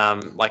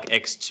like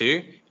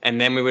x2, and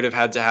then we would have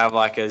had to have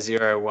like a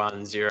 0,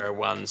 1, 0,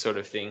 1 sort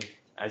of thing,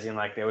 as in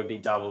like there would be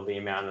double the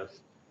amount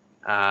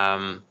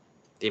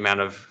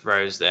of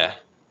rows there.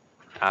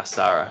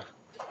 Sarah.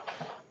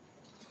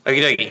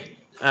 Okie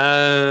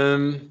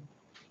dokie.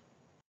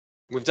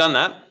 We've done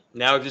that.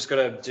 Now we've just got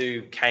to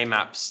do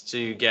K-maps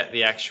to get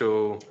the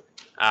actual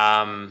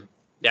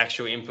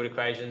input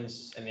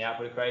equations and the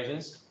output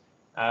equations.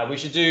 We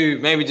should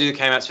maybe do the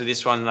K-maps for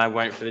this one, and I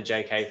won't for the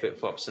JK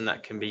flip-flops, and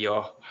that can be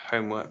your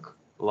homework,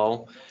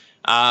 lol.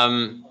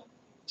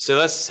 So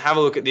let's have a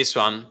look at this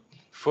one.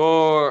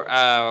 For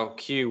our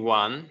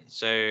Q1,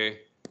 so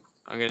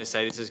I'm going to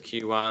say this is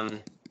Q1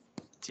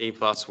 t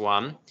plus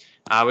 1.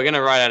 We're going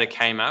to write out a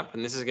K-map,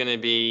 and this is going to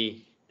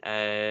be,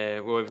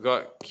 well, we've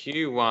got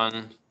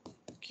Q1,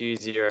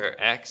 Q0,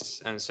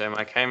 X, and so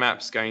my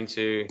K-map's going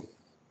to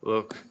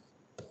look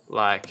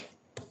like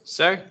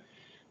so.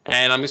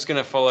 And I'm just going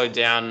to follow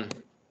down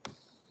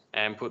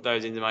and put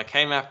those into my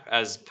K-map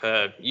as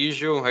per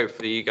usual.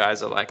 Hopefully you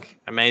guys are like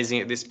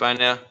amazing at this by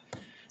now.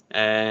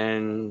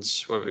 And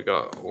what have we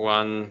got?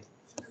 1,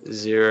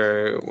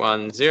 0,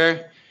 1, 0.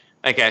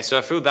 Okay, so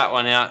I filled that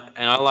one out,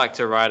 and I like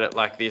to write it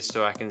like this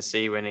so I can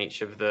see when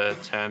each of the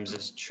terms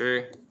is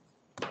true.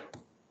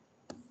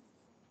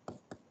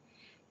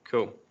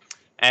 Cool.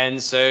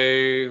 And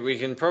so we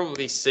can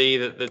probably see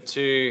that the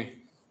two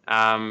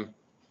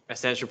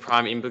essential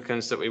prime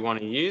implicants that we want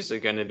to use are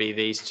going to be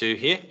these two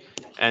here.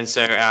 And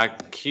so our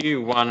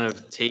Q1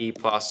 of t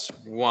plus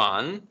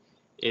 1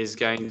 is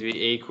going to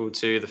be equal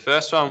to the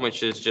first one,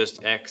 which is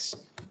just x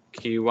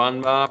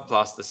Q1 bar,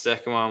 plus the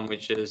second one,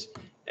 which is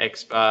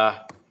x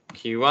bar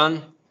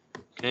Q1.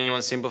 Can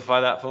anyone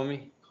simplify that for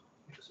me?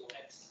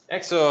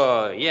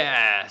 XOR,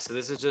 yeah. So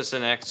this is just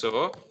an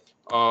XOR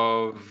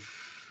of,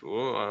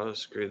 oh, I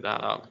screwed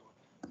that up.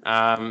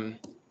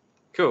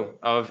 Cool,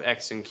 of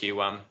x and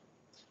Q1.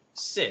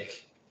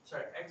 Sick.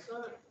 Sorry,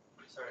 XOR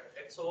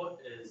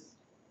is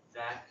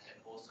that, and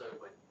also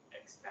when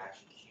x dash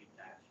q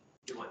dash,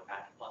 Q1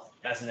 dash plus.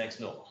 That's an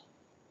XNOR.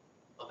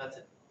 Oh, that's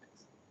it.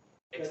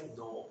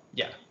 XNOR.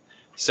 Yeah.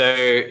 So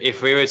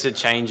if we were to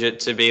change it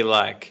to be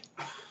like,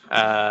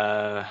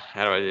 how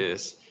do I do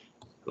this?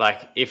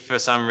 Like if for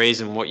some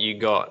reason what you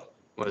got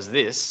was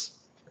this,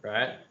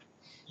 right?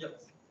 Yep.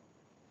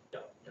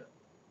 Yep. Yep.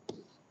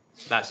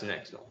 That's an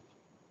XNOR.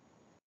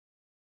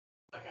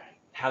 Okay.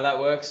 How that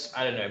works,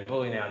 I don't know.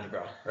 Boolean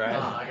algebra, right?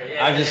 Oh, okay.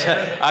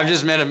 Yeah, I've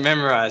just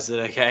memorized it.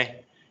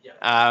 Okay.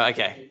 Yeah.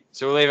 Okay.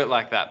 So we'll leave it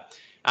like that.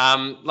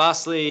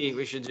 Lastly,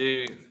 we should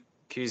do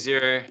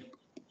Q0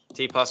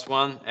 t plus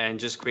 1 and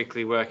just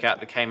quickly work out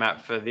the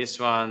K-map for this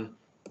one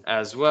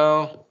as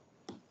well.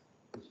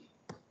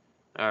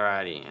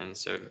 Alrighty, and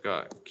so we've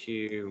got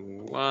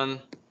Q1,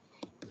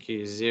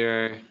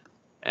 Q0,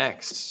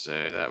 X.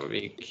 So that would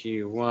be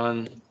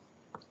Q1,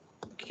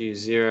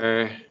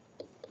 Q0,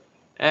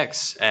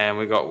 X, and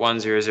we got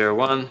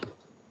 1001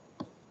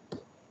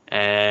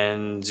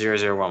 and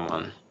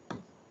 0011.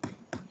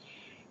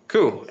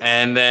 Cool.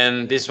 And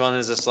then this one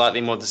is a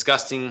slightly more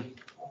disgusting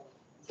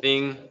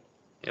thing.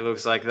 It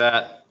looks like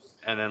that,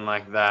 and then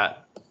like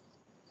that,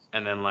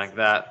 and then like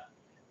that.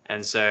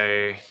 And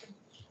so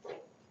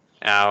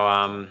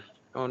our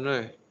oh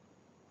no.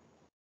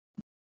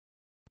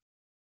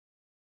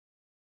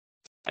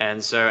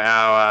 And so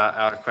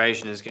our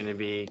equation is going to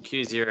be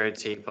Q0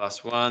 t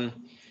plus 1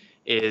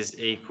 is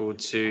equal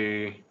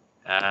to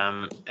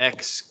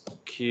x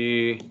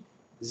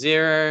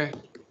Q0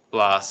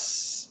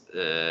 plus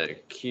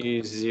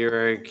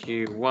Q0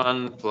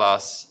 Q1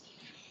 plus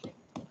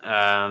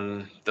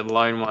the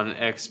lone one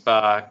x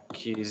bar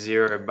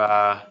Q0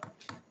 bar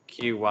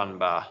Q1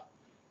 bar.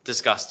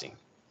 Disgusting.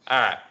 All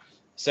right.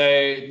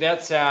 So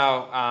that's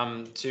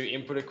our two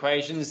input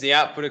equations. The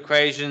output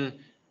equation,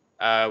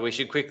 we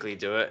should quickly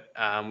do it.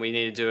 We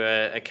need to do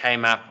a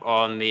K-map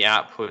on the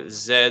output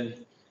Z.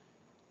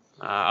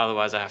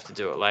 Otherwise, I have to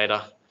do it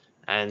later.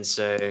 And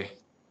so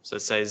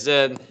let's say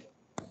Z.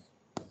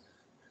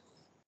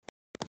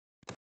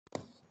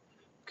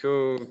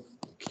 Cool.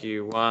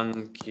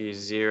 Q1,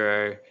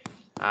 Q0,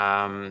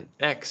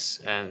 X.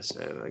 And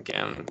so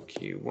again,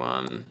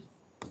 Q1,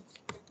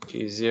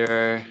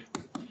 Q0,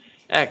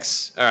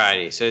 X.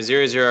 Alrighty. So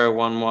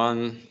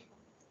 0011.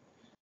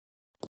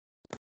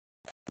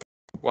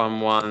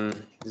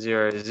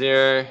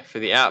 1100 for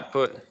the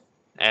output,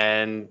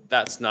 and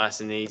that's nice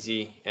and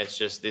easy. It's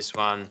just this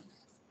one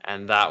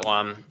and that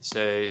one.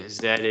 So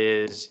Z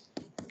is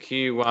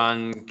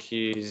Q1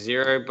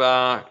 Q0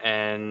 bar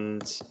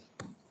and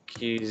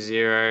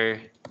Q0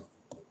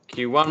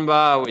 Q1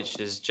 bar, which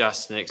is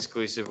just an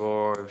exclusive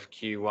OR of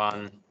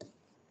Q1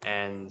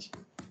 and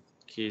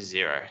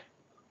Q0.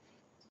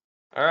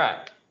 All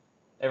right,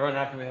 everyone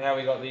happy with how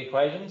we got the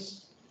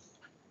equations?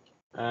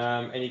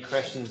 Any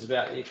questions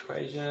about the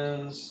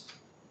equations?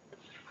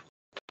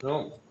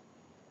 No.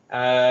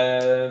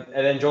 And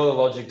then draw the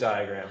logic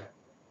diagram.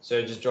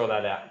 So just draw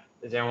that out.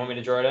 Does anyone want me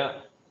to draw it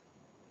out?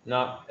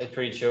 No, it's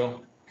pretty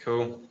chill.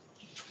 Cool.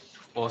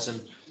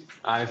 Awesome. If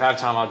I have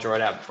time, I'll draw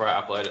it out before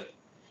I upload it.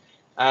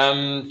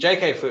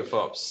 JK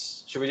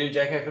flip-flops. Should we do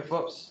JK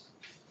flip-flops?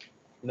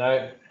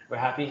 No, we're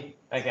happy.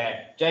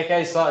 Okay.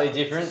 JK is slightly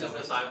different. It's an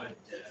assignment.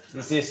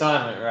 It's the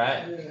assignment,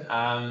 right?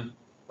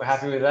 We're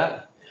happy with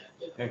that?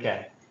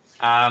 Okay.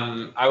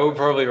 I will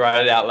probably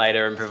write it out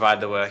later and provide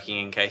the working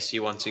in case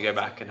you want to go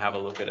back and have a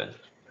look at it.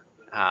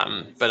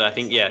 But I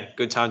think, yeah,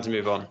 good time to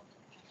move on.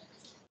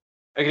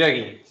 Okie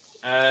dokie.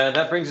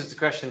 That brings us to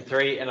question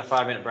 3 and a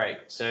 5-minute break.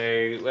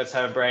 So let's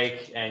have a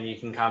break and you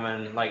can come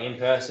and like in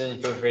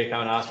person, feel free to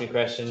come and ask me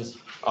questions.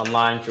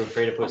 Online, feel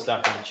free to put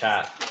stuff in the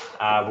chat.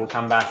 We'll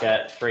come back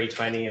at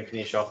 3:20 and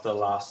finish off the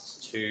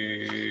last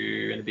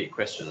 2 and a bit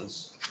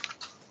questions.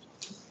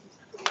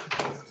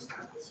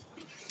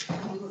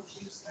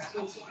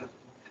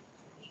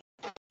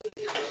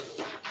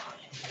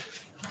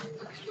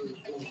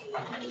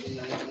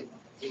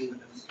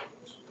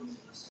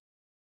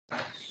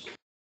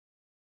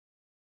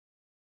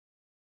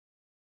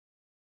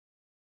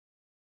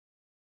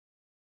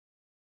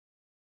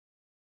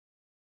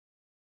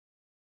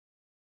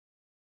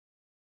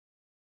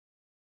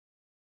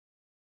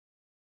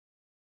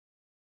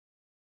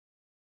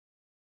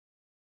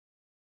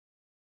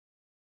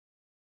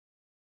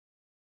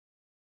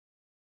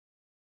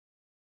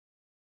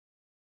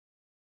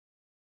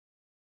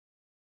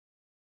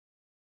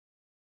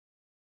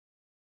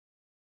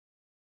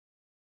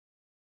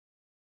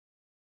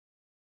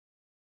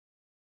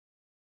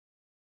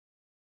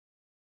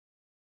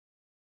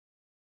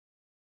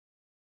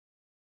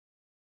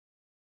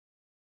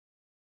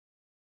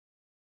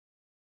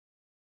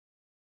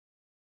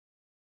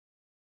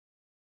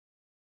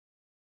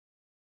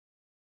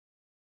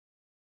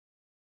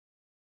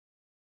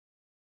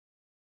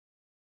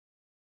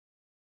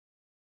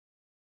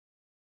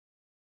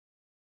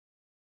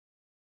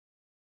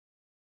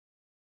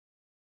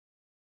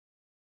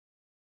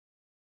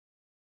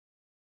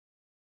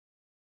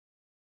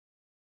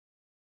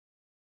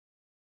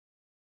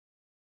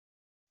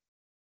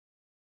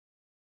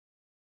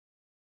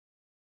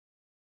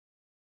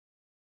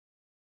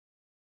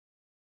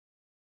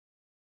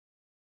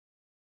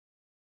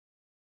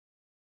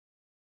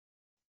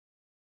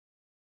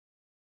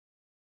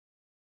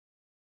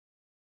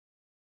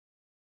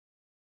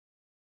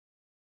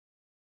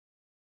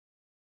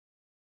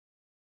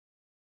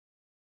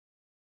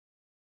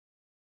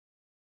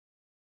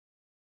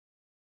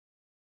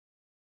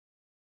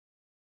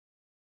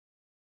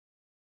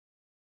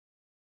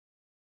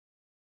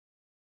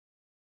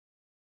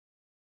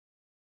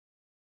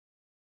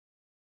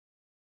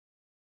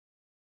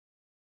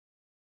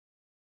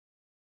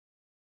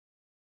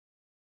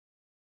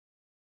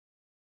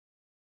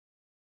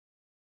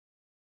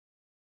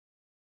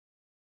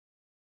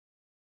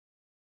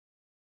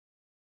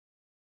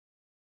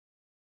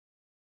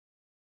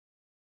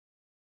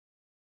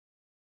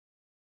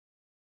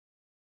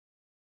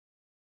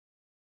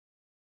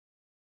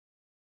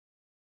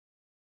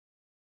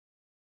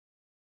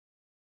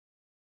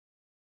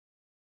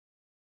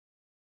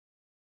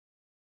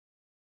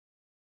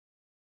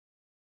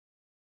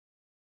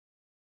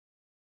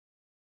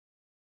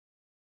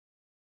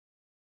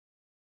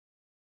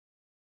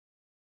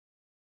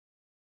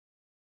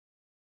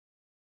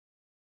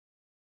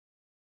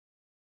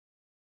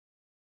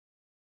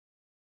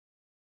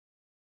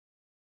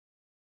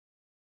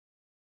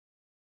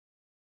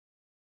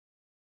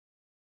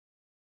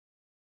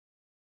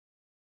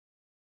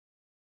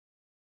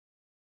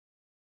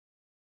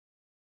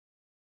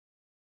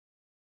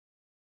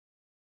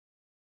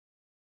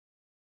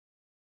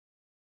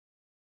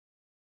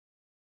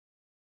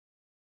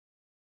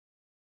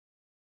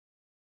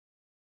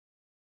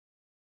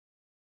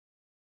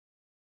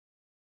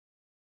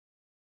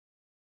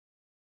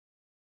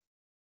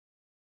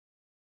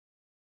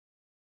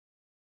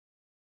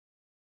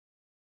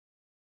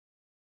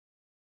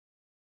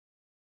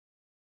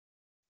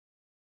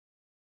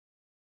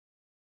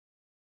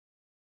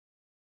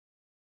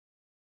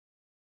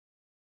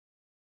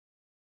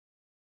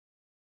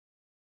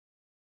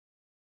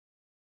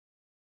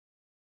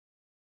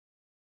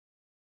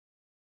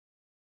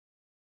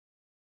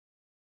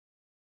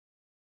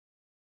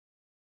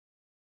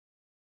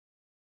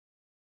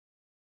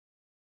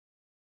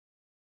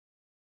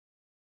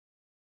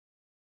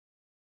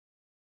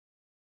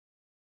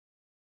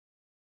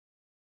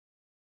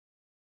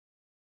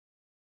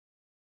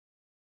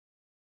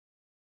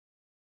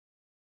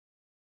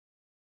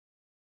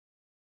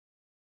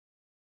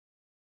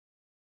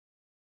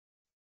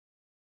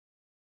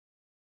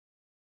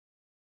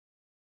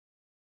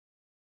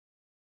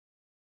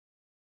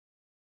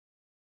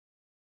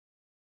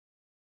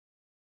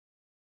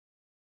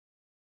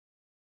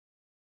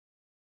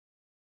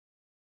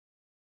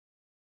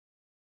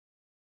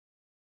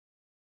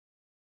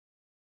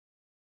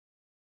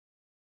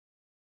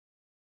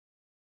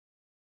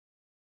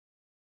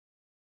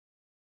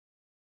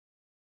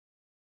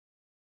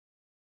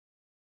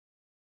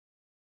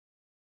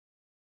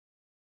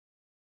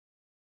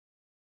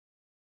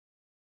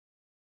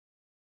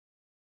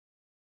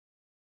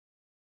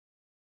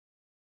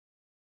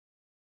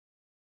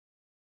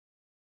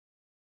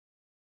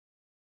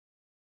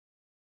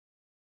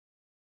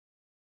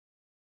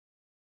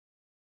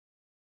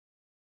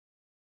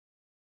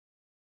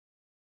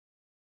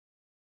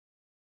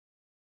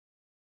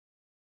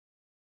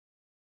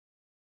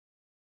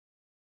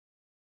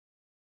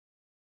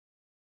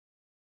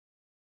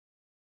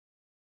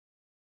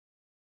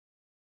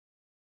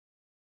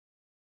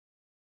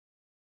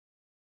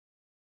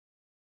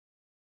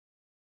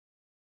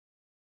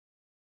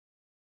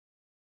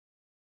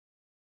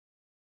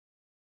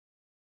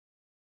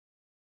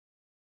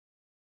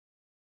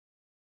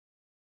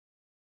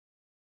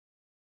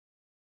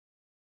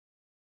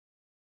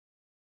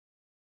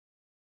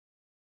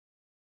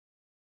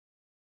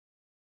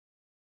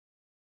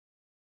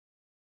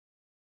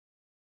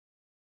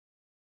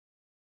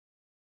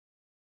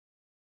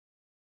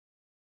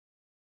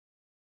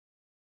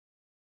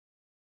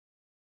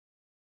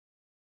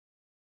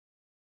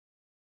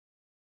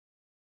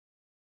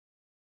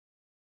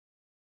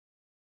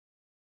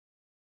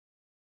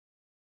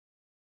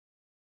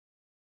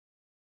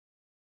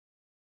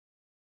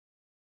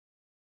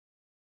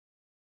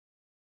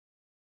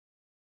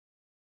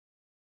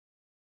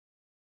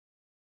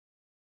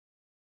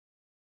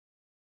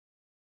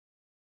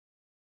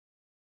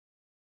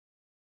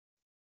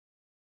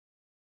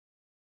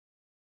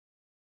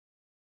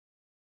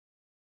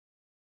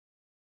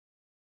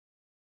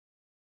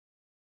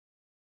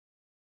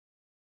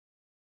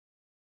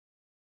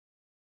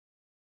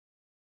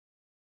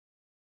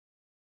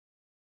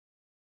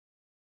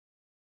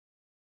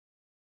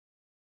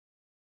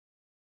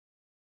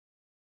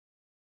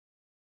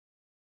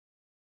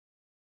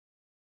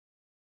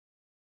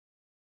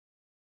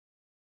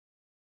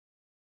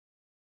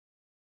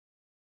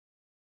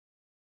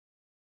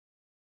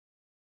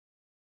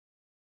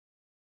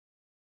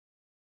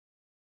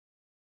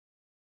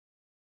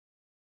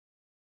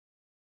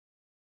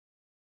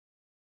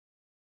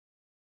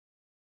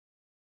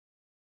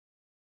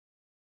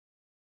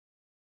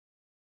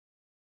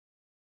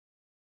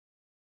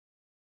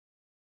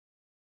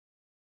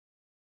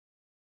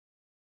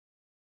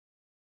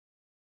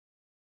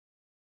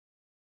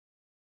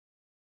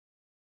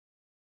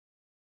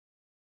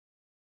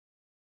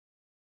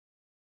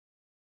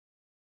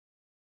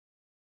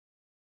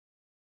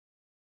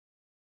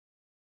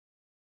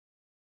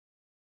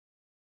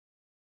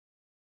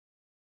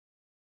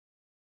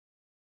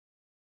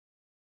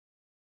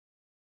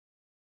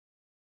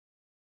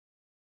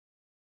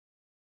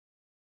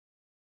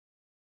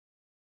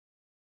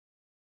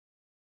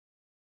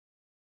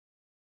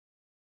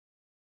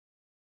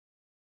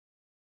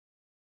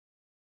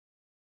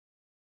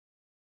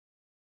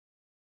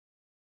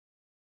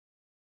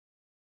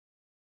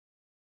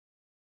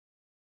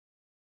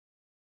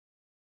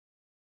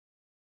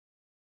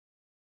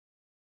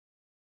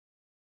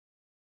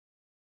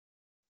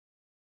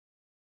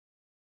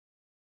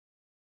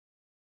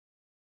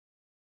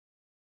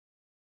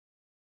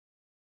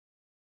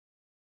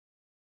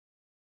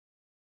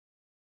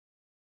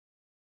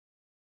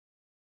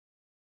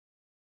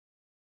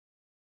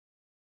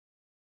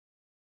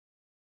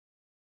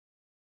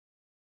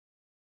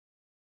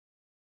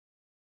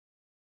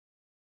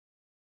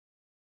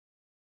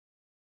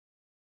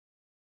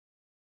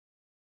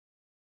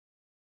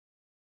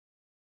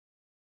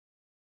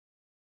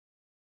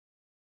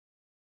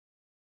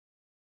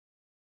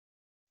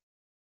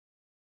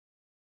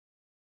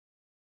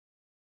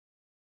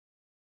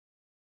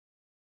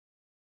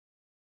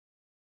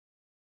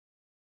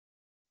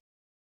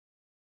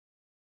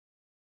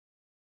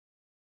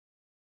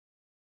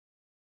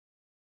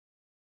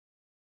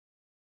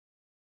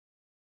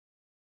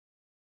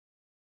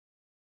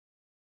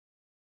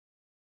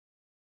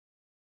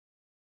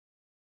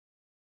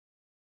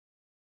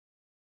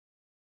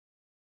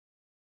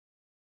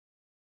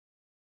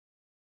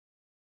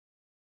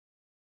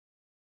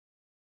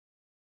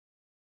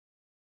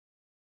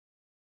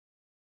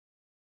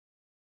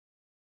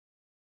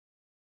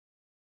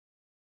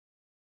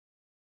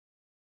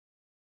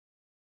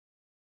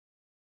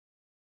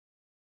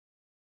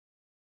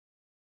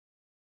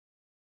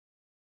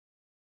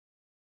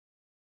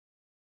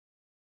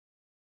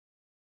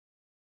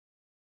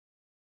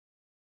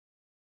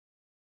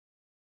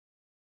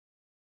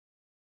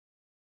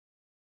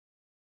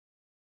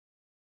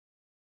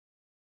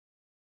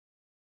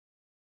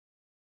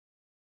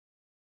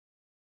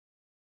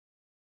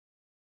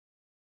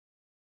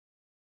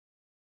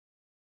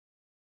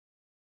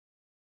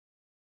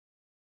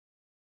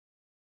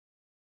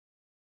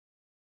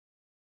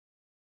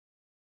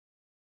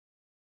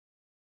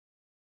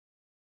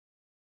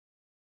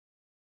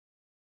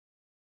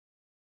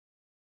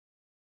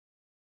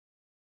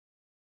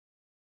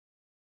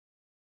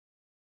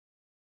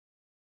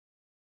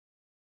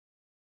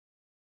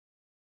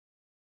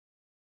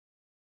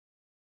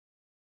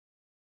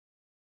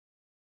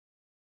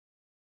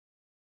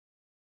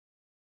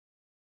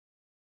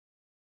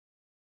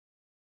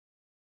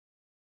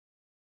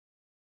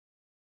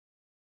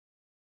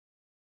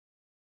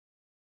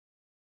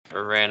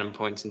 for random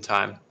points in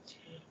time.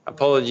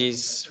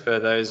 Apologies for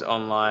those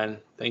online.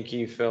 Thank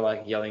you for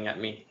like yelling at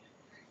me.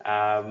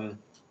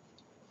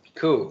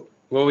 Cool.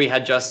 What we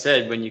had just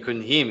said when you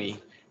couldn't hear me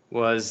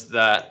was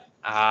that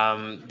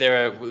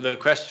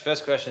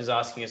first question is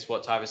asking us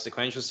what type of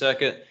sequential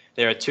circuit.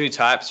 There are two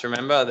types,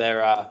 remember.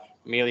 There are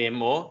Mealy and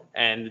Moore,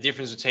 and the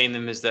difference between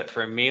them is that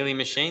for a Mealy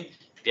machine,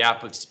 the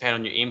outputs depend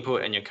on your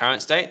input and your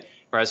current state,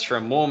 whereas for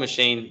a Moore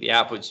machine, the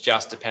outputs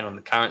just depend on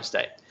the current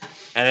state.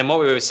 And then what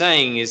we were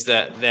saying is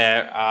that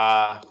there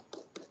are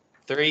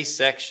 3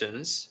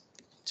 sections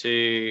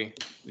to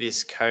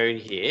this code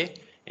here.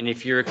 And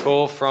if you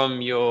recall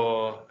from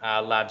your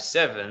lab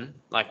 7,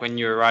 like when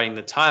you were writing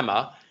the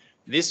timer,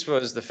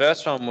 the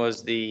first one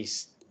was the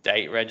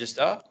state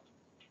register.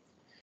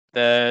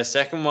 The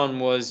second one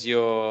was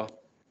your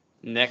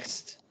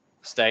next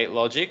state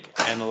logic.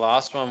 And the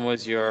last one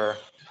was your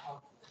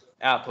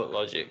output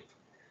logic.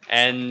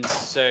 And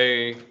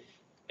so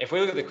if we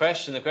look at the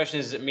question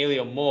is it Mealy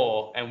or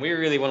Moore? And we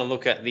really want to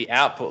look at the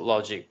output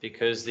logic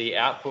because the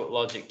output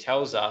logic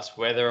tells us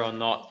whether or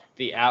not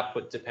the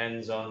output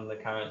depends on the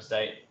current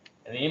state.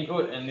 And the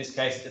input, in this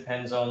case, it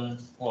depends on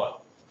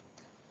what?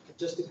 It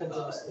just depends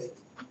on the state.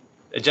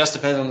 It just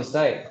depends on the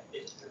state.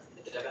 It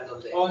depends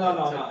on the. Oh,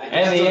 no.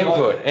 And the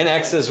input, and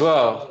X as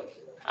well.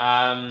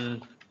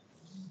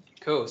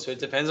 Cool, so it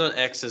depends on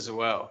X as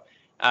well.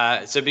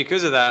 So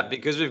because of that,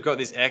 because we've got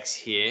this X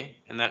here,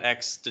 and that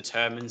X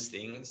determines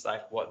things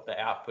like what the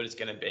output is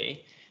going to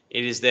be,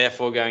 it is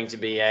therefore going to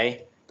be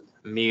a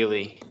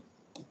Mealy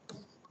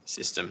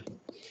system.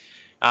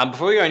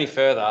 Before we go any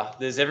further,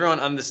 does everyone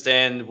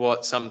understand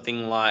what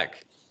something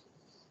like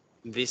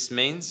this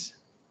means?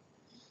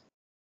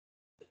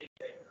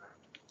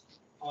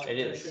 It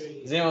is.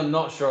 Is anyone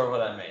not sure what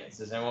that means?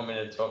 Does anyone want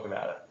me to talk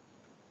about it?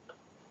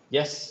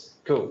 Yes?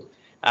 Cool.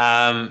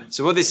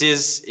 So what this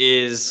is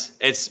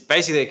it's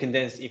basically a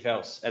condensed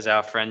if-else, as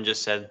our friend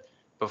just said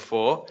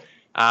before.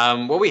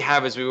 What we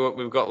have is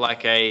we've got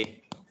like a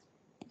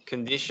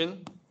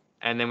condition,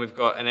 and then we've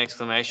got an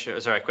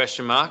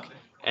question mark,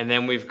 and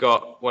then we've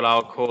got what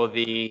I'll call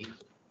the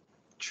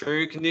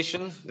true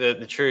condition,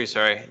 the true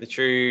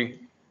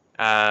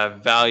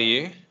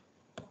value,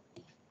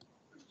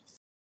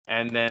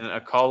 and then a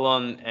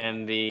colon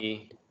and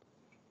the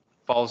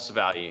false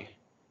value,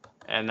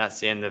 and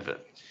that's the end of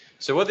it.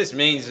 So what this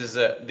means is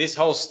that this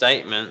whole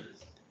statement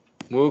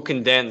will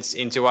condense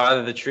into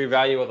either the true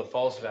value or the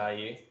false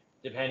value,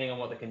 depending on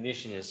what the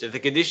condition is. So if the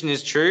condition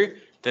is true,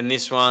 then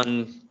this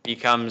one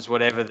becomes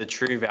whatever the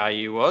true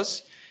value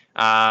was.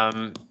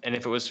 And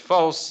if it was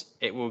false,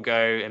 it will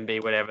go and be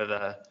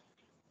whatever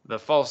the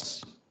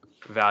false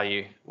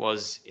value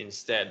was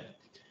instead.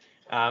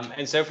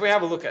 And so if we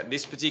have a look at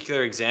this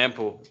particular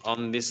example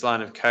on this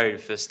line of code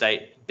for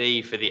state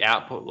B for the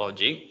output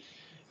logic,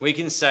 we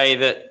can say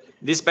that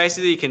this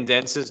basically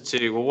condenses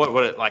to, well,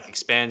 what it like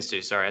expands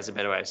to, sorry, that's a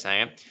better way of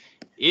saying it.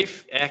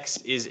 If X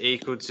is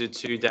equal to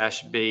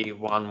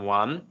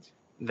 2-B11,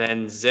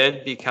 then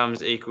Z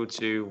becomes equal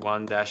to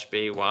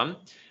 1-B1,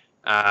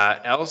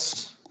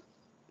 else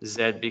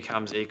Z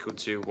becomes equal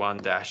to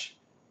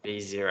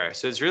 1-B0.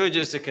 So it's really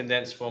just a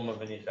condensed form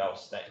of an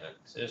if-else statement.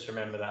 So just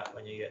remember that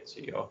when you get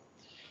to your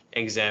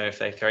exam, if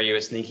they throw you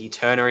a sneaky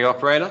ternary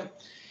operator.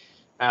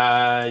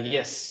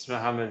 Yes,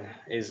 Mohammed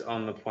is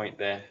on the point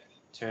there.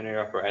 Ternary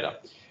operator.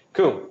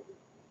 Cool.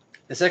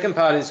 The second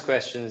part of this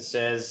question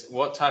says,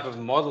 what type of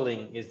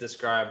modeling is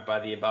described by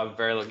the above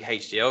Verilog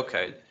HDL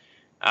code?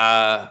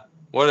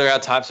 What are our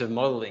types of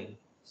modeling?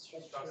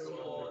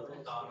 Structural,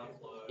 data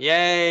flow.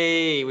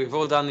 Yay, we've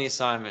all done the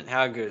assignment.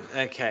 How good.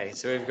 Okay,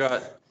 so we've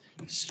got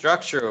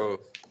structural.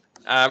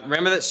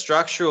 Remember that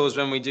structural is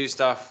when we do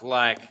stuff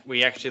like,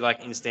 we actually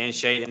like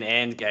instantiate an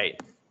AND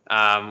gate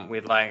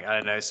with like, I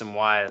don't know, some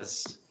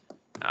wires.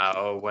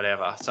 Or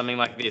whatever, something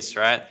like this,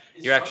 right?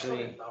 You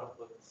actually,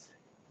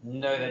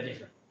 no, they're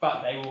different,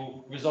 but they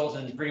will result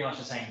in pretty much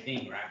the same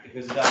thing, right?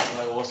 Because the data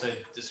flow also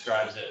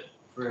describes it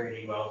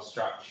pretty well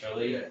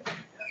structurally,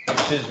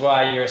 which is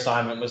why your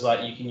assignment was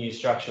like you can use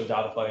structural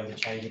data flow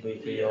interchangeably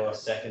for your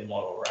second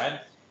model, right?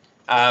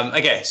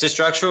 Okay, so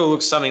structural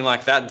looks something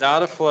like that.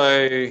 Data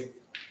flow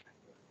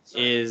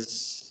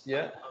is,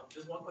 yeah.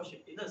 Just one question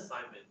in the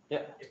assignment.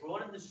 Yeah. If we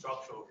want to do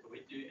structural, can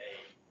we do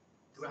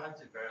we have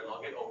to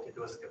Verilog it, or we can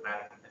do a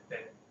schematic and then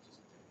just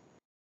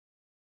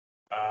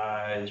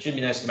There should be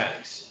no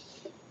schematics.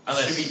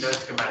 there should be no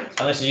schematic.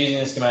 Unless you're using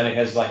the schematic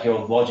as like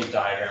your logic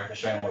diagram for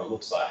showing what it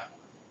looks like.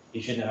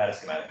 You shouldn't have had a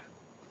schematic.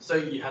 So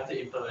you have to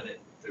implement it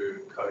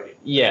through coding.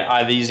 Yeah,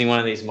 either using one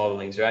of these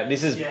modelings, right?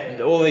 This is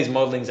Yeah. all these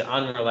modelings are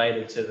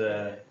unrelated to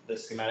the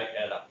schematic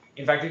editor.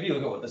 In fact, if you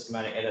look at what the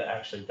schematic editor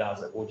actually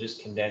does, it will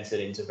just condense it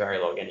into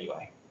Verilog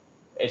anyway.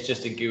 It's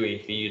just a GUI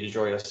for you to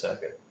draw your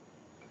circuit.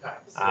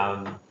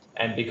 Okay.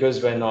 And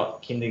because we're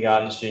not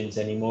kindergarten students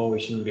anymore, we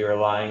shouldn't be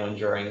relying on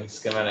drawing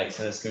schematics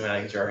in a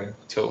schematic drawing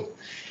tool.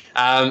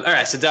 All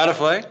right, so data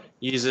flow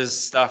uses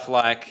stuff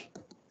like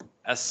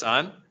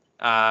assign.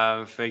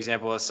 For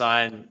example,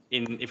 assign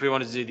if we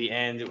wanted to do the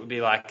AND, it would be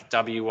like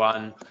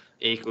W1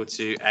 equal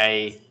to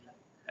A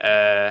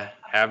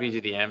however you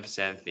do the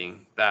ampersand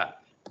thing,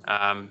 that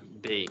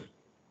B.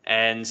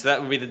 And so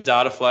that would be the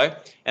data flow.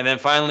 And then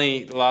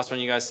finally, the last one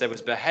you guys said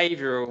was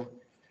behavioral.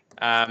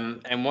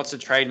 And what's the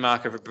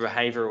trademark of a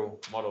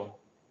behavioral model?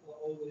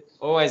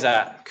 Always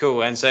at.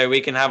 Cool. And so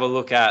we can have a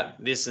look at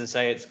this and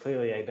say it's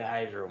clearly a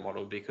behavioral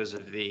model because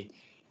of the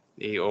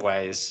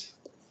always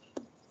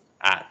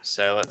at.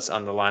 So let's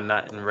underline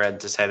that in red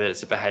to say that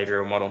it's a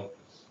behavioral model.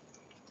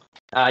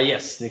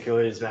 Yes,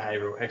 Nicola, it is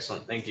behavioral.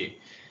 Excellent. Thank you.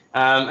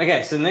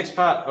 Okay, so the next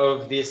part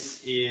of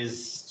this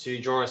is to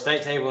draw a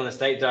state table and a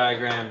state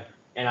diagram.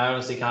 And I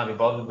honestly can't be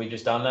bothered. We've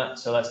just done that,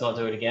 so let's not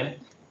do it again.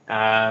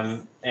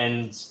 And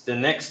the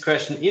next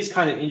question is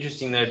kind of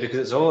interesting though, because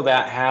it's all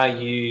about how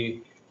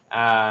you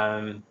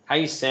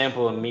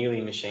sample a Mealy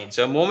machine.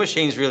 So a Moore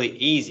machine is really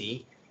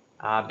easy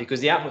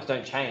because the outputs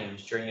don't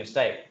change during your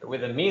state. But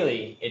with a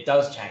Mealy, it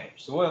does change.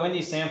 So when do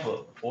you sample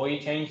it? Before you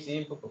change the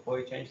input, before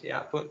you change the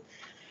output?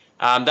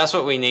 That's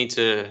what we need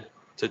to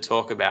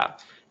talk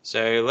about.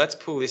 So let's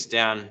pull this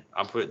down.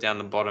 I'll put it down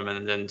the bottom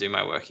and then do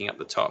my working up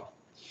the top.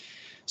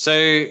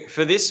 So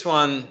for this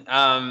one,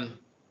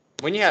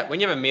 when you have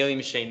a Mealy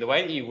machine, the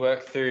way that you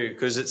work through,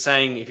 because it's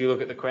saying, if you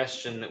look at the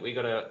question, that we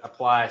got to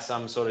apply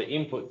some sort of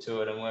input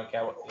to it and work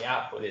out what the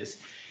output is.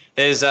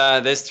 There's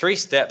 3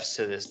 steps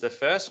to this. The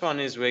first one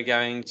is we're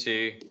going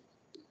to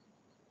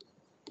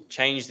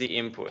change the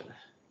input.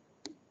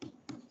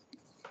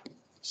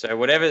 So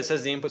whatever it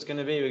says the input's going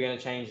to be, we're going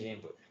to change the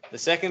input. The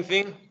second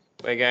thing,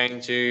 we're going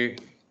to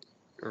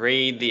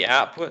read the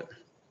output.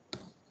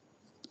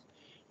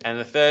 And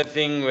the third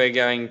thing, we're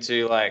going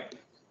to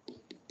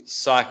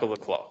cycle the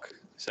clock.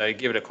 So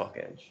give it a clock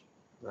edge,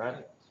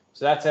 right?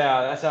 So that's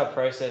our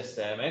process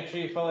there. Make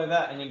sure you follow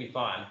that and you'll be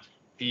fine.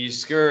 If you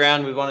screw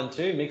around with 1 and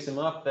 2, mix them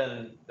up,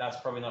 then that's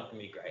probably not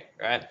going to be great,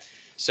 right?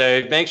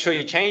 So make sure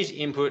you change the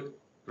input,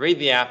 read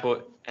the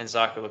output, and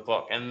cycle the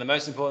clock. And the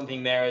most important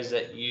thing there is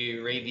that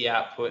you read the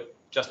output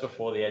just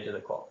before the edge of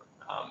the clock,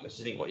 which is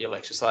I think what your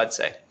lecture slides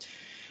say.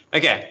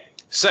 Okay,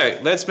 so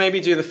let's maybe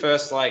do the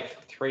first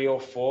 3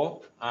 or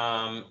 4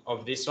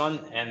 of this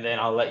one, and then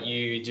I'll let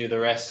you do the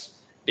rest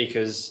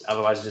because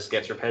otherwise it just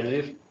gets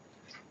repetitive.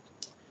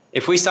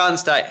 If we start in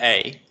state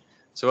A,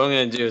 so what I'm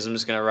going to do is I'm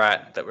just going to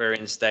write that we're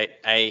in state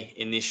A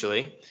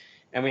initially,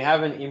 and we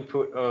have an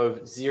input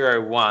of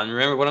 0, 1.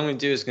 Remember, what I'm going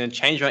to do is going to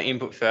change my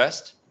input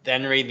first,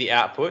 then read the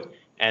output,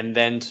 and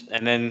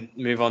then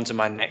move on to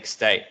my next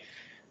state.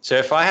 So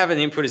if I have an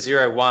input of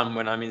 0, 1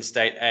 when I'm in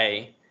state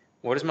A,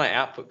 what is my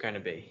output going to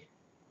be?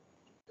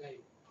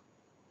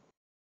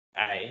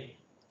 A.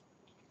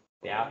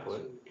 The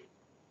output.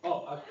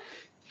 Oh,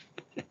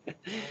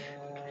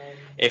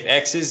 if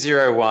X is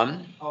 0,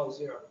 1. Oh,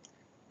 0.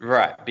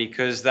 Right,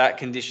 because that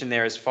condition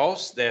there is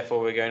false. Therefore,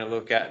 we're going to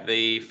look at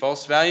the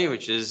false value,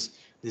 which is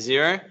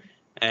 0.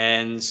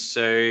 And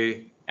so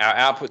our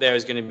output there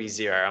is going to be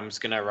 0. I'm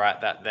just going to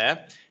write that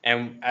there.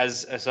 And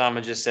as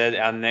Osama just said,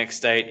 our next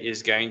state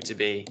is going to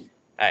be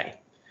A.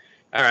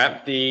 All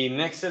right, the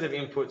next set of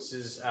inputs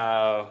is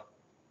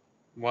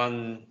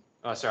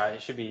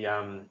it should be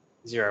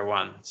 0,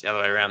 1. It's the other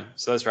way around.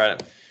 So let's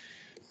write it.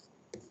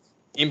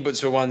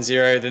 Inputs were 1,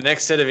 0. The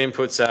next set of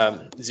inputs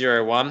are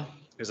 0, 1,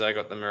 because I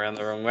got them around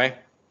the wrong way.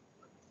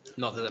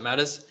 Not that it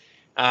matters.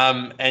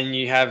 And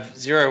you have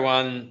 0,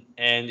 1,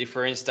 and if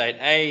we're in state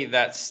A,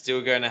 that's still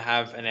going to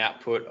have an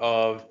output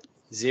of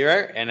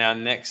 0, and our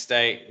next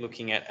state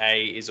looking at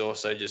A is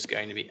also just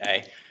going to be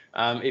A.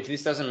 If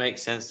this doesn't make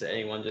sense to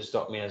anyone, just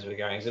stop me as we're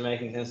going. Is it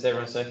making sense to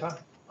everyone so far?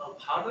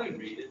 How do I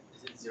read it?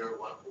 Is it 0,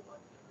 1, or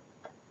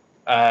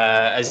 1?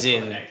 As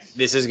in,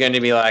 this is going to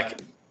be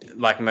like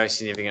most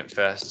significant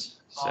first.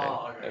 So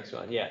okay. next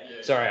one, yeah.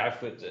 Sorry, I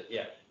flipped it.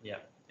 Yeah.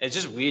 It's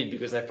just weird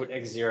because they put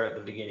X0 at the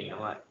beginning. I'm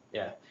like,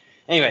 yeah.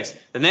 Anyways,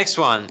 the next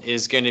one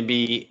is going to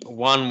be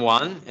 1,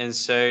 1, and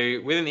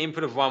so with an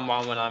input of 1,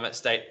 1 when I'm at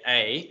state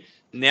A,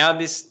 now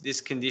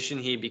this condition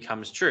here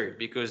becomes true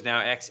because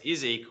now X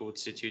is equal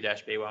to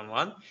 2-B1,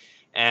 1,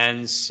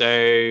 and so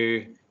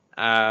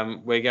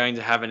we're going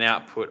to have an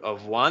output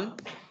of 1.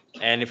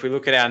 And if we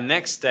look at our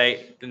next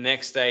state, the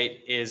next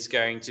state is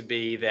going to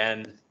be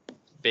then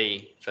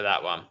B for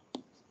that one.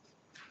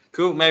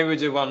 Cool, maybe we'll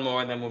do one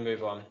more and then we'll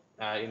move on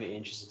in the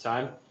interest of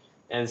time.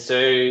 And so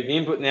the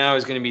input now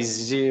is going to be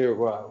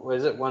 0, what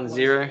is it, 1,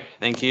 0,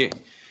 thank you.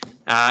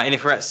 And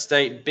if we're at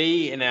state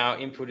B and our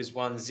input is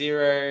 1,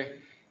 0,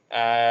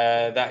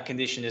 that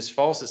condition is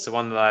false. It's the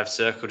one that I've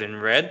circled in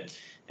red.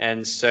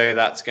 And so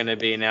that's going to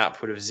be an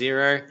output of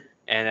 0.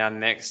 And our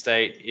next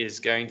state is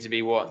going to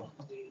be what?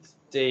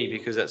 D,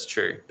 because that's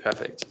true.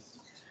 Perfect.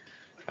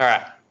 All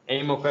right.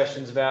 Any more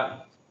questions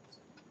about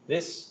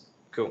this?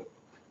 Cool.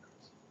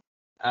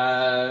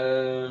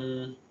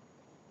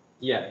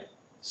 Yeah.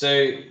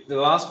 So the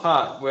last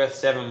part worth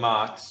 7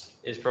 marks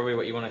is probably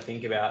what you want to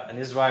think about. And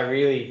this is why I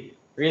really,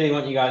 really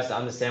want you guys to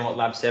understand what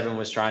Lab 7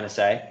 was trying to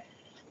say.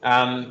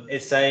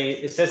 It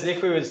says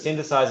if we were to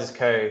synthesize this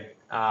code,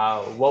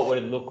 what would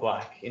it look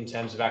like in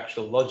terms of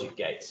actual logic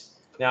gates?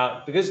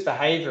 Now, because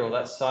behavioral,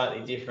 that's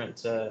slightly difficult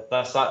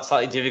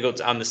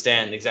to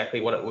understand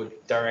exactly what it would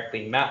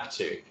directly map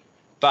to.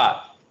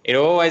 But it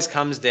always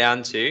comes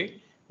down to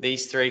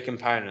these three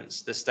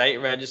components: the state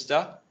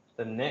register,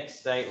 the next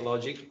state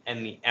logic,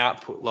 and the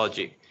output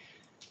logic.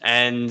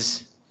 And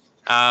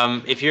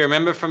if you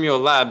remember from your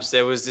labs,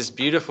 there was this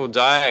beautiful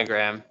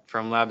diagram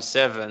from lab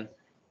 7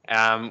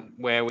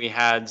 where we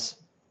had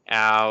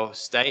our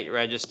state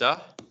register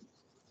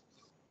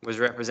was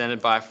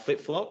represented by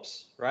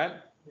flip-flops, right?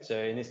 So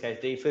in this case,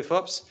 D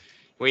flip-flops.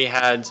 We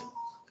had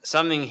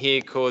something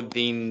here called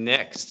the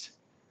next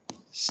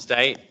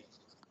state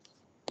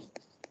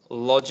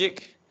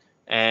logic,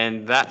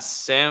 and that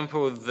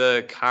sampled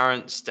the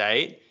current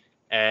state,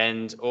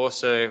 and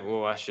also,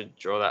 well, I should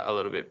draw that a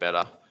little bit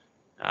better.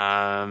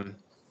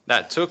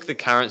 That took the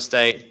current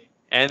state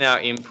and our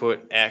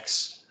input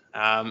X,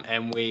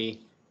 and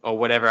or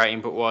whatever our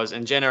input was,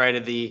 and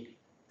generated the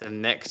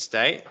next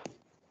state.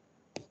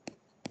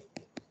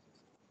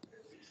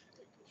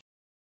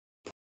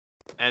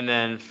 And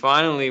then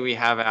finally, we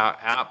have our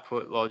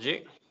output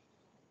logic.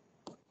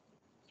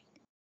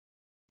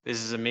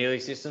 This is a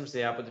Mealy system, so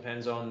the output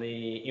depends on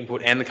the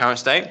input and the current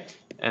state.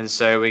 And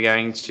so we're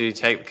going to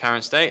take the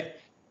current state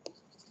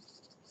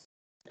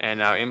and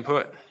our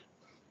input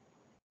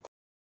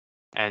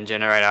and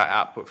generate our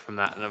output from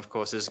that. And of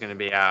course, this is going to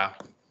be our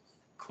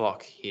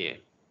clock here.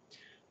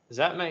 Does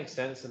that make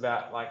sense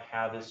about like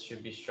how this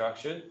should be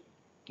structured?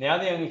 Now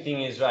the only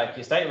thing is like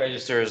your state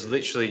register is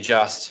literally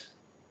just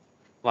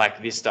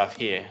like this stuff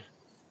here,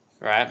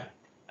 right?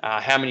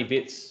 How many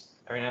bits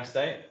are in our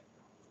state?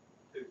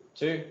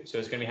 2. So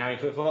it's going to be how many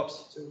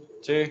flip-flops?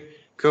 2.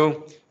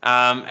 Cool.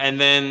 And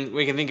then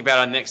we can think about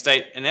our next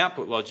state and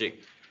output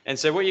logic. And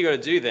so what you got to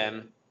do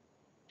then,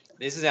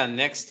 this is our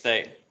next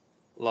state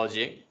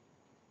logic.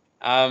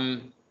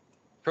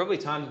 Probably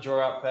time to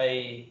draw up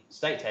a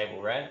state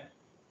table, right?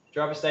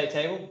 Draw up a state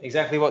table.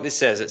 Exactly what this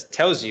says. It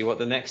tells you what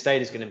the next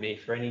state is going to be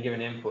for any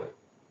given input.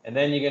 And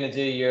then you're going to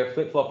do your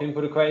flip-flop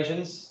input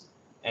equations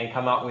and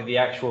come up with the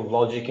actual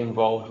logic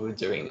involved with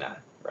doing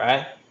that,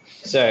 right?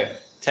 So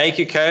take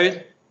your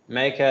code,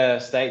 make a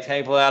state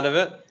table out of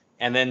it,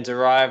 and then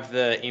derive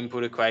the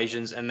input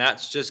equations. And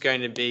that's just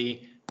going to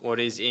be what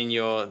is in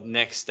your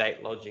next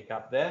state logic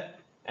up there.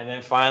 And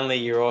then finally,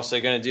 you're also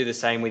going to do the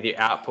same with your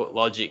output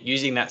logic.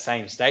 Using that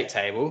same state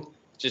table,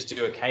 just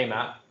do a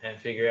K-map and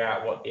figure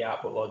out what the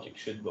output logic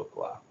should look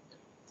like.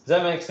 Does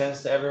that make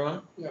sense to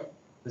everyone? Yeah.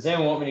 Does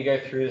anyone want me to go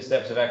through the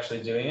steps of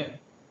actually doing it?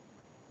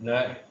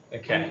 No?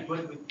 Okay.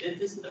 When we did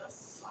this in the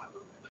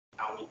assignment,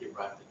 how we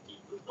derived the D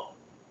flip-flop,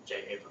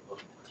 JA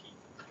flip-flop, T.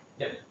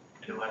 Yep.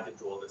 And we have to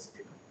draw this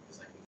figure.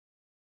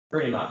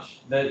 Pretty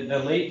much.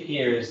 The leap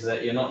here is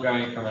that you're not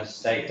going from a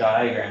state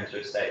diagram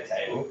to a state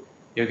table.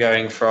 You're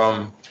going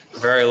from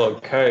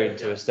Verilog code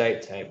to a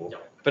state table.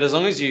 Yep. But as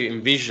long as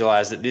you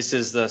visualize that this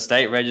is the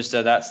state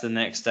register, that's the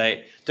next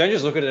state, don't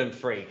just look at it and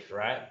freak,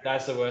 right?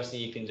 That's the worst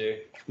thing you can do.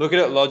 Look at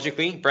it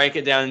logically, break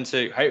it down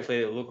into,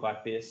 hopefully it'll look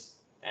like this,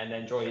 and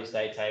then draw your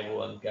state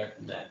table and go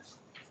from there.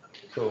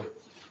 Cool.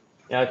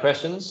 Any other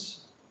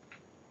questions?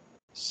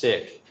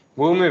 Sick.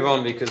 We'll move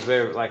on because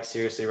we're like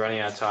seriously running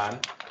out of time.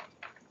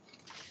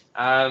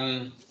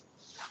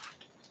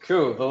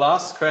 Cool. The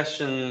last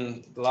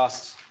question, the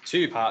last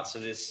 2 parts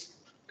of this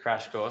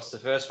crash course. The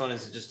first one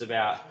is just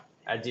about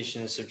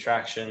addition and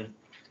subtraction.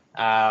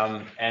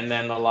 And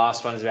then the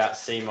last one is about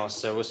CMOS.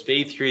 So we'll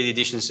speed through the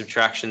addition and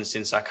subtraction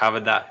since I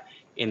covered that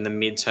in the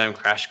midterm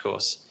crash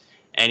course.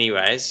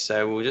 Anyways,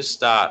 so we'll just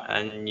start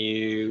a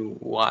new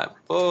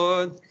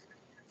whiteboard.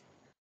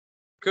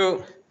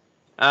 Cool.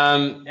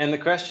 And the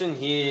question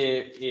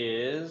here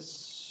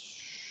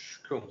is,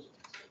 cool.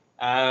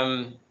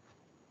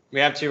 We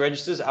have 2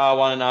 registers,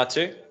 R1 and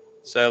R2.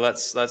 So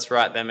let's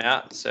write them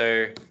out.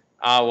 So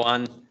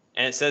R1,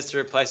 and it says to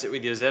replace it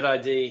with your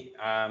ZID.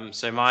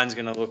 So mine's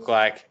going to look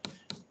like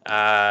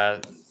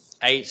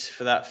 8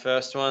 for that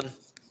first one.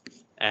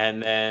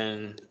 And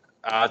then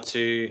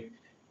R2,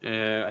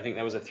 I think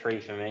that was a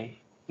 3 for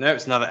me. No,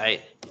 it's another 8.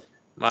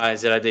 My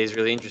ZID is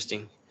really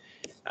interesting.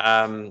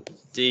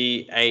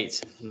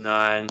 D8,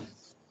 9,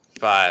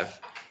 5.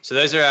 So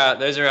those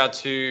are our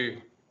 2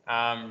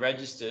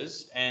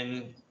 registers,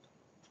 and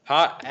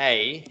part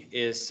A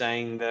is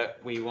saying that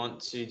we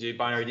want to do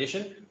binary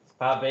addition.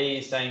 Part B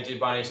is saying do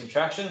binary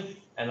subtraction,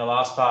 and the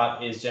last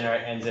part is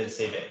generate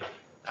NZCV.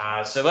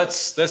 So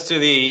let's do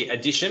the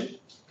addition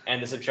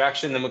and the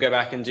subtraction, then we'll go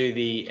back and do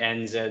the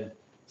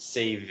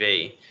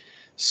NZCV.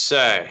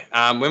 So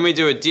when we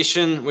do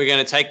addition, we're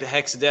going to take the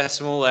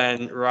hexadecimal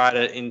and write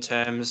it in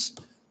terms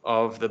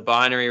of the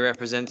binary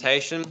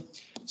representation.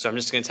 So I'm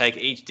just going to take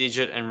each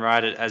digit and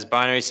write it as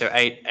binary. So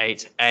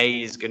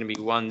 88A is going to be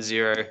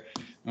 1010,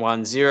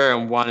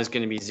 and 1 is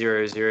going to be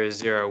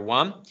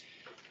 0001.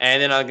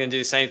 And then I'm going to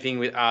do the same thing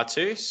with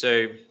R2.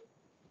 So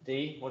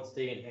D, what's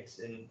D in hex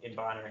in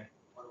binary?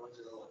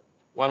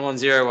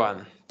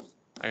 1101.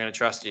 I'm going to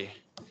trust you.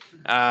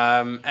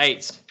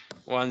 8,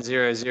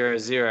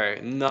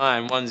 1000,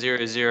 9,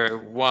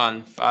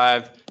 1001,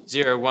 5,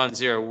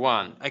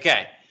 0101.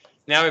 Okay.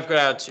 Now we've got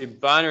our 2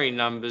 binary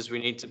numbers. We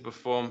need to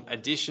perform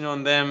addition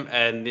on them,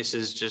 and this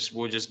is just,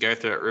 we'll just go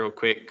through it real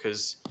quick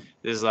because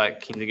this is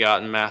like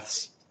kindergarten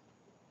maths.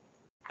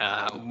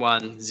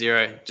 1,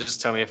 0.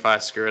 Just tell me if I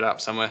screw it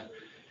up somewhere.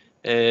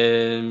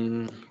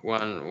 1,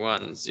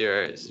 1,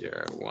 0,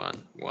 0,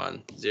 1,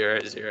 1, 0,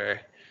 0,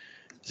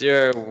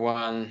 0,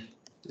 1,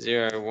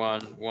 0,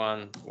 1,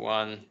 1,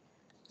 1,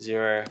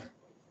 0,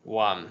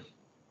 1.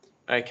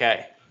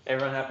 Okay.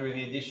 Everyone happy with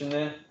the addition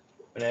there?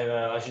 Whenever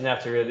I shouldn't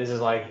have to read. This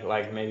is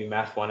like maybe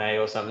Math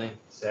 1A or something.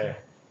 So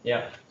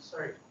yeah.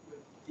 Sorry, would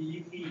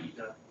D be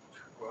the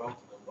 12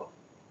 number?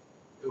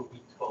 It would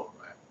be 12,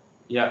 right?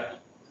 Yeah.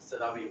 So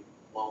that'll be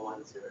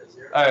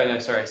 1100. Oh no,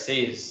 sorry.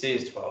 C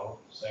is 12.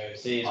 So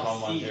C is Oh,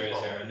 1100, C is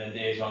 12. and then D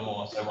is one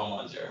more, so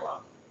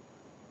 1101.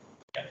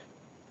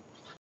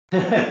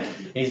 Yeah.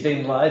 He's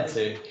been lied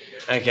to.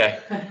 Okay.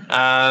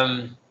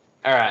 All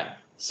right.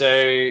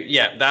 So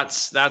yeah,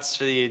 that's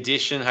for the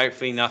addition.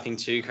 Hopefully nothing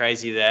too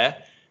crazy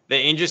there.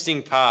 The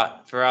interesting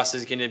part for us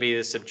is going to be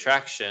the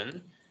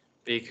subtraction,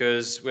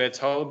 because we're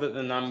told that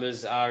the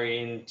numbers are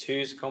in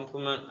 2's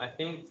complement, I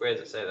think. Where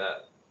does it say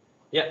that?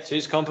 Yeah,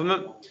 2's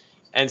complement.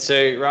 And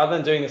so rather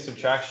than doing the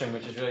subtraction,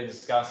 which is really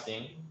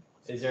disgusting,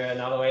 is there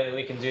another way that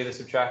we can do the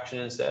subtraction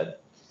instead?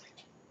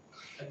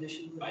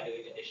 Addition. By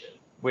doing addition.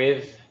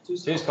 With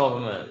 2's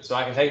complement. So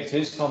I can take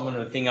 2's complement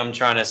of the thing I'm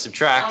trying to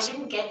subtract. I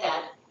didn't get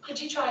that. Could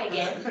you try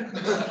again?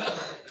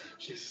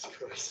 Jesus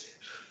Christ.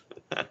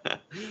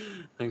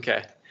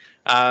 Okay.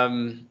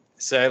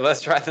 So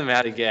let's try them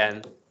out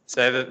again.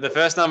 So the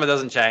first number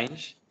doesn't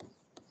change.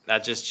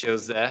 That just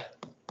chills there.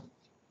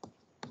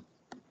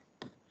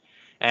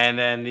 And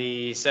then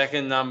the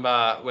second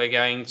number, we're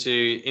going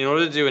to, in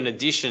order to do an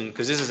addition,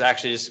 because this is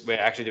actually just, we're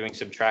actually doing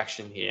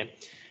subtraction here.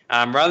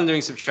 Rather than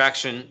doing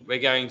subtraction, we're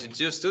going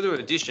to still do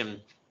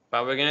addition,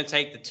 but we're going to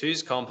take the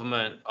 2's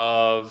complement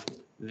of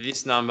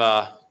this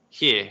number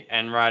here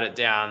and write it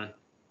down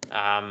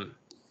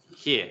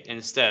here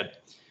instead.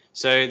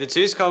 So the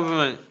 2's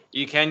complement,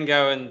 you can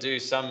go and do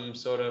some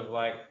sort of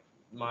like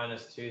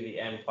minus 2 to the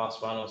n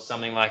plus 1 or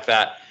something like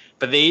that.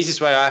 But the easiest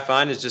way I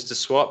find is just to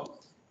swap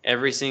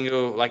every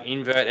single, like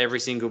invert every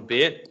single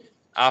bit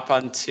up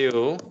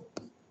until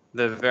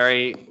the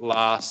very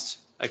last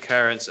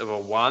occurrence of a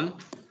 1.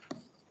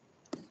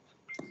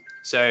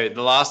 So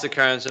the last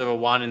occurrence of a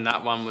 1 in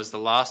that one was the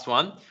last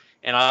one.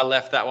 And I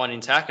left that one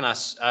intact, and I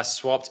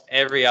swapped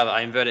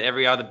I inverted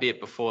every other bit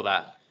before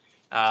that.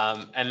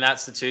 And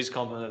that's the 2's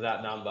complement of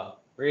that number.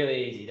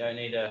 Really easy. Don't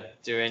need to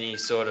do any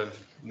sort of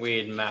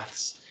weird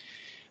maths.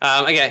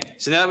 Okay,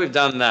 so now that we've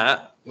done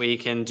that, we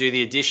can do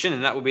the addition,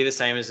 and that will be the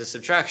same as the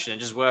subtraction. It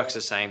just works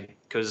the same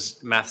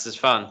because maths is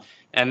fun.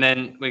 And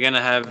then we're going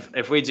to have,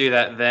 if we do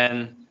that,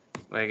 then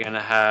we're going to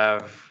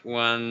have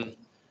 1,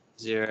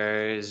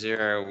 0,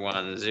 0,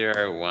 1,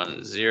 0,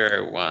 1,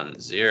 0, 1,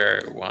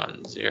 0,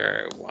 1,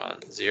 0,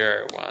 1,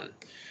 0,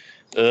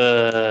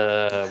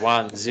 1.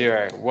 1,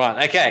 0,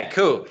 1. Okay,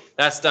 cool.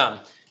 That's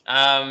done.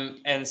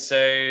 And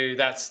so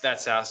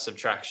that's our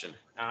subtraction.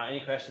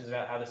 Any questions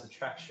about how the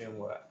subtraction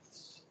works?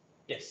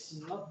 Yes.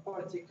 Not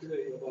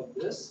particularly about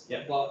this,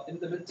 Yeah. but in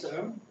the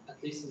midterm,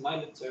 at least in my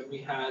midterm, we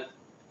had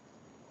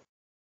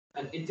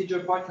an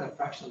integer part and a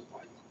fractional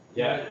part.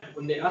 Yeah.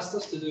 When they asked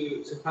us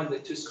to find the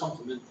 2's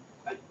complement,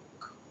 I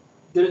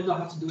didn't know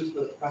how to do it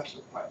for the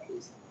fractional part,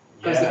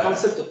 because the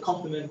concept of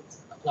complement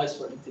applies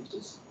for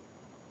integers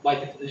by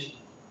definition.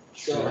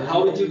 So Sure.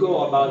 how would you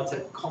go about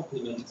a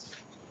complement?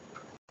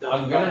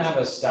 I'm going to have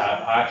a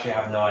stab. I actually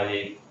have no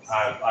idea.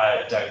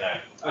 I don't know.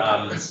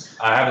 Okay.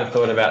 I haven't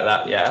thought about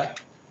that yet.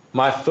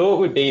 My thought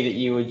would be that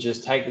you would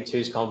just take the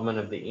 2's complement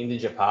of the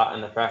integer part,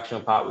 and the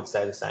fractional part would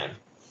stay the same.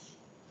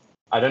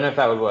 I don't know if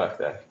that would work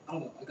though. I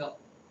don't know.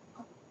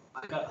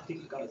 I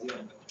think I got a 0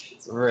 on that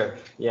shit. So.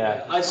 Rip.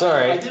 Yeah.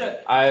 Sorry.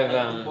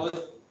 Sorry. In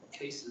both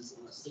cases.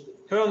 And I still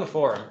didn't- Put it on the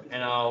forum,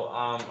 and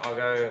I'll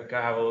go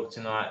have a look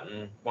tonight,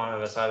 and one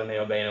of us, either me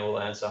or Bina, will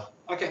answer.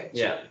 Okay.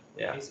 Yeah.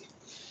 Yeah. Easy.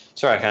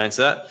 Sorry, I can't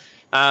answer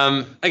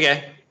that.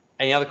 Okay.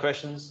 Any other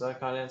questions that I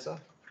can't answer?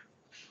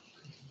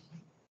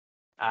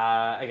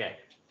 Okay.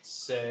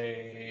 So,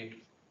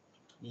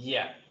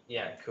 yeah,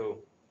 cool.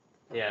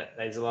 Yeah,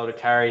 there's a lot of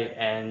carry,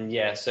 and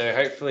yeah, so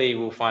hopefully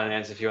we'll find an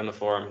answer for you on the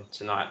forum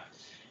tonight.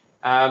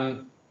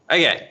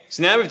 Okay,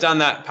 so now we've done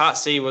that. Part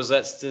C was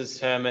let's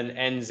determine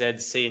N, Z,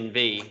 C, and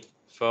V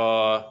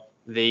for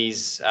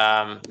these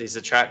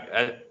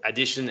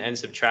addition and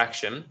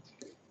subtraction.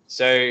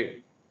 So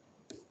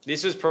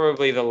this was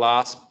probably the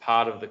last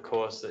part of the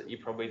course that you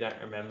probably don't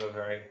remember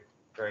very,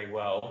 very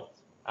well.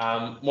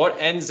 What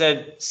N,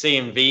 Z, C,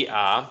 and V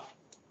are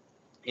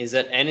is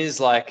that N is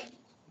like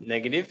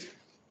negative,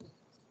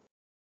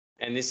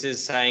 and this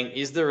is saying,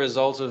 is the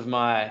result of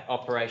my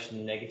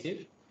operation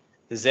negative?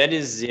 The Z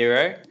is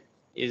 0,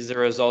 is the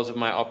result of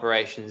my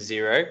operation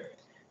 0.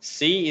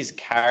 C is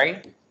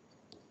carry.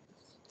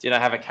 Did I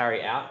have a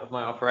carry out of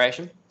my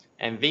operation?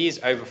 And V is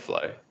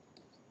overflow.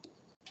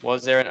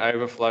 Was there an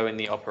overflow in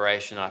the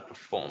operation I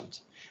performed?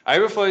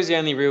 Overflow is the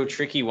only real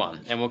tricky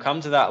one, and we'll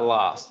come to that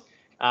last.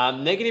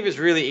 Negative is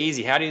really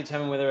easy. How do you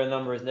determine whether a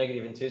number is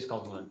negative in 2's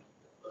complement?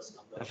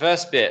 The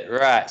first bit,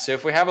 right. So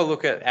if we have a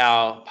look at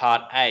our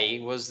part A,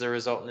 was the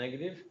result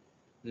negative?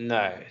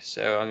 No.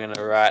 So I'm going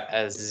to write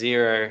as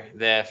 0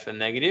 there for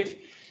negative.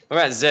 What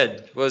about Z?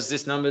 Was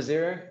this number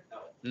 0? No.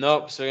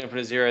 Nope. So we're going to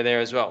put a 0 there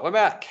as well. What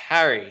about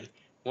carry?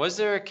 Was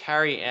there a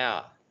carry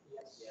out?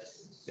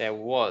 Yes. There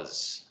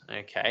was.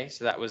 Okay.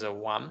 So that was a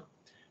 1.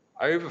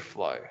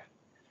 Overflow.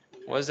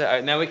 Was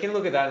there? Now we can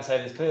look at that and say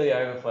there's clearly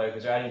overflow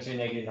because we're adding two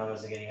negative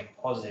numbers and getting a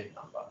positive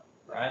number,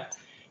 right?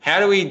 How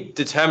do we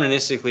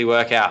deterministically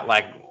work out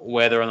like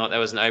whether or not there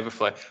was an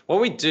overflow?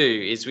 What we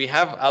do is we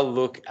have a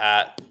look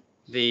at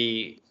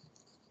the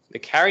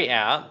carry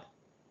out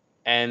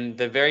and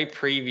the very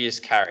previous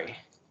carry.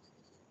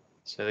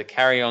 So the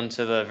carry on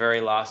to the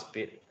very last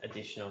bit,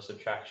 addition or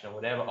subtraction or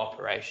whatever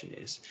operation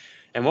is.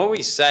 And what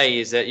we say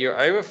is that your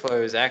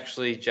overflow is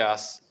actually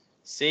just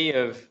C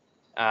of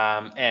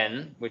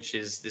n, which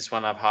is this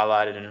one I've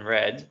highlighted in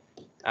red,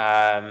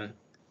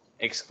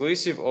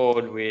 exclusive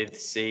ORed with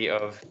C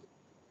of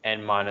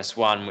n minus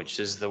 1, which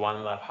is the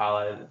one that I've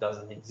highlighted that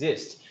doesn't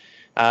exist.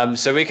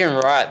 So we can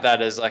write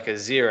that as like a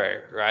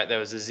 0, right? There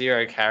was a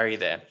 0 carry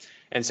there.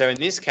 And so in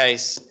this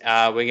case,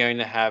 we're going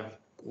to have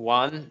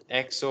 1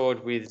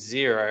 XORed with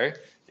 0.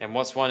 And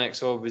what's 1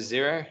 XORed with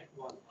 0?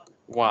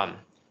 1.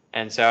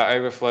 And so our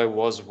overflow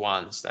was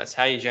 1. So that's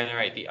how you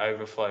generate the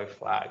overflow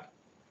flag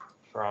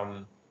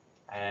from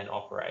an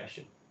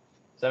operation.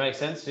 Does that make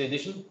sense for the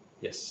addition?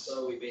 Yes.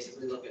 So we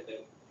basically look at the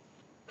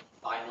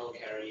final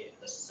carry and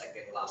the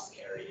second last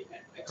carry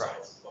and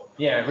Right. XOR.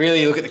 Yeah,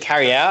 really look at the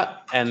carry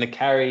out and the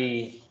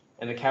carry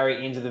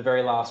into the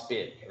very last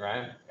bit,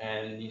 right?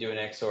 And you do an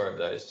XOR of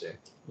those two.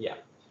 Yeah,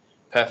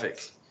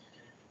 perfect.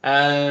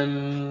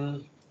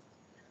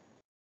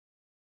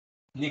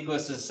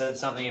 Nicholas has said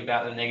something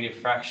about the negative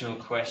fractional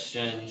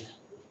question.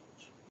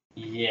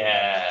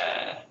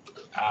 Yeah,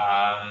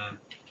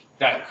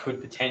 that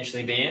could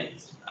potentially be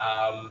it.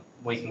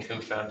 We can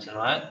confirm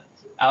tonight.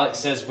 Alex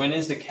says, when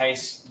is the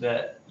case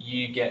that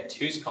you get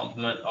 2's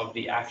complement of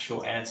the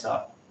actual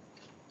answer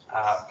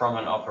from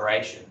an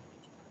operation?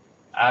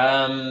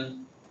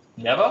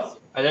 Never,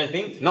 I don't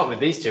think. Not with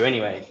these two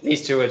anyway.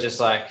 These two are just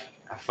like,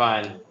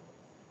 fine.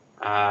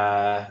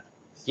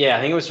 Yeah,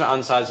 I think it was for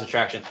unsigned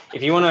subtraction.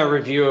 If you want a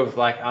review of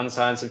like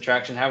unsigned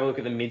subtraction, have a look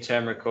at the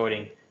midterm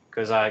recording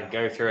because I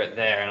go through it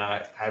there and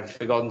I have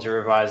forgotten to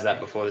revise that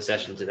before the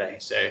session today.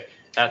 So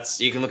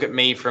you can look at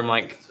me from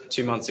like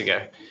 2 months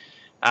ago.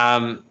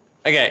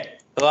 Okay,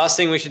 the last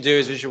thing we should do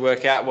is we should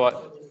work out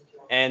what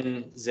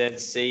N, Z,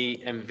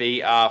 C, and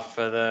V are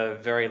for the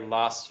very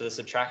last, for the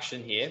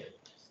subtraction here.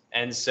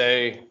 And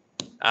so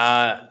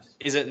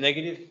is it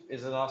negative?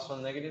 Is the last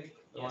one negative?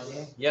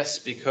 Yes. Yes,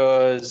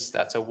 because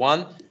that's a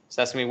 1.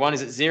 So that's going to be 1.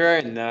 Is it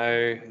 0?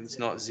 No, it's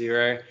not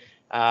 0.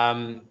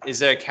 Is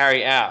there a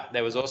carry out?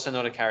 There was also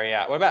not a carry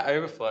out. What about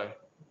overflow?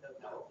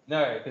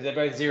 No, because they're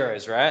both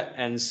zeros, right?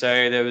 And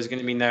so there was going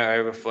to be no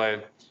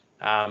overflow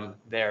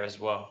there as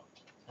well.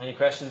 Any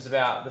questions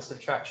about the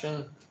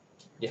subtraction?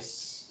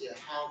 Yes. Yeah,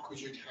 how could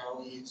you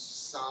carry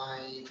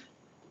side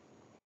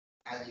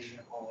addition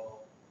or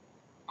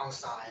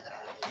unsigned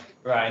addition?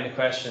 Right, in the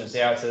question, see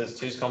how it says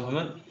 2's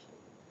complement?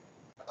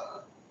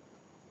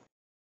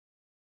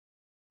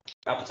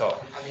 Up the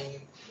top. I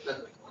mean,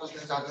 the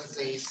question doesn't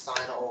say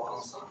side or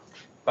unsigned.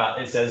 But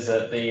it says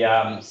that the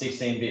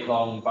 16-bit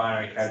long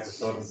binary codes are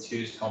stored in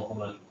 2's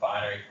complement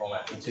binary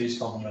format. The 2's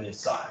complement is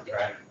signed,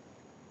 right?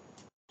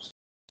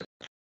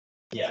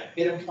 Yeah.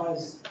 It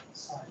implies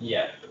sign.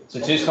 Yeah. So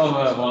 2's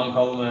complement, 1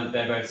 complement,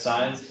 they're both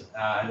signed.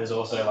 And there's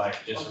also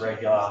like just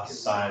regular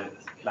signed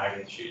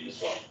magnitude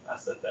as well.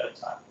 That's the third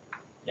type.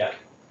 Yeah.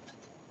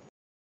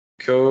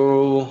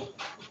 Cool.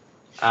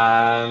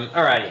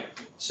 Alrighty.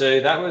 So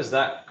that was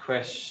that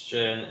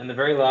question. And the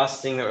very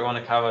last thing that we want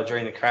to cover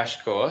during the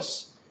crash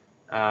course,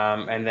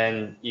 and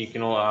then you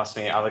can all ask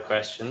me other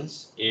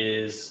questions,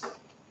 is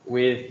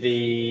with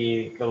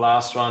the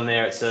last one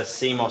there, it's a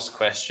CMOS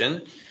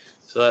question.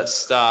 So let's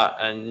start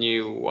a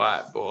new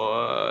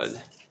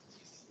whiteboard.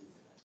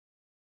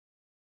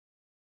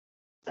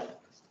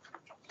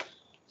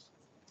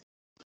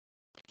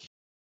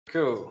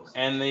 Cool.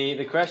 And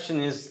the question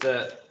is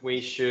that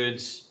we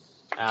should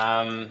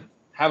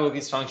have a look at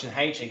this function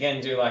h.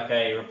 Again, do like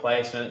a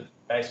replacement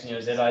based on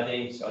your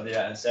ZID. So I'll do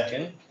that in a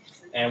second.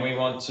 And we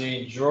want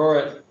to draw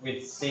it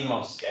with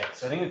CMOS gates.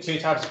 So I think the two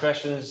types of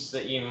questions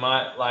that you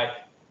might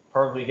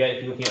probably get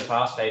if you're looking at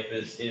past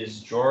papers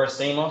is draw a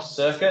CMOS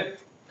circuit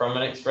from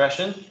an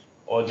expression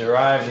or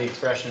derive the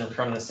expression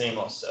from the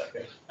CMOS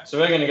circuit. So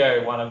we're going to go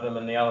with one of them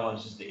and the other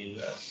one's just the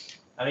inverse.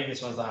 I think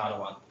this one's the harder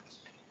one.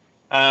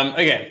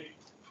 Okay.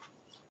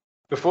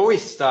 Before we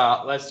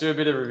start, let's do a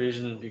bit of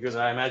revision because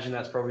I imagine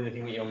that's probably the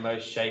thing that you're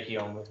most shaky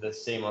on with the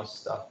CMOS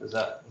stuff. Is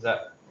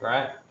that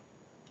right?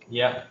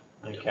 Yeah.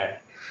 Okay.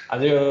 I'll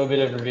do a little bit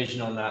of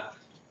revision on that.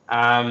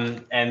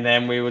 And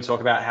then we will talk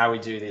about how we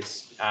do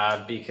this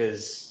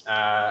because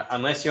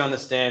unless you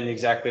understand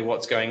exactly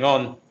what's going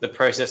on, the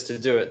process to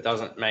do it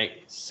doesn't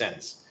make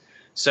sense.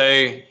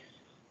 So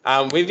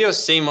with your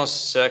CMOS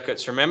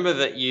circuits, remember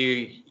that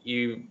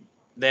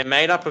they're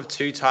made up of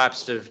two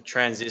types of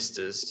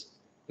transistors,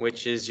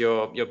 which is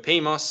your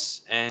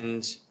PMOS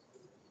and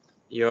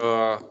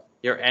your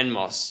your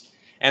NMOS.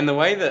 And the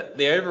way that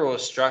the overall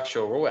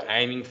structure, what we're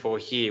aiming for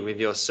here with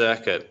your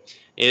circuit,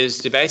 is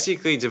to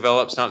basically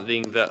develop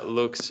something that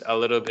looks a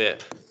little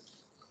bit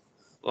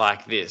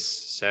like this.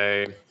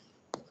 So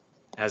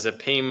has a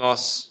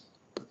PMOS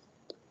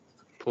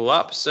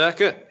pull-up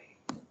circuit,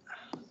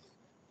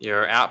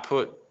 your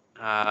output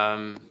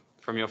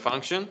from your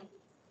function,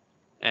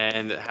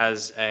 and it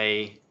has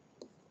a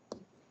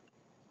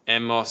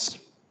NMOS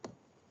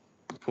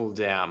pull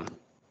down,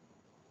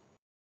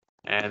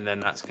 and then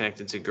that's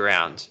connected to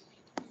ground.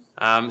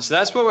 So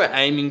that's what we're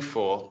aiming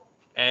for.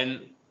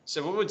 And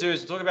so what we'll do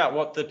is talk about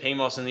what the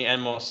PMOS and the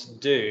NMOS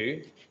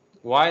do,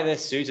 why they're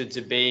suited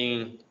to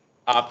being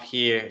up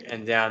here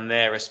and down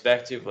there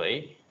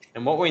respectively,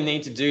 and what we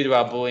need to do to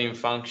our Boolean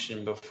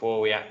function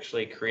before we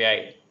actually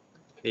create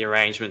the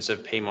arrangements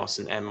of PMOS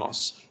and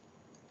NMOS.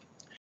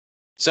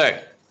 So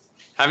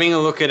having a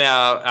look at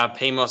our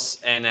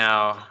PMOS and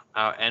our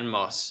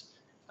NMOS,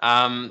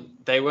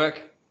 they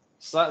work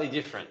slightly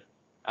different.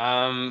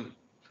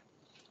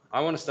 I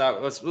want to start,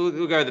 we'll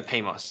go with the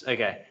PMOS.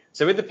 Okay,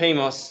 so with the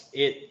PMOS,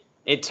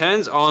 it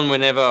turns on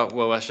whenever,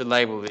 well, I should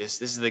label this.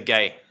 This is the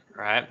gate,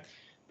 right?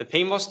 The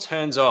PMOS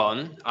turns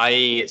on,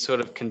 i.e. it sort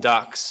of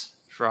conducts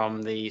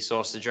from the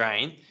source to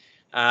drain.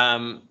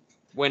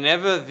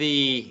 Whenever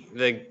the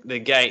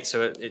gate,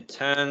 so it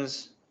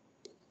turns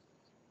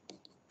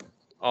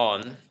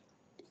on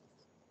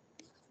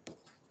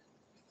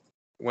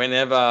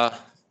whenever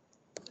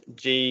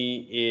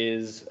G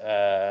is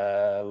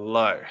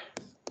low.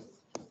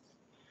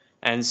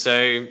 And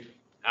so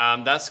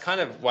that's kind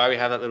of why we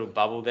have that little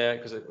bubble there,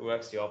 because it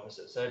works the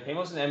opposite. So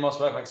PMOS and NMOS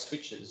work like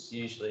switches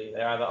usually.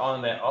 They're either on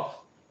or they're off.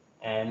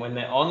 And when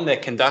they're on, they're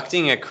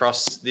conducting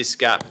across this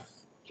gap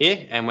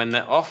here. And when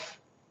they're off,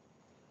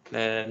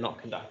 they're not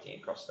conducting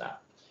across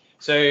that.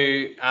 So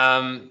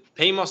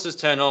PMOSs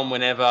turn on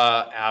whenever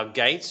our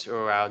gate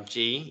or our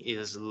G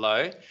is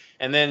low.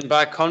 And then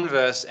by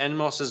converse,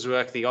 NMOSs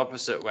work the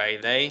opposite way.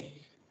 They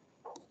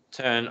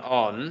turn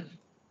on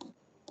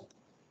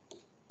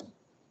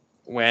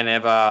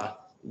whenever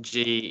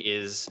G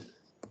is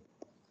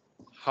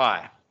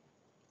high.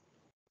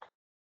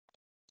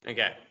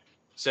 Okay,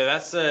 so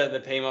that's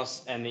the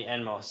PMOS and the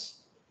NMOS.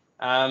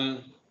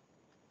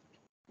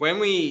 When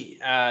we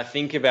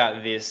think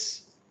about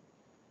this,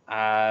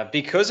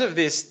 because of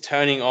this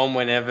turning on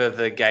whenever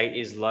the gate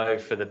is low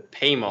for the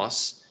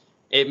PMOS,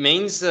 it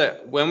means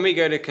that when we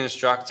go to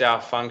construct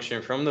our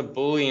function from the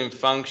Boolean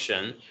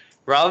function,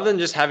 rather than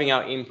just having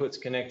our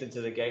inputs connected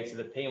to the gates of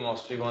the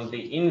PMOS, we want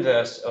the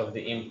inverse of the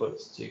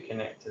inputs to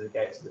connect to the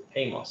gates of the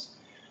PMOS.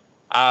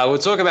 We'll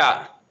talk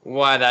about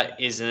why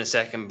that is in a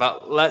second,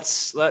 but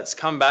let's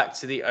come back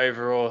to the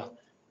overall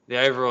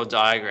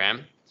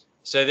diagram.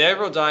 So the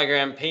overall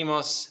diagram,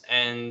 PMOS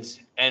and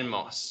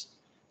NMOS.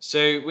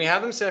 So we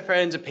have them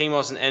separated into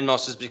PMOS and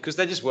NMOSs because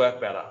they just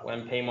work better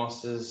when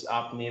PMOS is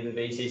up near the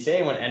VCC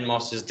and when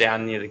NMOS is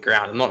down near the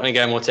ground. I'm not going to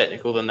go more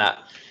technical than that.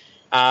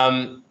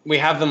 We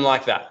have them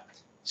like that.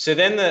 So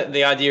then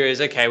the idea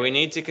is, okay, we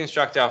need to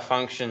construct our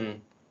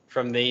function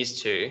from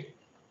these two.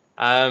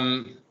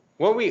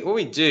 What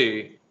we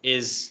do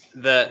is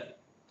that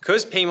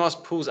because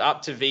PMOS pulls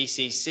up to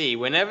VCC,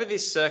 whenever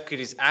this circuit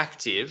is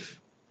active,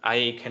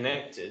 i.e.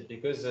 connected,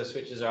 because the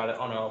switches are either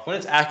on or off, when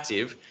it's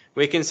active,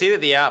 we can see that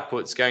the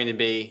output's going to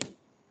be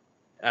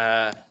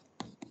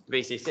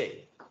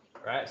VCC,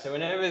 right? So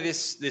whenever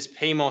this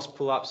PMOS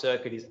pull-up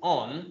circuit is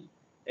on,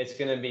 it's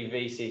going to be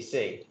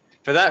VCC.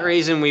 For that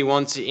reason, we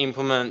want to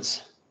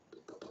implement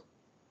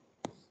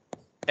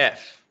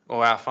F,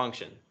 or our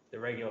function, the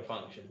regular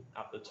function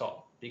up the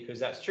top, because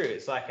that's true.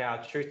 It's like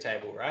our truth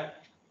table, right?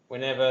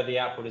 Whenever the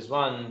output is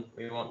 1,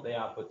 we want the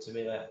output to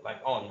be like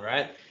on,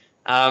 right?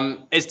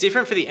 It's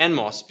different for the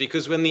NMOS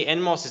because when the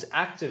NMOS is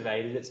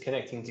activated, it's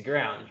connecting to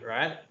ground,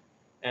 right?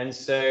 And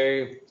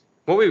so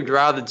what we would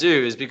rather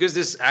do is, because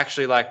this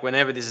actually, like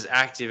whenever this is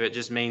active, it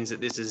just means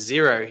that this is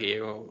 0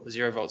 here, or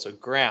 0 volts or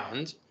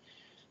ground.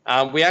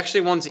 We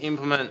actually want to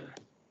implement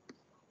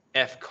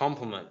F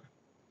complement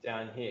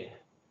down here.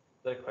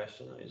 The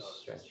question is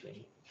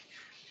stretching.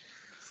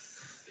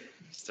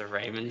 Mr.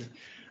 Raymond.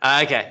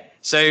 Okay,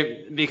 so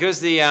because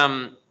the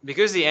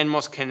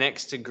NMOS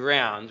connects to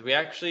ground, we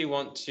actually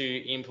want to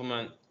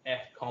implement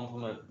F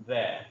complement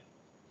there.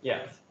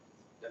 Yeah.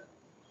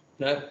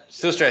 No,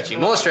 still stretching.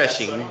 More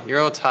stretching. You're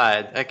all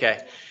tired.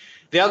 Okay.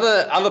 The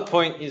other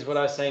point is what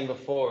I was saying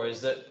before, is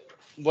that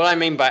what I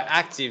mean by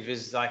active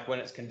is like when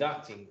it's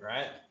conducting,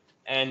 right?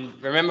 And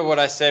remember what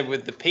I said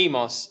with the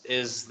PMOS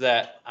is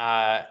that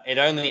it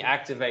only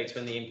activates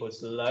when the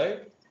input's low.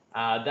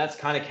 That's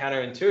kind of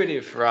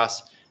counterintuitive for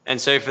us. And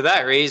so for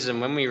that reason,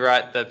 when we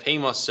write the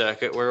PMOS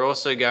circuit, we're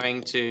also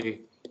going to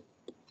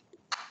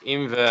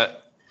invert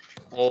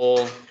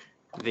all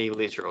the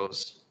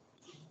literals.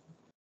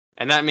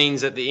 And that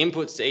means that the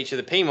inputs to each of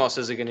the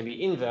PMOSs are going to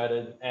be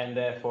inverted, and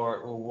therefore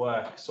it will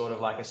work sort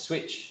of like a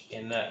switch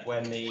in that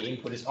when the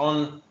input is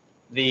on,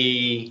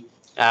 the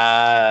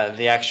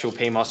actual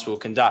PMOS will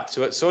conduct.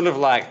 So it's sort of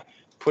like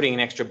putting an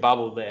extra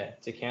bubble there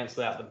to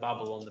cancel out the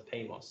bubble on the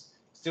PMOS.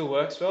 It's still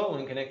works well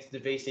when connected to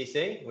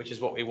VCC, which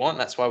is what we want.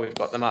 That's why we've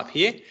got them up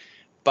here.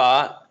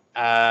 But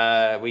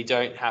we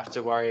don't have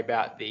to worry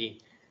about the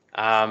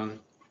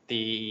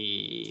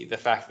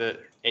fact that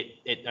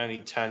it only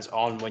turns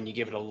on when you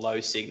give it a low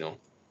signal.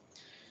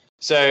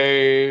 So,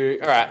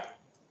 all right,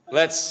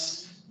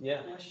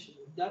 yeah. Question.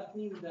 Would that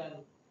mean then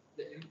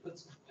the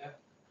inputs of F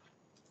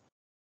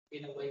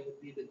in a way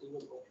would be the dual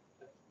of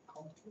F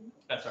complement?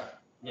 That's right.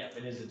 Yeah,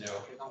 it is a dual.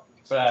 Okay,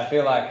 complement. But I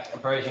feel like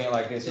approaching it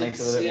like this makes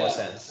a little bit more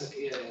sense.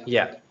 Okay,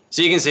 Yeah.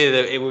 So you can see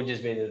that it would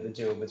just be the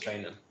dual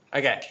between them.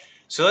 Okay.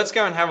 So let's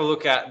go and have a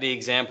look at the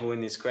example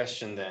in this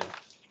question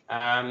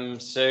then.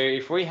 So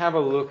if we have a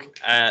look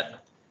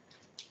at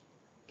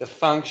the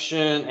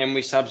function and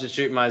we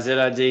substitute my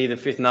ZID, the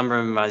fifth number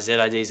of my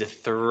ZID is a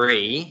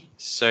 3.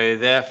 So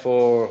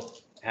therefore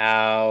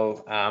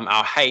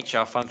our H,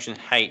 our function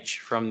H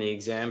from the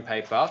exam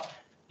paper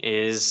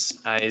is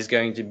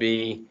going to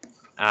be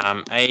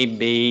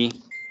AB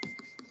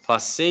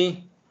plus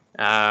C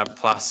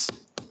plus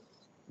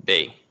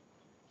B.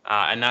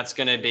 And that's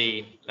going to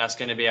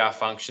be our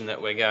function that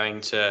we're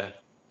going to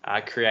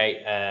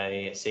create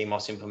a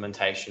CMOS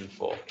implementation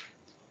for.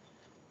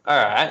 All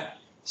right.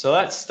 So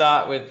let's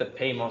start with the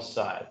PMOS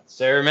side.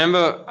 So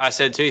remember, I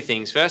said two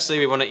things. Firstly,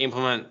 we want to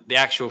implement the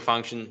actual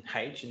function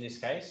H in this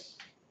case,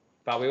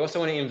 but we also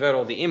want to invert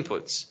all the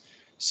inputs.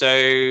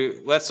 So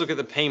let's look at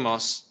the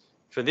PMOS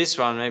for this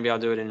one. Maybe I'll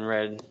do it in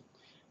red.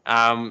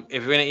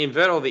 If we're going to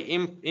invert all the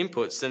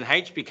inputs, then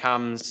H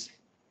becomes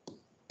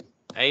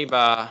A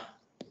bar,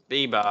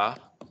 B bar,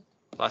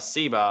 plus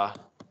C bar,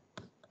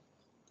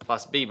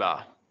 plus B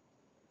bar.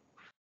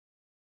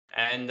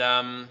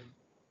 And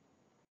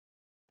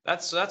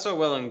that's all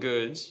well and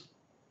good.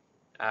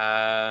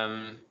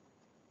 That's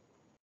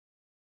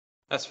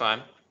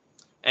fine.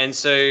 And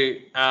so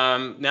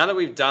now that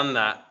we've done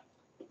that,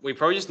 we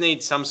probably just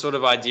need some sort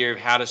of idea of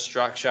how to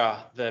structure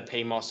the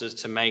PMOSs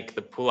to make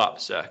the pull-up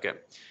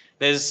circuit.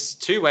 There's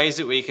two ways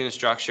that we can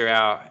structure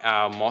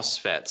our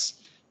MOSFETs.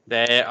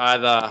 They're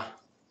either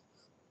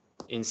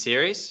in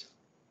series,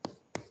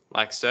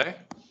 like so.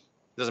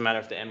 Doesn't matter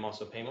if they're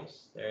NMOS or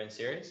PMOS, they're in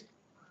series.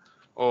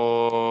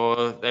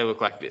 Or they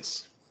look like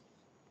this.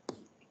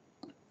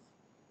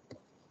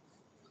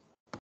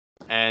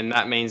 And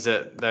that means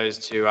that those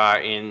two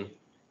are in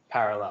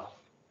parallel.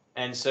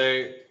 And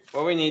so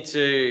what we need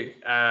to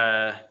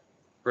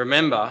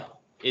remember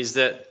is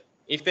that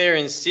if they're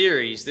in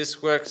series,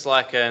 this works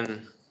like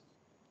an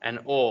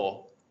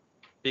OR.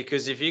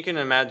 Because if you can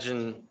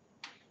imagine,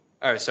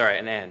 oh, sorry,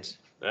 an AND.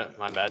 Oh,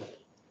 my bad.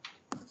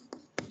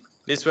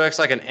 This works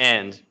like an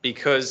AND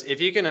because if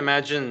you can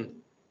imagine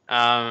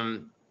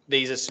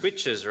these are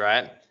switches,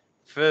 right?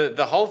 For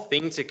the whole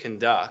thing to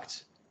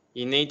conduct,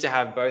 you need to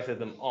have both of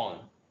them on.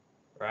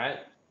 Right?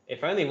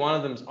 If only one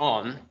of them's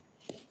on,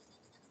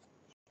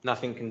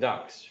 nothing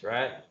conducts,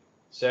 right?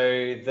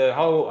 So the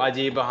whole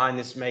idea behind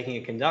this making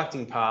a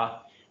conducting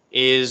path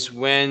is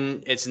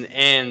when it's an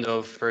AND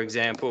of, for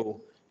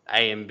example,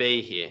 A and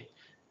B here.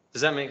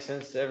 Does that make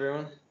sense to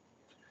everyone?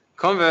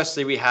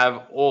 Conversely, we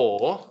have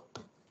OR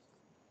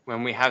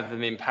when we have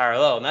them in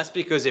parallel. And that's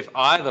because if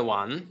either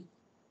one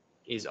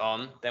is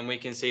on, then we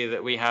can see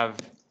that we have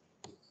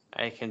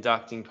a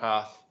conducting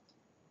path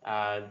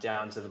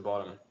down to the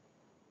bottom.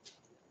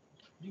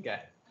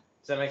 Okay,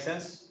 does that make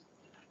sense?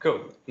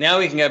 Cool. Now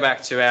we can go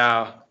back to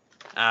our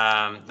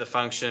the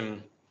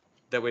function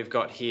that we've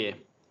got here.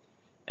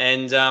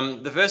 And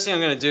the first thing I'm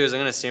going to do is I'm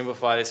going to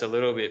simplify this a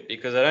little bit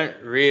because I don't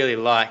really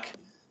like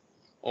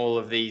all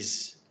of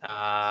these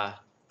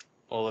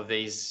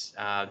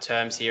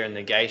terms here and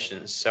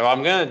negations. So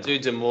I'm going to do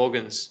De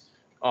Morgan's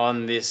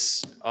on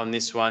this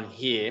one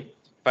here.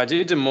 If I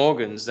do De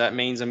Morgan's, that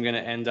means I'm going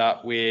to end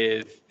up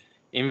with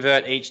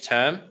invert each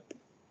term.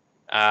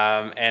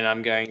 And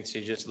I'm going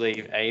to just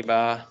leave A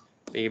bar,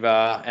 B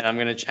bar, and I'm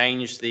going to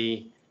change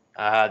the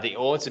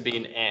OR to be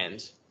an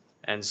AND.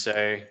 And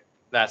so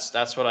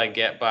that's what I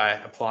get by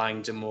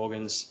applying De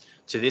Morgan's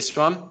to this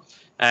one.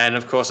 And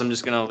of course, I'm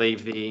just going to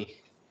leave the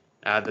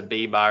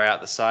B bar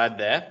out the side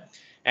there.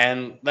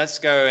 And let's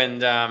go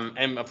and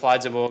apply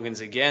De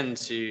Morgan's again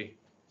to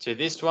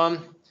this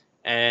one.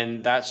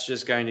 And that's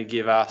just going to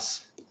give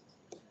us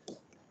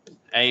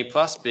A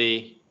plus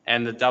B,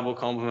 and the double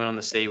complement on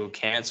the C will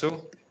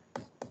cancel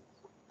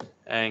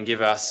and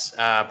give us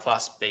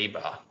plus B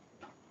bar.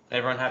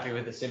 Everyone happy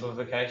with the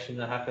simplification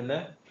that happened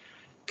there?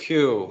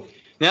 Cool.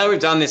 Now that we've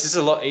done this, this is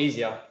a lot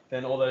easier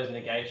than all those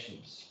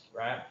negations,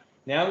 right?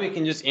 Now we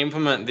can just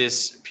implement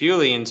this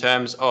purely in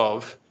terms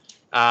of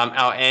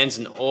our ANDs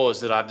and ORs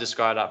that I've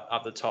described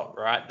up the top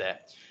right there.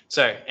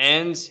 So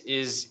AND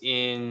is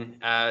in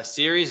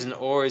series and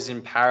OR is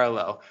in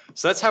parallel.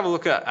 So let's have a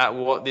look at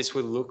what this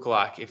would look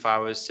like if I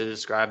was to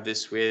describe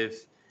this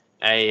with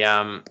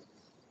a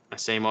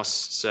CMOS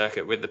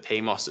circuit with the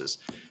PMOSs.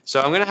 So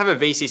I'm going to have a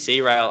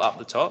VCC rail up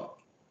the top.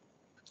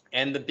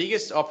 And the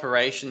biggest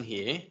operation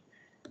here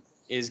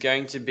is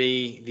going to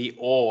be the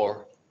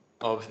OR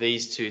of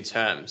these two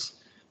terms.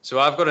 So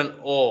I've got an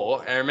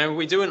OR, and remember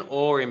we do an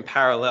OR in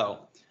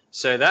parallel.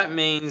 So that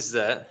means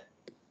that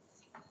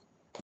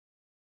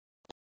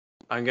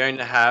I'm going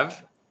to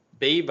have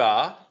B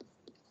bar,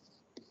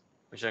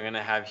 which I'm going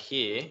to have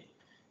here,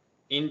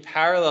 in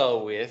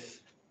parallel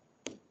with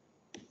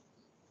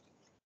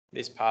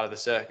this part of the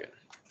circuit,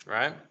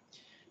 right?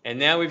 And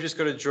now we've just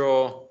got to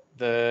draw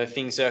the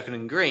thing circled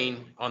in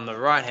green on the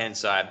right-hand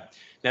side.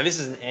 Now this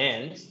is an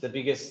AND. The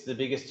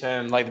biggest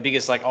term, like the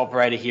biggest like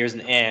operator here is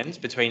an AND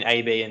between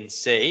A, B, and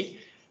C.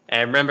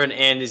 And remember, an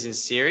AND is in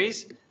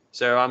series.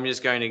 So I'm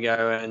just going to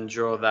go and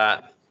draw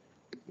that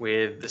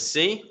with the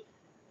C.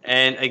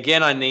 And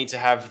again, I need to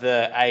have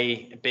the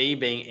A, B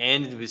being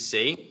ANDed with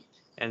C.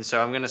 And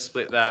so I'm going to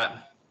split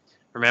that.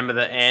 Remember,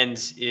 the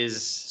AND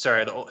is,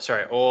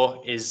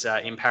 OR is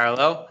in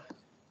parallel.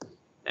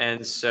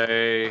 And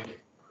so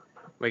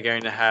we're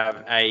going to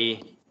have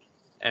A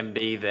and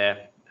B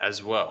there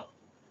as well.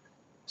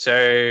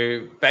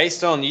 So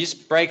based on, you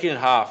just break it in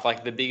half,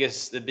 like the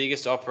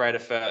biggest operator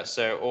first.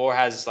 So OR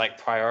has like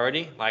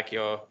priority, like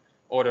your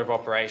order of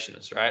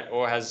operations, right?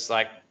 OR has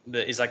like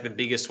is like the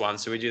biggest one.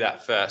 So we do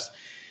that first.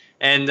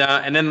 And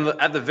then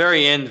at the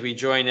very end, we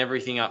join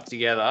everything up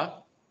together.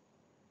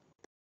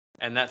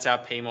 And that's our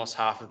PMOS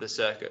half of the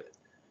circuit.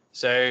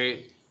 So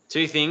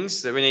two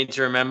things that we need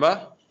to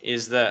remember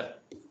is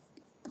that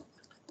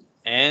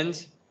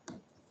AND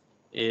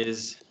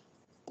is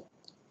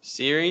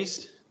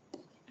series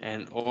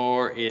and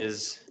OR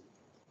is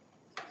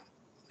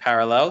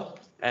parallel,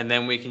 and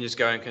then we can just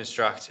go and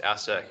construct our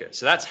circuit.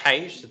 So that's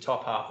H, the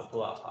top half, the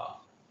pull-up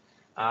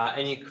half.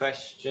 Any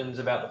questions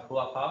about the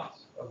pull-up half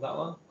of that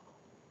one?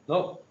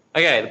 Nope.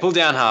 Okay, the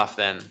pull-down half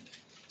then.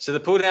 So the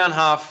pull-down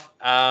half,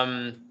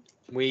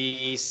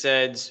 we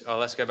said,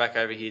 let's go back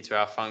over here to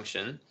our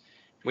function.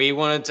 We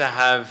wanted to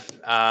have,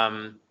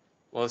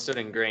 let's do it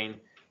in green.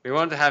 We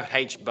wanted to have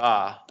H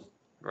bar,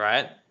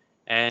 right?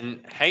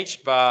 And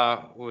H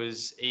bar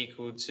was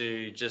equal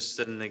to just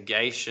the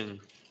negation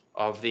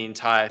of the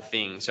entire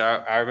thing. So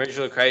our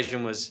original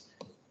equation was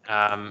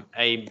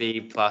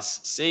AB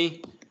plus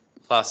C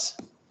plus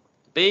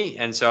B.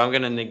 And so I'm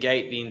going to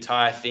negate the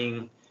entire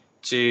thing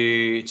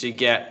to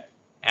get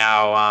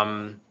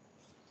our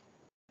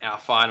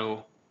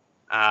final,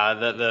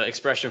 the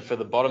expression for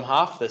the bottom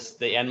half, the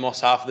NMOS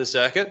half of the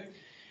circuit.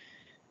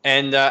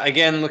 And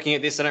again, looking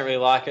at this, I don't really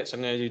like it, so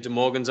I'm going to do De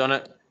Morgan's on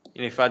it.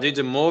 And if I do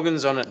De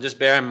Morgan's on it, just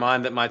bear in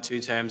mind that my two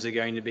terms are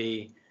going to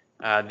be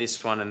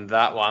this one and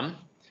that one.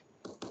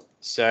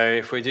 So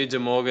if we do De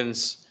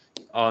Morgan's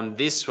on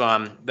this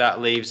one, that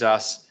leaves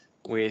us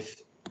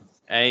with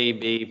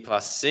AB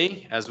plus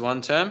C as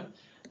one term,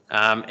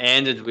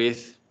 ANDed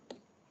with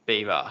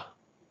B bar.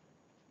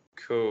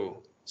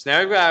 Cool. So now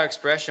we've got our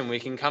expression. We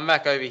can come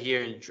back over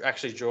here and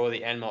actually draw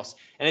the NMOS.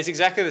 And it's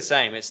exactly the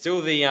same. It's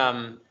still the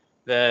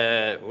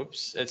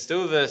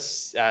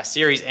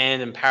series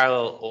AND and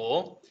parallel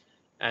OR.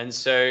 And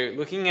so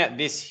looking at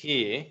this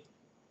here,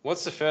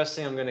 what's the first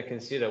thing I'm going to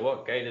consider?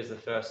 What gate is the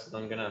first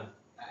thing I'm going to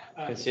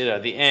consider?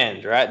 The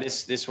AND, right?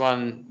 This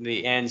one,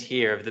 the AND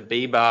here of the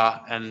B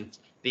bar and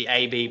the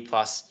AB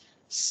plus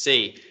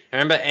C.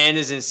 Remember, AND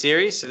is in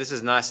series, so this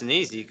is nice and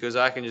easy because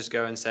I can just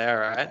go and say, all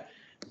right,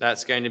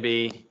 that's going to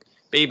be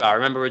B bar.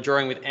 Remember, we're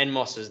drawing with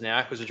NMOSs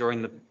now because we're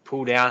drawing the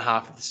pull down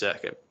half of the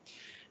circuit.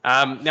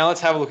 Now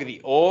let's have a look at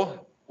the OR.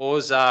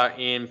 ORs are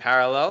in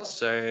parallel,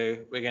 so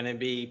we're going to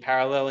be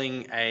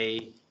paralleling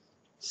a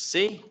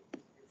C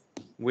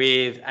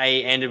with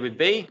A ANDed with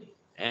B,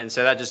 and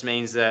so that just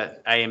means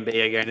that A and B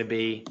are going to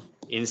be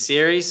in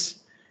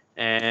series,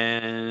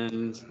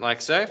 and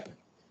like so.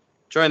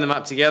 Join them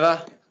up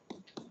together,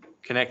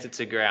 connect it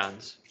to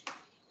ground.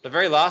 The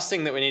very last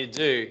thing that we need to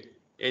do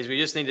is we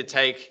just need to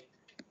take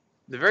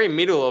the very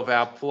middle of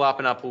our pull up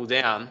and our pull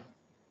down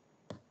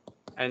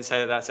and say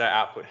that that's our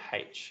output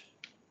H.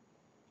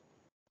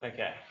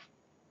 Okay.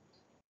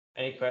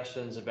 Any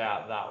questions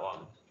about that one?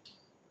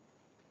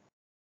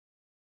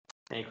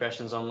 Any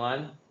questions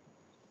online?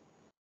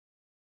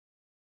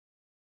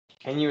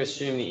 Can you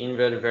assume the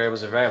inverted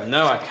variables are variable?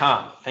 No, I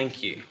can't.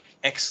 Thank you.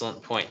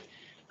 Excellent point.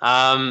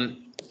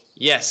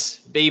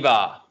 Yes, B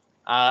bar.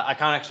 I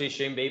can't actually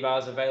assume B bar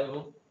is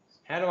available.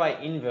 How do I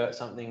invert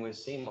something with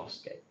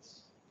CMOS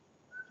gates?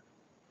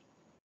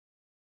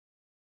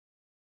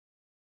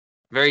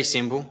 Very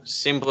simple.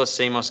 Simplest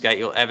CMOS gate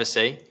you'll ever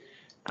see.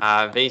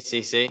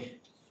 VCC.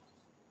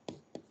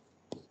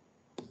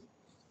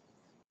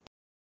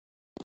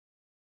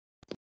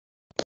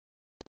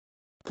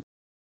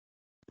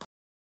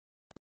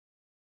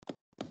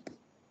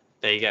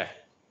 There you go.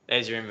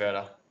 There's your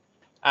inverter.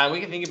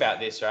 We can think about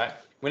this, right?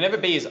 Whenever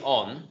B is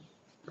on,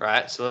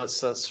 right? So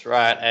let's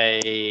write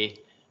a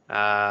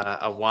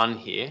 1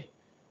 here.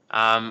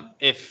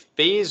 If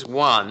B is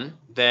 1,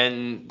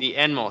 then the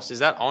NMOS, is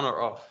that on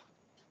or off?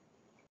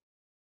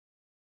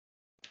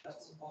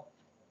 That's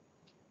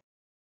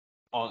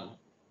On.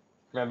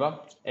 Remember,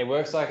 it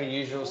works like a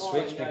usual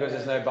switch because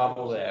there's no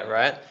bubble there,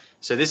 right?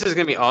 So this is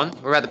going to be on.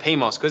 We're at the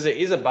PMOS because there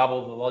is a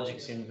bubble. The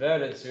logic's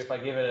inverted. So if I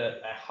give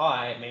it a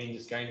high, it means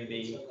it's going to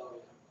be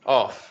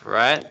off,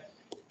 right?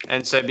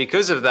 And so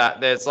because of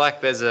that, there's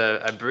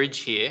a bridge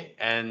here,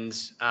 and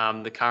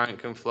the current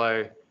can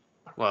flow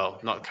well,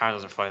 not current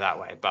doesn't flow that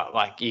way, but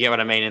like you get what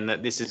I mean, in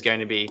that this is going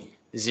to be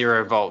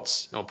 0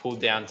 volts or pulled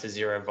down to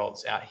 0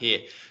 volts out here.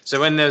 So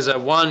when there's a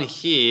 1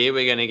 here,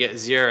 we're going to get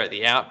 0 at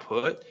the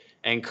output.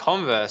 And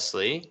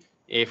conversely,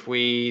 if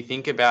we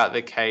think about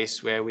the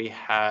case where we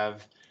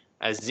have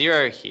a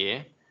 0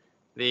 here,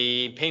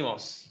 the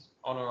PMOS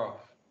on or off?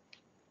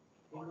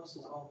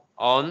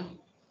 On,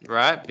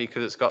 right?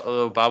 Because it's got a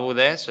little bubble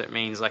there, so it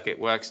means like it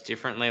works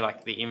differently,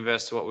 like the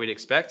inverse to what we'd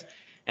expect.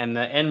 And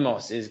the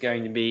NMOS is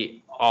going to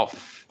be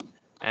off.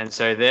 And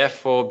so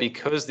therefore,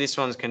 because this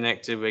one's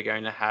connected, we're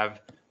going to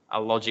have a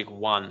logic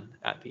 1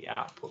 at the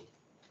output.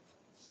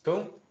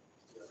 Cool?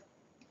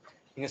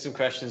 You got some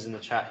questions in the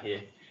chat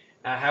here.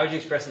 How would you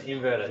express an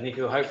inverter?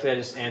 Nikhil, hopefully I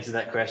just answered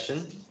that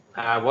question.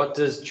 What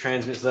does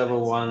transmits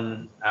level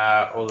 1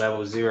 or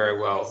level 0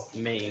 well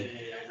mean?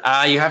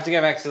 You have to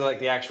go back to like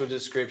the actual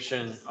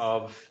description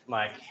of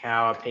like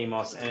how a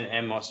PMOS and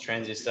an NMOS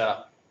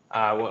transistor,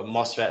 what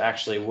MOSFET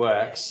actually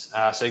works.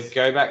 So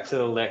go back to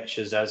the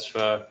lectures as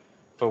for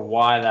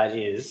why that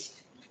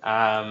is.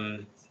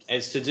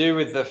 It's to do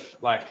with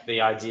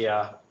the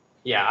idea.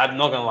 Yeah, I'm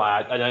not gonna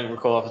lie, I don't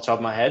recall off the top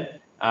of my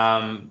head.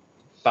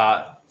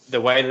 But the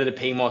way that a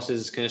PMOS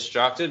is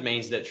constructed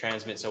means that it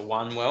transmits a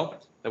 1 well.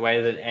 The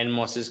way that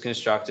NMOS is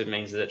constructed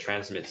means that it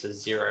transmits a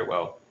 0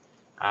 well.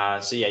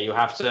 So yeah, you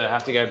have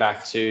to go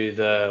back to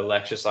the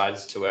lecture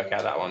slides to work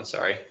out that one.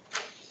 Sorry,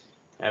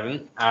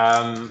 Evan.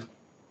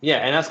 Yeah,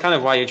 and that's kind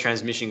of why your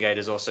transmission gate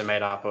is also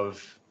made up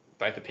of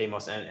both the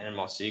PMOS and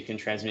NMOS, so you can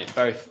transmit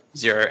both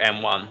 0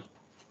 and 1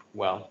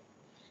 well.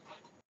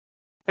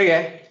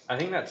 Okay, I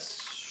think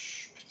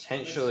that's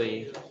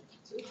potentially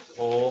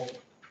all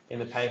in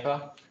the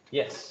paper.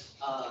 Yes.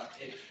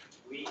 If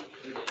we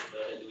include it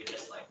further, do we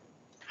just like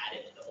add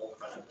it to the whole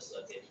front of the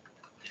circuit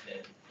and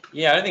then?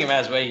 Yeah, I don't think it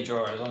matters where you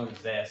draw it, as long as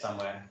it's there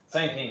somewhere.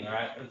 Same thing,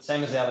 right?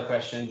 Same as the other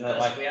question.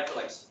 Like we have to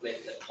like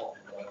split the top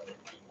and bottom of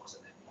PMOS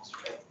and NMOS,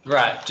 right?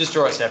 Right, just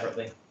draw it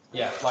separately.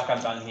 Yeah, like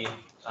I've done here.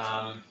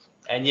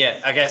 And yeah,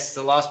 I guess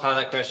the last part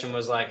of that question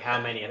was like how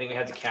many. I think we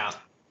had to count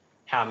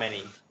how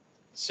many.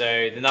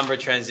 So the number of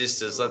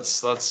transistors.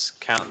 Let's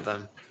count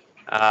them.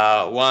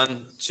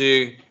 1,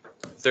 2,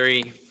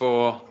 3,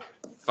 4,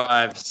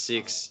 5,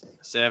 6,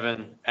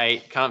 7,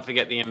 8. Can't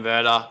forget the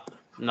inverter.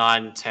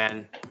 9,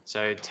 10.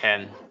 So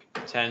 10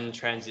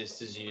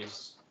 transistors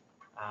used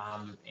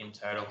in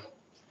total.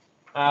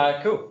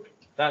 Cool.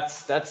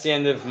 That's the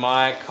end of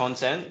my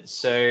content.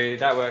 So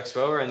that works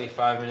well. We're only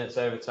 5 minutes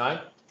over time.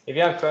 If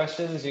you have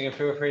questions, you can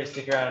feel free to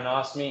stick around and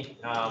ask me.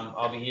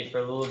 I'll be here for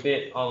a little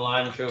bit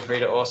online. Feel free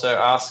to also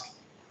ask.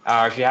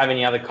 If you have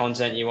any other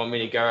content you want me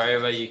to go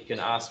over, you can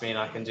ask me and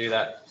I can do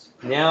that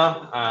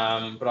now.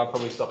 But I'll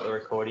probably stop the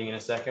recording in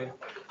a second.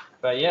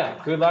 But yeah,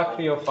 good luck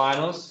for your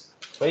finals.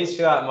 Please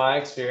fill out my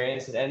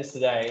experience. It ends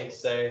today.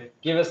 So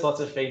give us lots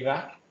of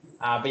feedback.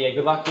 But yeah,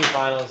 good luck for your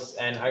finals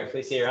and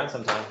hopefully see you around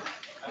sometime.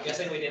 I'm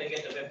guessing we didn't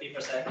get the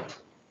 50%.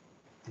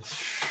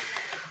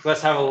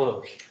 Let's have a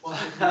look.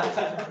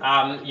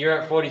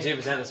 You're at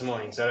 42% this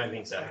morning, so I don't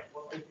think so.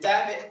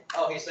 Damn it.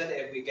 Oh, he said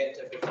if we get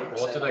to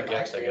 50%. What did I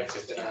get?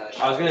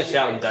 I was going to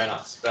shout in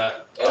donuts,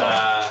 but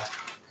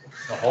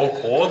the whole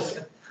course?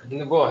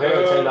 Well,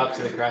 whoever turned up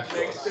to the crash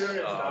course,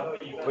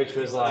 which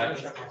was like,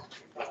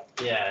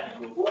 yeah,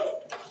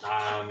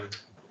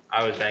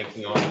 I was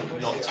banking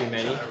on not too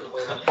many.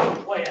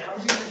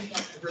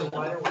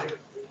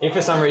 If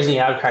for some reason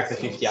you have cracked the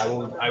 50, I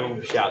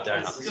will shout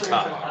donuts,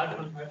 but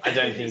I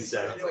don't think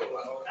so.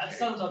 That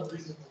sounds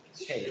unreasonable.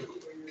 Hey,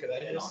 could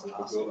I just go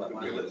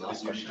back to the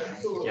last question?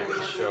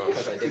 Yeah, sure.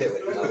 Because I did it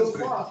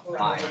with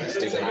my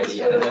student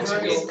ID and it looks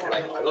weird,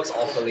 like it looks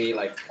awfully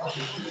like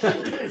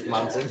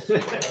mountain.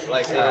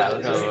 Like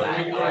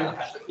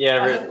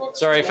yeah,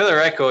 sorry for the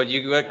record,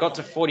 you got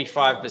to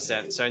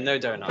 45%, so no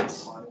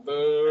donuts.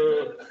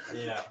 boo.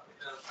 Yeah,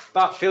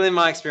 but fill in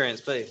my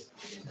experience, please.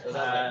 Does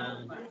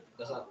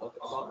that look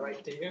about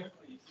right to you?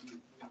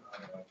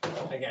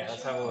 Okay,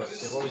 let's have a look.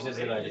 So what was your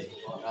zero ID?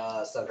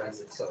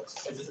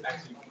 766.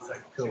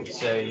 Cool.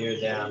 So you're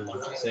down.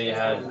 So you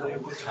had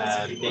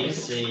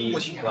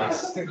BC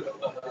plus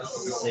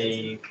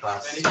C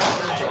plus A.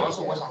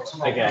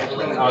 Okay.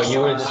 Oh, you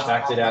would have just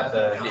factored out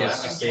the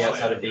C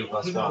outside of B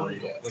plus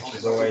 1, which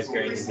is always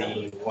going to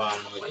be 1,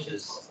 which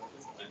is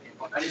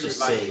just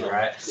C,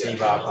 right? C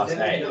bar plus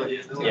A.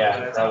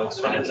 Yeah, that looks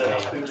fine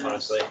to me,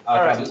 honestly.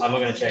 I'm not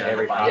going to check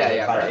every part,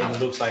 but it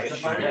looks like it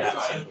should be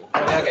that simple.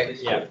 Okay.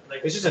 Yeah.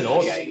 It's just an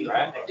OR gate,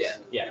 right? Yeah.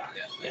 Yeah.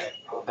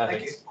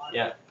 Perfect.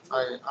 Yeah.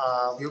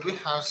 Will we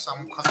have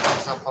some custom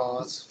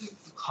support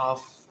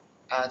half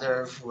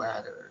adder, full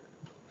adder?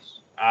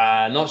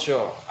 Not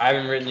sure. I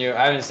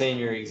haven't seen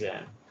your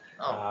exam.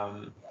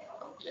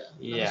 Yeah.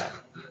 Yeah.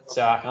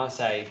 So I can't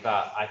say,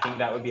 but I think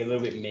that would be a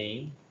little bit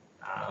mean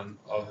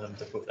of them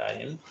to put that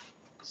in.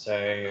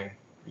 So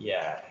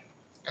yeah.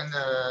 And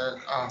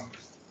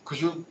could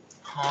you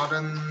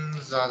pardon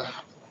that?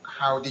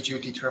 How did you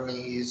determine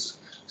is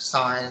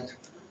signed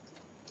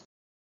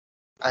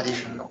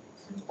addition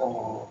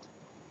or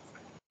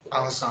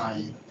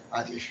unsigned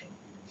addition?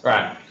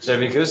 Right. So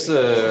because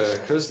the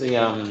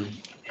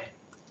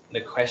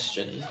the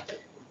question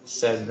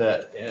said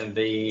that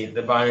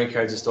the binary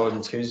codes are stored in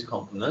 2's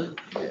complement.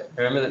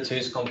 Remember that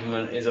 2's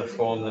complement is a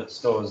form that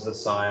stores the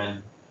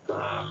sign,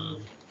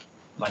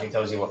 like it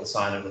tells you what the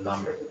sign of the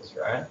number is,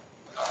 right?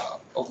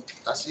 Oh,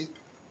 that's it?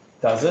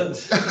 Does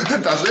it?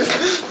 Does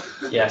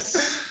it?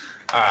 Yes.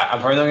 All right, I'm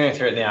probably not going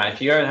through it now. If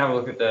you go and have a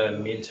look at the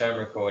midterm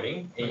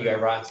recording, and you go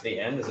right to the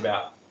end, there's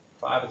about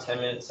 5 or 10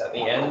 minutes at the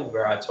end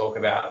where I talk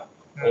about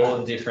all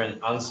the different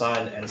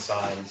unsigned and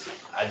signed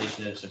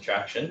addition and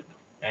subtraction,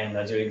 and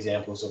I do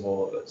examples of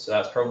all of it. So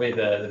that's probably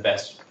the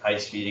best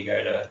place for you to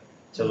go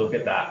to look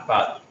at that.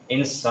 But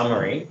in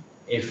summary,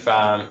 if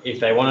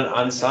they wanted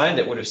unsigned,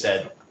 it would have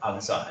said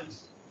unsigned,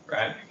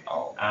 right?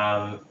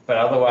 But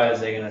otherwise,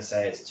 they're going to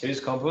say it's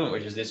 2's complement,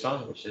 which is this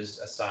one, which is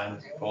a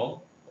signed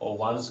form, or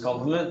 1's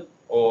complement,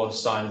 or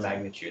signed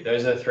magnitude.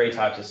 Those are the 3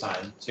 types of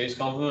sign: 2's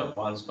complement,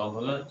 1's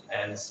complement,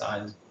 and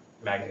signed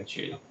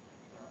magnitude.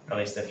 At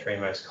least the 3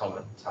 most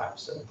common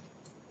types of,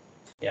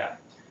 yeah.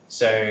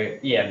 So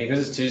yeah,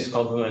 because it's 2's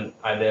complement,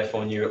 I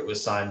therefore knew it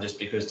was signed just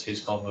because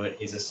 2's complement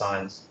is a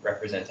signed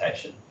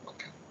representation.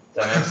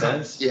 Does that make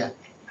sense? Yeah.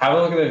 Have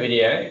a look at the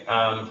video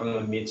from the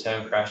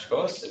midterm crash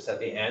course. It's at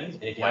the end.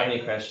 And if you have any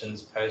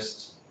questions,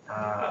 post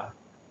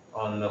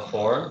on the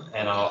forum,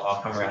 and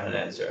I'll come around and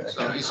answer it.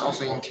 So it's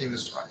also in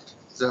Teams, right?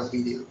 The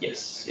video.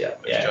 Yes. Yeah.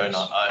 Join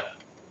on,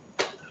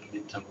 the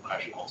midterm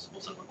crash course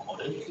wasn't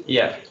recorded.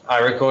 Yeah, I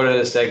recorded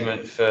a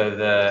segment for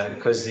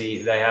because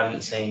they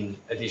haven't seen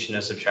addition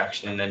or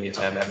subtraction in their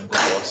midterm ever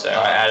before, so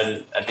I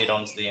added a bit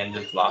onto the end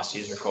of last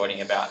year's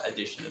recording about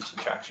addition and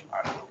subtraction.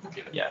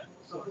 Yeah.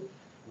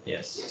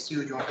 Yes. See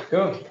you, John.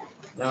 Cool.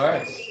 No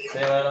worries. See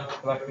you later.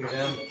 Good luck with the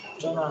exam.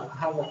 John, I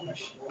have a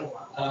question.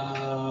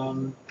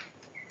 I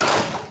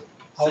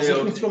was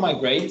looking through my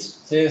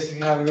grades. Cheers.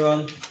 Have a good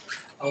one.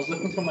 I was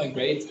looking through my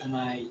grades and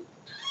I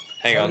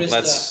Hang on.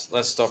 noticed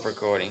Let's stop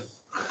recording.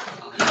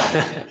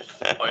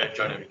 Oh yeah,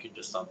 Johnny, we could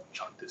just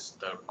chuck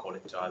the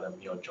recording to either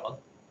me or John.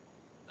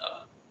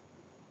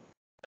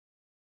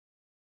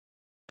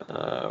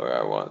 Where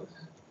I want.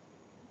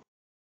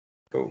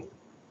 Cool.